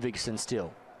Tavian Ludvigsson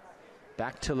still.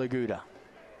 Back to Laguda.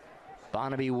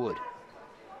 Barnaby Wood.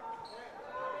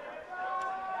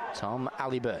 Tom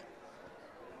Alibert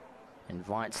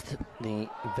invites the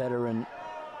veteran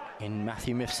in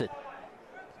Matthew Mifsud.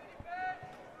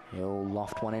 He'll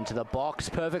loft one into the box.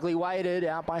 Perfectly weighted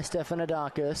out by Stefan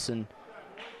Adakis. And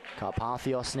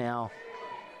Carpathios now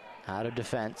out of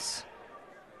defence.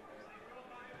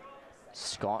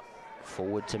 Scott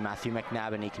forward to Matthew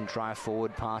McNabb, and he can drive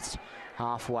forward past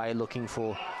halfway, looking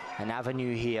for an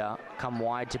avenue here. Come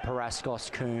wide to Paraskos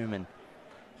Coombe, and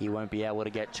he won't be able to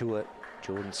get to it.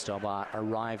 Jordan Stobbart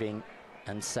arriving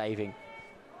and saving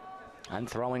and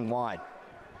throwing wide.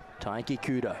 Taiki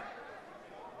Kudo.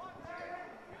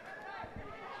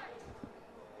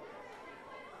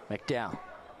 McDowell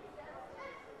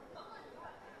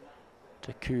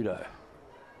to Kudo.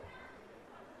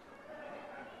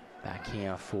 Back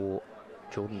here for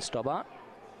Jordan Stobbart.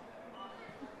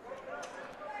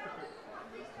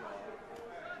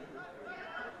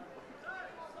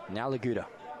 Now Laguda.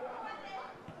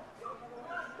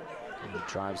 And he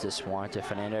drives this wide to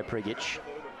Fernando Prigic.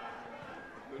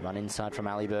 Run inside from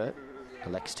Alibert.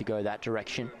 Elects to go that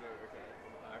direction.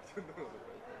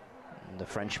 And the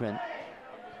Frenchman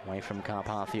away from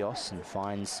Carpathios and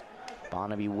finds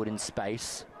Barnaby Wood in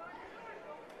space.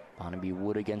 Barnaby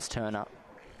Wood against Turner.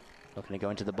 Looking to go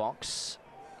into the box.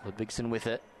 Ludvigsson with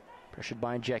it. Pressured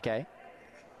by Jeke.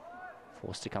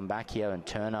 Forced to come back here, and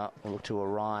Turner will look to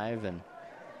arrive, and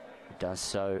does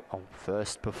so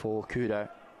first before Kudo.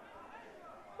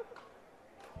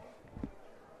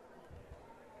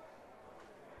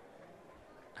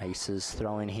 Aces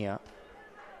throw in here.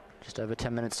 Just over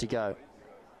 10 minutes to go.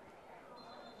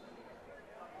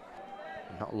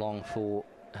 Not long for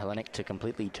Hellenic to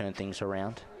completely turn things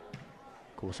around.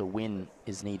 Of course, a win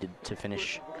is needed to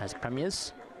finish as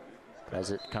premiers. But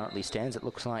as it currently stands, it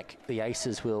looks like the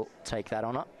Aces will take that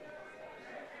honour.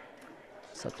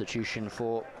 Substitution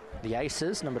for the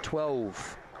Aces, number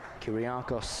 12,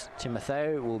 Kyriakos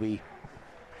Timotheo, will be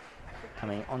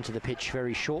coming onto the pitch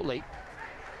very shortly.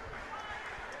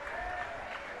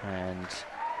 And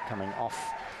coming off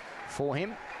for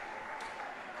him.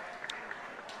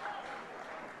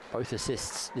 Both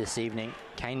assists this evening,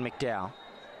 Kane McDowell.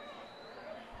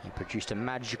 He produced a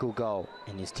magical goal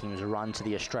in his team's run to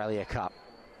the Australia Cup.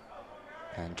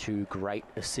 And 2 great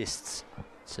assists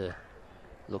to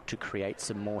look to create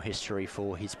some more history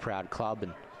for his proud club.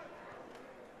 And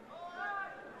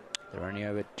they're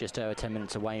only just over 10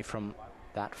 minutes away from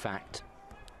that fact.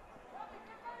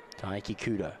 Taiki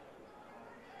Kudo.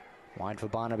 Wide for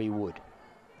Barnaby Wood.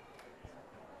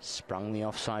 Sprung the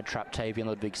offside trap, Tavian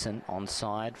Ludvigsson.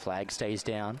 Onside, flag stays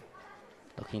down.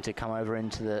 Looking to come over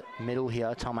into the middle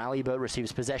here. Tom Alibert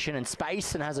receives possession and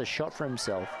space and has a shot for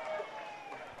himself.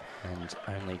 And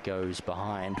only goes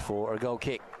behind for a goal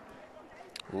kick.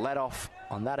 Let off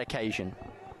on that occasion.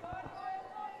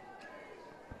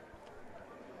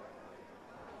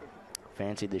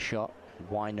 Fancied the shot,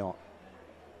 why not?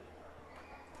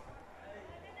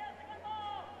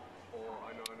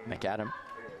 McAdam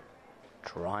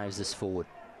drives this forward.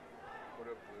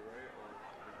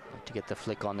 To get the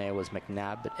flick on there was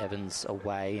McNabb, but Evans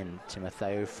away and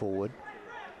Timotheo forward.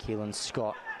 Keelan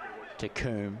Scott to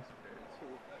Coombe.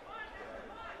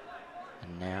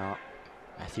 And now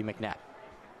Matthew McNabb.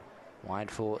 Wide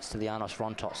for Stylianos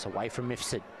Vrontos, away from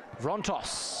Mifsud.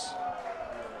 Vrontos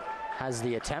has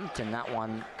the attempt, and that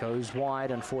one goes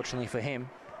wide, unfortunately for him.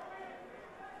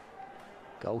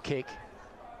 Goal kick.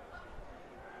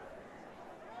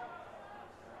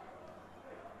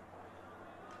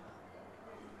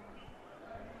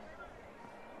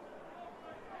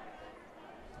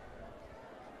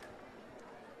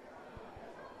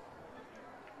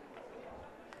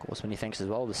 Of course, many thanks as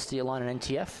well to Steelline and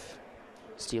NTF.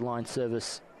 Steelline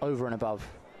service over and above.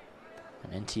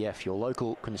 And NTF, your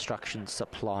local construction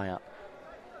supplier.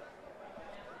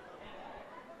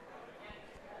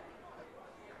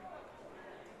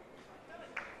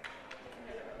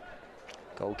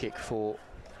 Goal kick for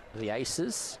the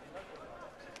Aces.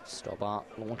 Stobbart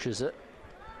launches it.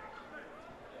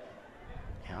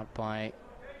 Out by,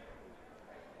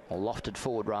 or lofted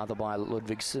forward rather, by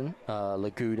Ludvigsen.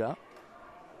 Laguda.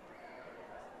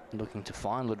 Looking to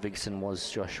find Ludvigsen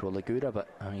was Joshua Laguda, but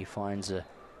only finds a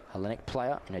Hellenic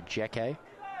player in a Jacke.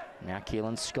 Now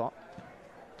Keelan Scott.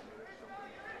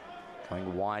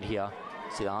 Going wide here.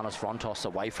 Stylianos Frontos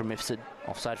away from Mifsud.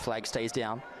 Offside flag stays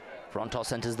down.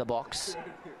 Frontos enters the box.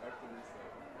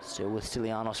 Still with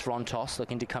Stylianos Frontos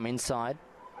looking to come inside.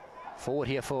 Forward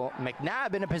here for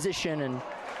McNabb in a position, and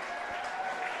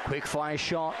quick fire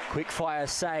shot, quick fire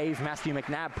save. Matthew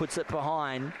McNabb puts it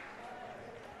behind.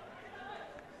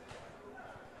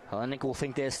 Hellenic will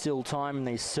think there's still time, and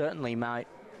they certainly might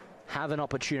have an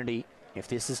opportunity if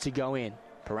this is to go in.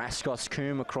 Paraskos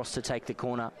Coombe across to take the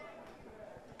corner.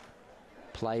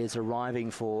 Players arriving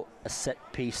for a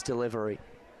set-piece delivery.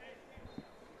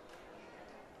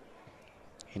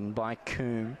 In by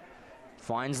Coombe.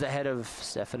 Finds the head of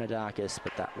Stefanidakis,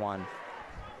 but that one,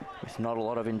 with not a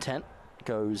lot of intent,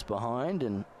 goes behind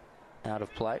and out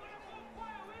of play.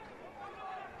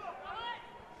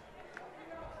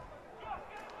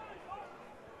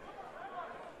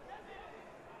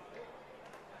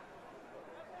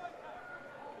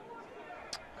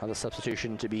 Another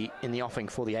substitution to be in the offing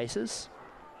for the Aces.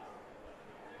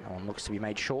 That one looks to be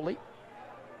made shortly.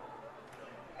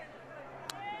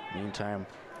 Meantime,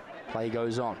 play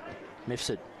goes on.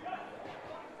 Mifsud.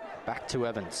 Back to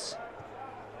Evans.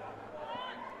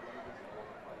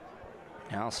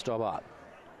 Now Stobbart.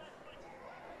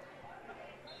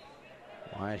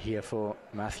 Wide here for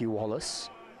Matthew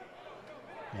Wallace.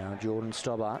 Now Jordan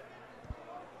Stobbart.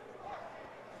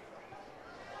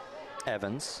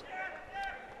 Evans.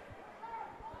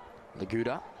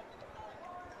 Laguda.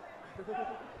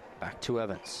 Back to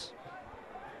Evans.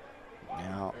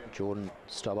 Now Jordan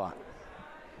Stobbart.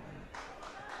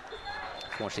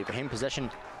 Fortunately for him, possession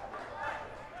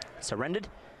surrendered.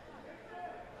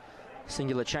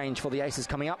 Singular change for the Aces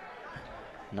coming up.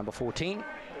 Number 14,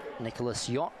 Nicholas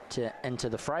Yott to enter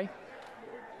the fray.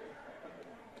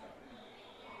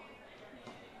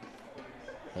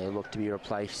 They look to be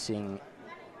replacing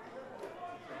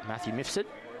Matthew Mifsud.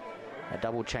 A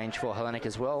double change for Hellenic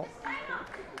as well.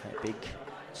 A big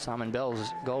Simon Bell's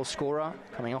goal scorer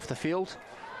coming off the field,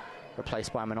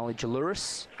 replaced by Manoli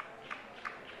Jalouris.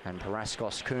 And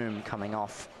Paraskos Coombe coming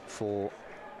off for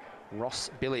Ross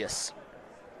Bilius.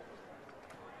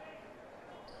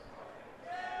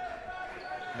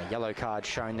 A yellow card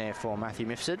shown there for Matthew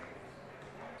Mifsud.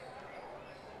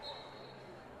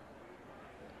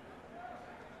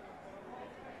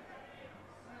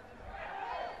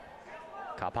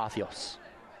 Karpathios.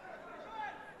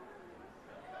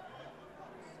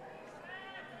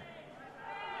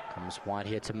 Comes wide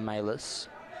here to Melis.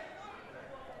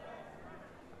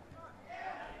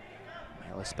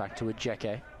 Melis back to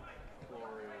Ajeke.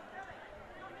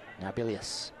 Now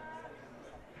Bilius.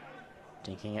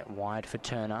 Dinking it wide for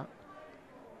Turner.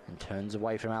 And turns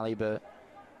away from Alibert.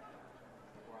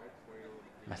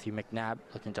 Matthew McNabb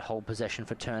looking to hold possession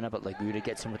for Turner, but Laguda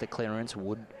gets him with the clearance.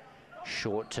 Wood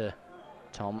short to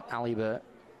Tom Alibert.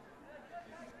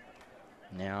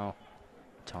 Now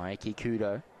Taiki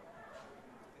Kudo.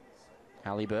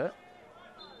 Alibert.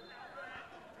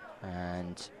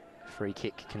 And free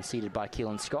kick conceded by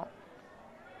Keelan Scott.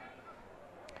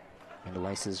 And the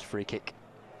Aces free kick.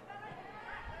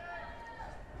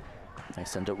 They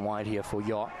send it wide here for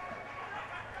Yott.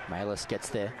 Melis gets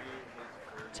there.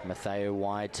 Timotheo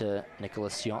wide to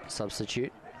Nicholas Yott,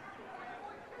 substitute.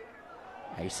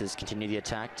 Aces continue the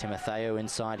attack. Timotheo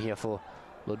inside here for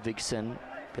Ludvigsen.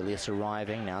 Bilius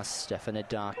arriving. Now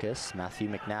Stefanidakis. Matthew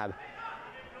McNabb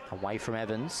away from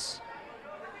Evans.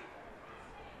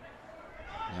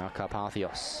 Now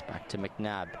Karpathios. Back to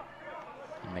McNabb.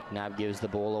 And McNabb gives the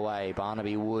ball away.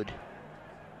 Barnaby Wood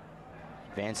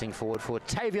advancing forward for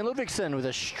Tavian Ludvigsen with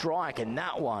a strike, and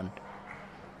that one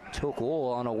took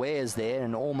all unawares there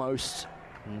and almost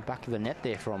in the back of the net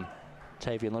there from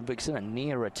Tavian Ludvigsen. A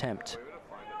near attempt.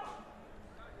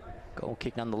 Goal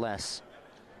kick nonetheless.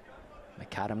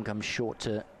 McAdam comes short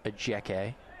to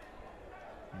Ajeke.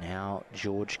 Now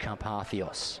George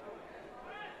Karpathios.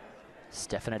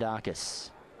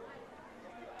 Stefanidakis.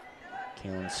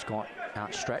 Keelan Scott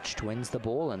outstretched, wins the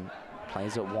ball and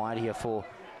plays it wide here for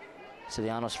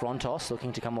Stylianos Frontos,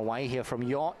 looking to come away here from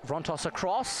Yott. Frontos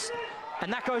across,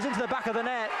 and that goes into the back of the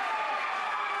net.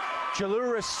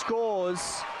 Jalouris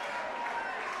scores,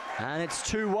 and it's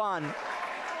 2-1.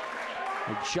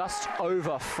 With just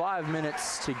over 5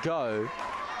 minutes to go.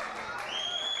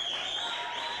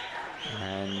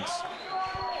 And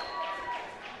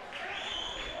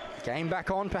Game back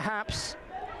on, perhaps.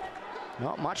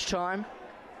 Not much time.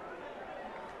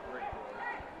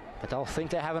 But they'll think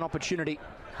they have an opportunity.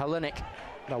 Hellenic,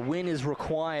 a win is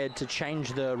required to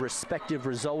change the respective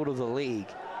result of the league.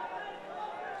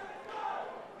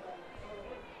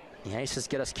 The Aces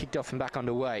get us kicked off and back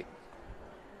underway.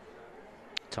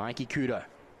 Taiki Kudo.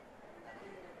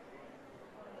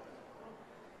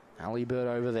 Ali Bird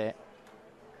over there.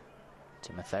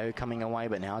 Timotheo coming away,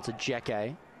 but now it's a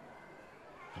Jeke.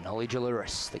 And Ollie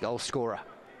Jaluris, the goal scorer,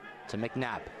 to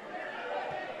McNabb.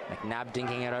 McNabb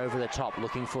dinking it over the top,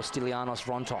 looking for Stylianos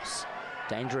Rontos.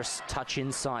 Dangerous touch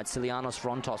inside. Stylianos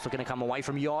Rontos looking to come away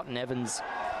from Yacht, and Evans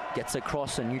gets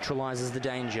across and neutralizes the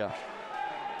danger.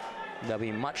 They'll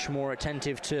be much more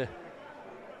attentive to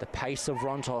the pace of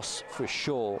Rontos for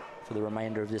sure for the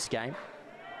remainder of this game.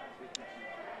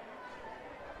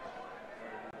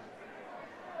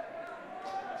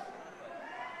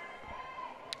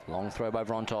 Long throw by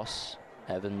Rontos.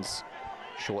 Evans,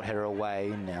 short header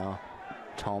away. Now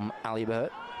Tom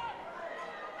Alibert.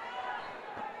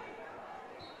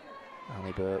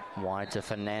 Alibert wide to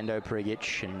Fernando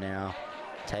Prigic, and now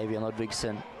Tavian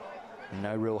Ludvigsen.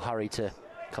 No real hurry to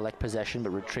collect possession,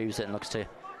 but retrieves it and looks to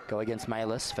go against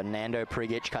Malis. Fernando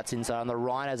Prigic cuts inside on the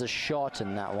right as a shot,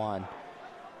 and that one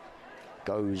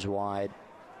goes wide.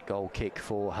 Goal kick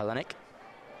for Hellenic.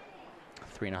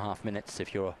 3.5 minutes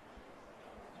if you're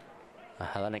a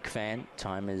Hellenic fan.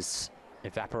 Time is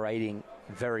evaporating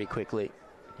very quickly.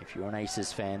 If you're an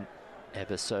Aces fan,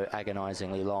 ever so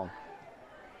agonizingly long.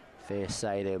 Fair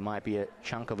say there might be a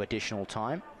chunk of additional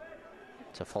time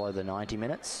to follow the 90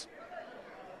 minutes.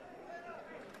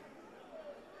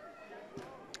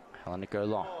 Hellenic go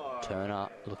long. Turner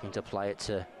looking to play it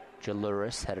to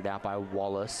Jaluris, headed out by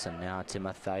Wallace, and now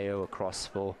Timotheo across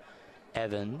for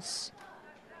Evans.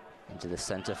 Into the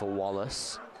centre for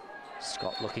Wallace.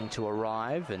 Scott looking to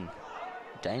arrive, and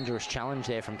dangerous challenge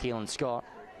there from Keelan Scott.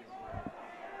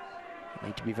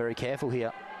 Need to be very careful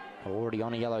here. Already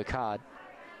on a yellow card.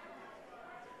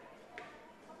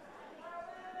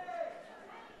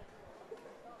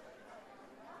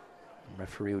 And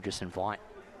referee will just invite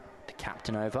the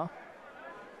captain over,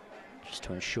 just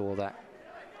to ensure that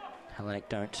Hellenic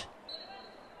don't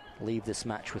leave this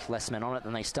match with less men on it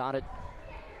than they started.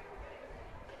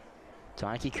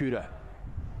 Taiki Kudo.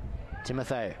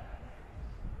 Timotheo.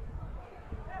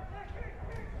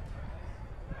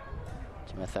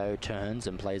 Timotheo turns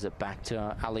and plays it back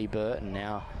to Ali Burt, and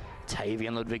now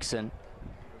Tavian Ludvigsen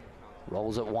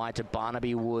rolls it wide to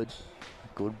Barnaby Wood.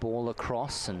 Good ball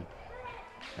across, and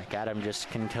McAdam just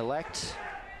can collect.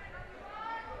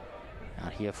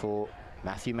 Out here for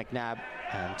Matthew McNabb,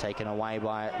 and taken away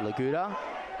by Laguda.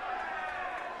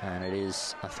 And it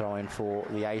is a throw-in for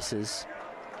the Aces.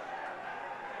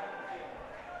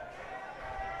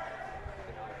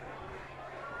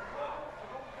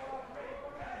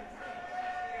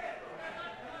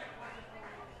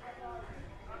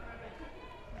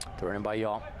 Thrown in by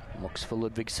Yacht. Looks for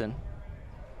Ludvigsen.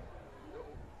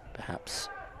 Perhaps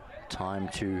time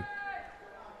to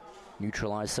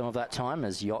neutralize some of that time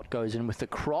as Yacht goes in with the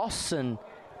cross, and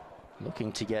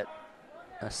looking to get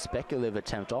a speculative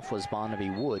attempt off was Barnaby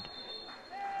Wood,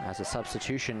 as a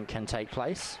substitution can take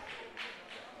place.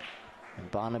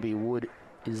 And Barnaby Wood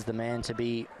is the man to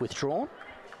be withdrawn.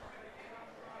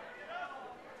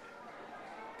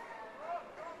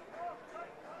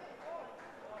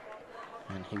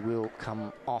 And he will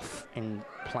come off in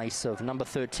place of number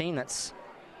 13. That's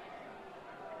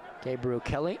Gabriel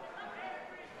Kelly.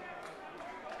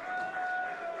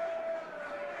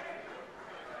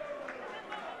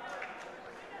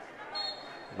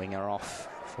 Winger off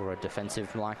for a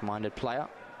defensive like-minded player.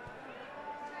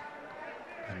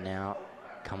 And now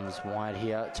comes wide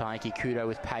here. Taiki Kudo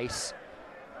with pace.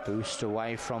 Boost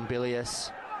away from Bilius.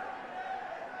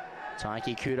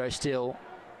 Taiki Kudo still.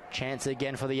 Chance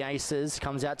again for the Aces.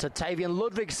 Comes out to Tavian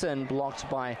Ludvigsen, blocked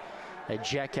by a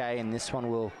Jeke, and this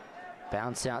one will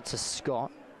bounce out to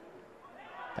Scott.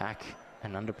 Back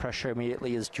and under pressure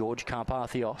immediately is George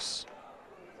Carpathios.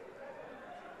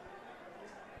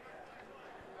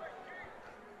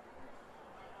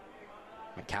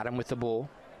 McAdam with the ball.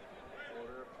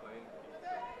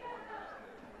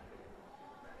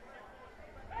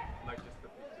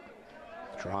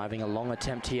 Driving a long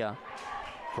attempt here.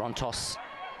 Rontos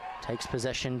takes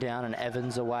possession down, and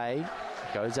Evans away.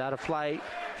 Goes out of play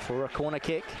for a corner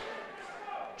kick.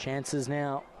 Chances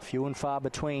now few and far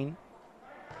between,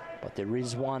 but there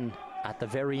is one at the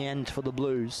very end for the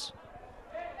Blues.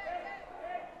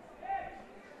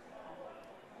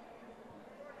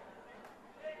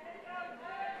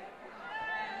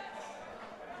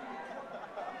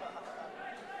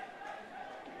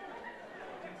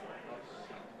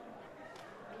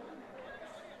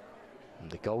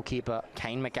 goalkeeper,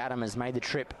 Kane McAdam, has made the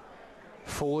trip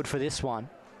forward for this one.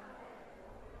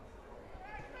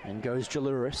 And goes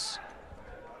Jaluris.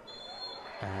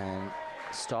 And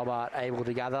Stobbart able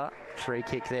to gather. Free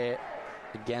kick there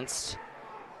against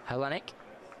Hellenic.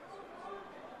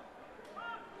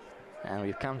 And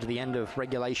we've come to the end of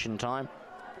regulation time.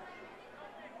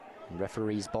 And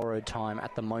referees borrowed time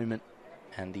at the moment.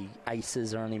 And the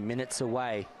Aces are only minutes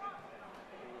away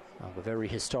of a very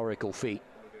historical feat.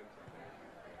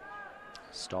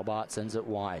 Stobbart sends it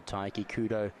wide. Taiki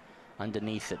Kudo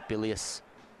underneath it. Bilius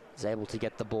is able to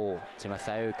get the ball.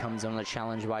 Timotheo comes on a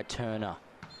challenge by Turner.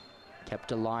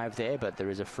 Kept alive there, but there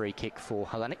is a free kick for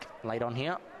Hellenic late on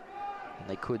here. And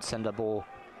they could send a ball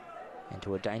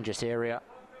into a dangerous area.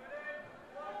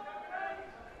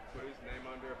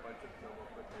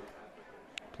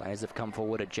 Players have come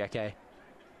forward at Jeke.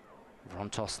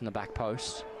 Vrontos in the back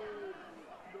post.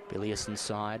 Bilius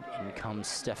inside. In comes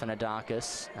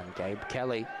Stefanidakis and Gabe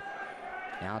Kelly.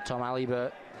 Now Tom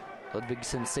Alibert.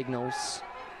 Ludvigsen signals.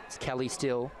 It's Kelly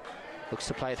still. Looks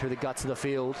to play it through the guts of the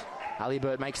field.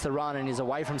 Alibert makes the run and is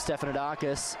away from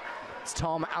Stefanidakis. It's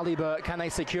Tom Alibert. Can they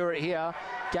secure it here?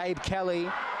 Gabe Kelly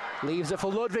leaves it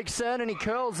for Ludvigsen and he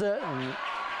curls it. And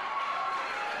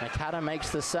McAdam makes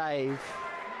the save.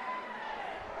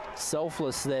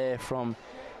 Selfless there from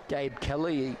Gabe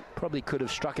Kelly. He probably could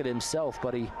have struck it himself,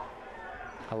 but he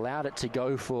allowed it to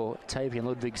go for Tavian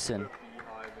Ludvigsen.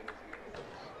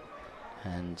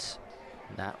 And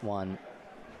that one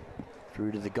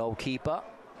through to the goalkeeper.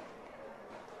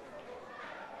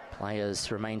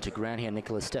 Players remain to ground here.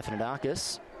 Nicholas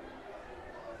Stefanidakis.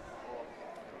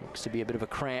 Looks to be a bit of a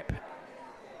cramp.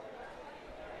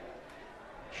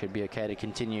 Should be okay to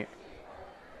continue.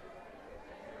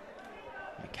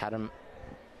 McAdam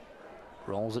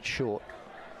rolls it short.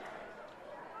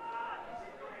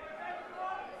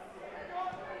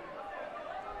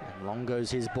 And long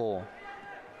goes his ball.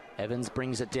 Evans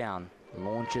brings it down,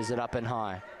 launches it up and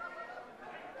high.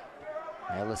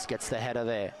 Ellis gets the header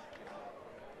there.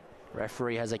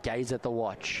 Referee has a gaze at the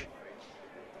watch.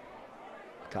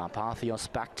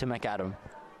 Carpathios back to McAdam.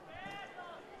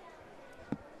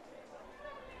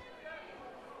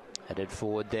 Headed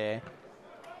forward there.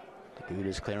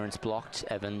 Gouda's clearance blocked.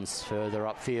 Evans further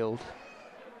upfield.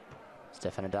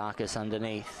 Stefanidakis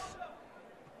underneath.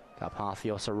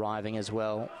 Carpathios arriving as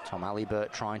well. Tom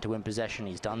Alibert trying to win possession.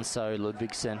 He's done so.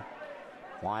 Ludvigsen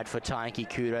wide for Taiki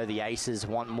Kudo. The Aces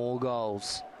want more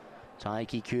goals.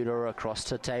 Taiki Kudo across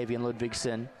to Tavian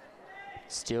Ludvigsen.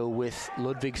 Still with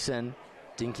Ludvigsen.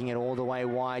 Dinking it all the way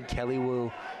wide. Kelly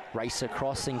will race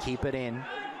across and keep it in.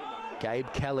 Gabe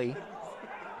Kelly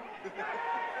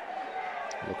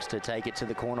looks to take it to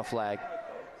the corner flag.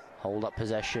 Hold up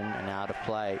possession and out of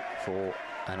play for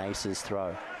an Aces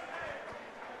throw.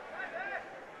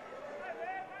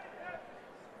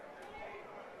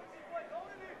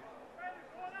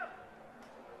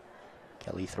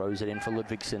 Kelly throws it in for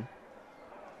Ludvigsen.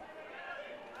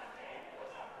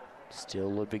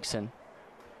 Still Ludvigsen.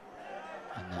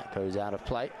 And that goes out of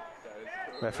play.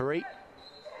 Referee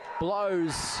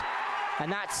blows.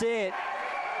 And that's it.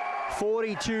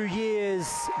 42 years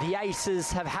the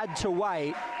Aces have had to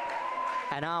wait.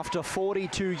 And after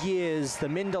 42 years, the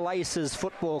Mindil Aces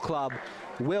Football Club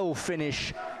will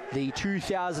finish the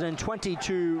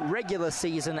 2022 regular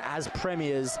season as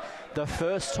premiers. The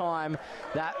first time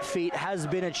that feat has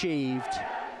been achieved.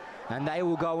 And they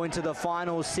will go into the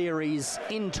final series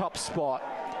in top spot.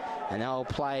 And they'll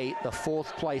play the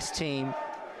fourth place team,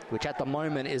 which at the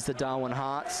moment is the Darwin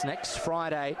Hearts. Next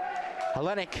Friday,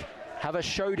 Hellenic have a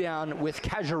showdown with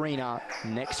Casuarina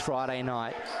next Friday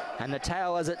night. And the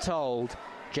tale as it told,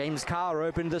 James Carr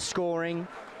opened the scoring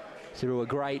through a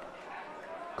great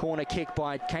corner kick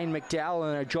by Kane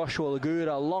McDowell and a Joshua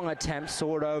Laguda. Long attempt,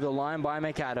 soared over the line by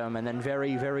McAdam, and then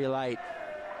very, very late.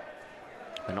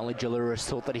 And Ollie Jaluris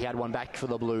thought that he had one back for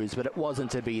the Blues, but it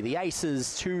wasn't to be. The Aces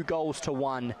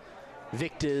 2-1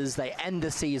 victors. They end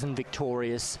the season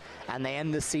victorious, and they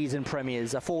end the season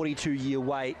premiers. A 42-year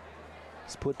wait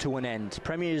is put to an end.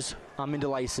 Premiers are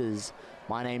Mindil Aces.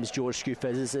 My name's George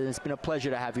Scoufez, and it's been a pleasure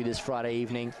to have you this Friday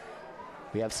evening.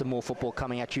 We have some more football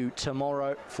coming at you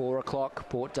tomorrow, 4 o'clock,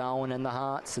 Port Darwin and the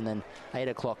Hearts, and then 8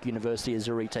 o'clock, University of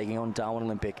Zurich taking on Darwin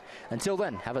Olympic. Until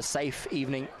then, have a safe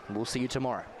evening, and we'll see you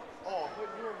tomorrow.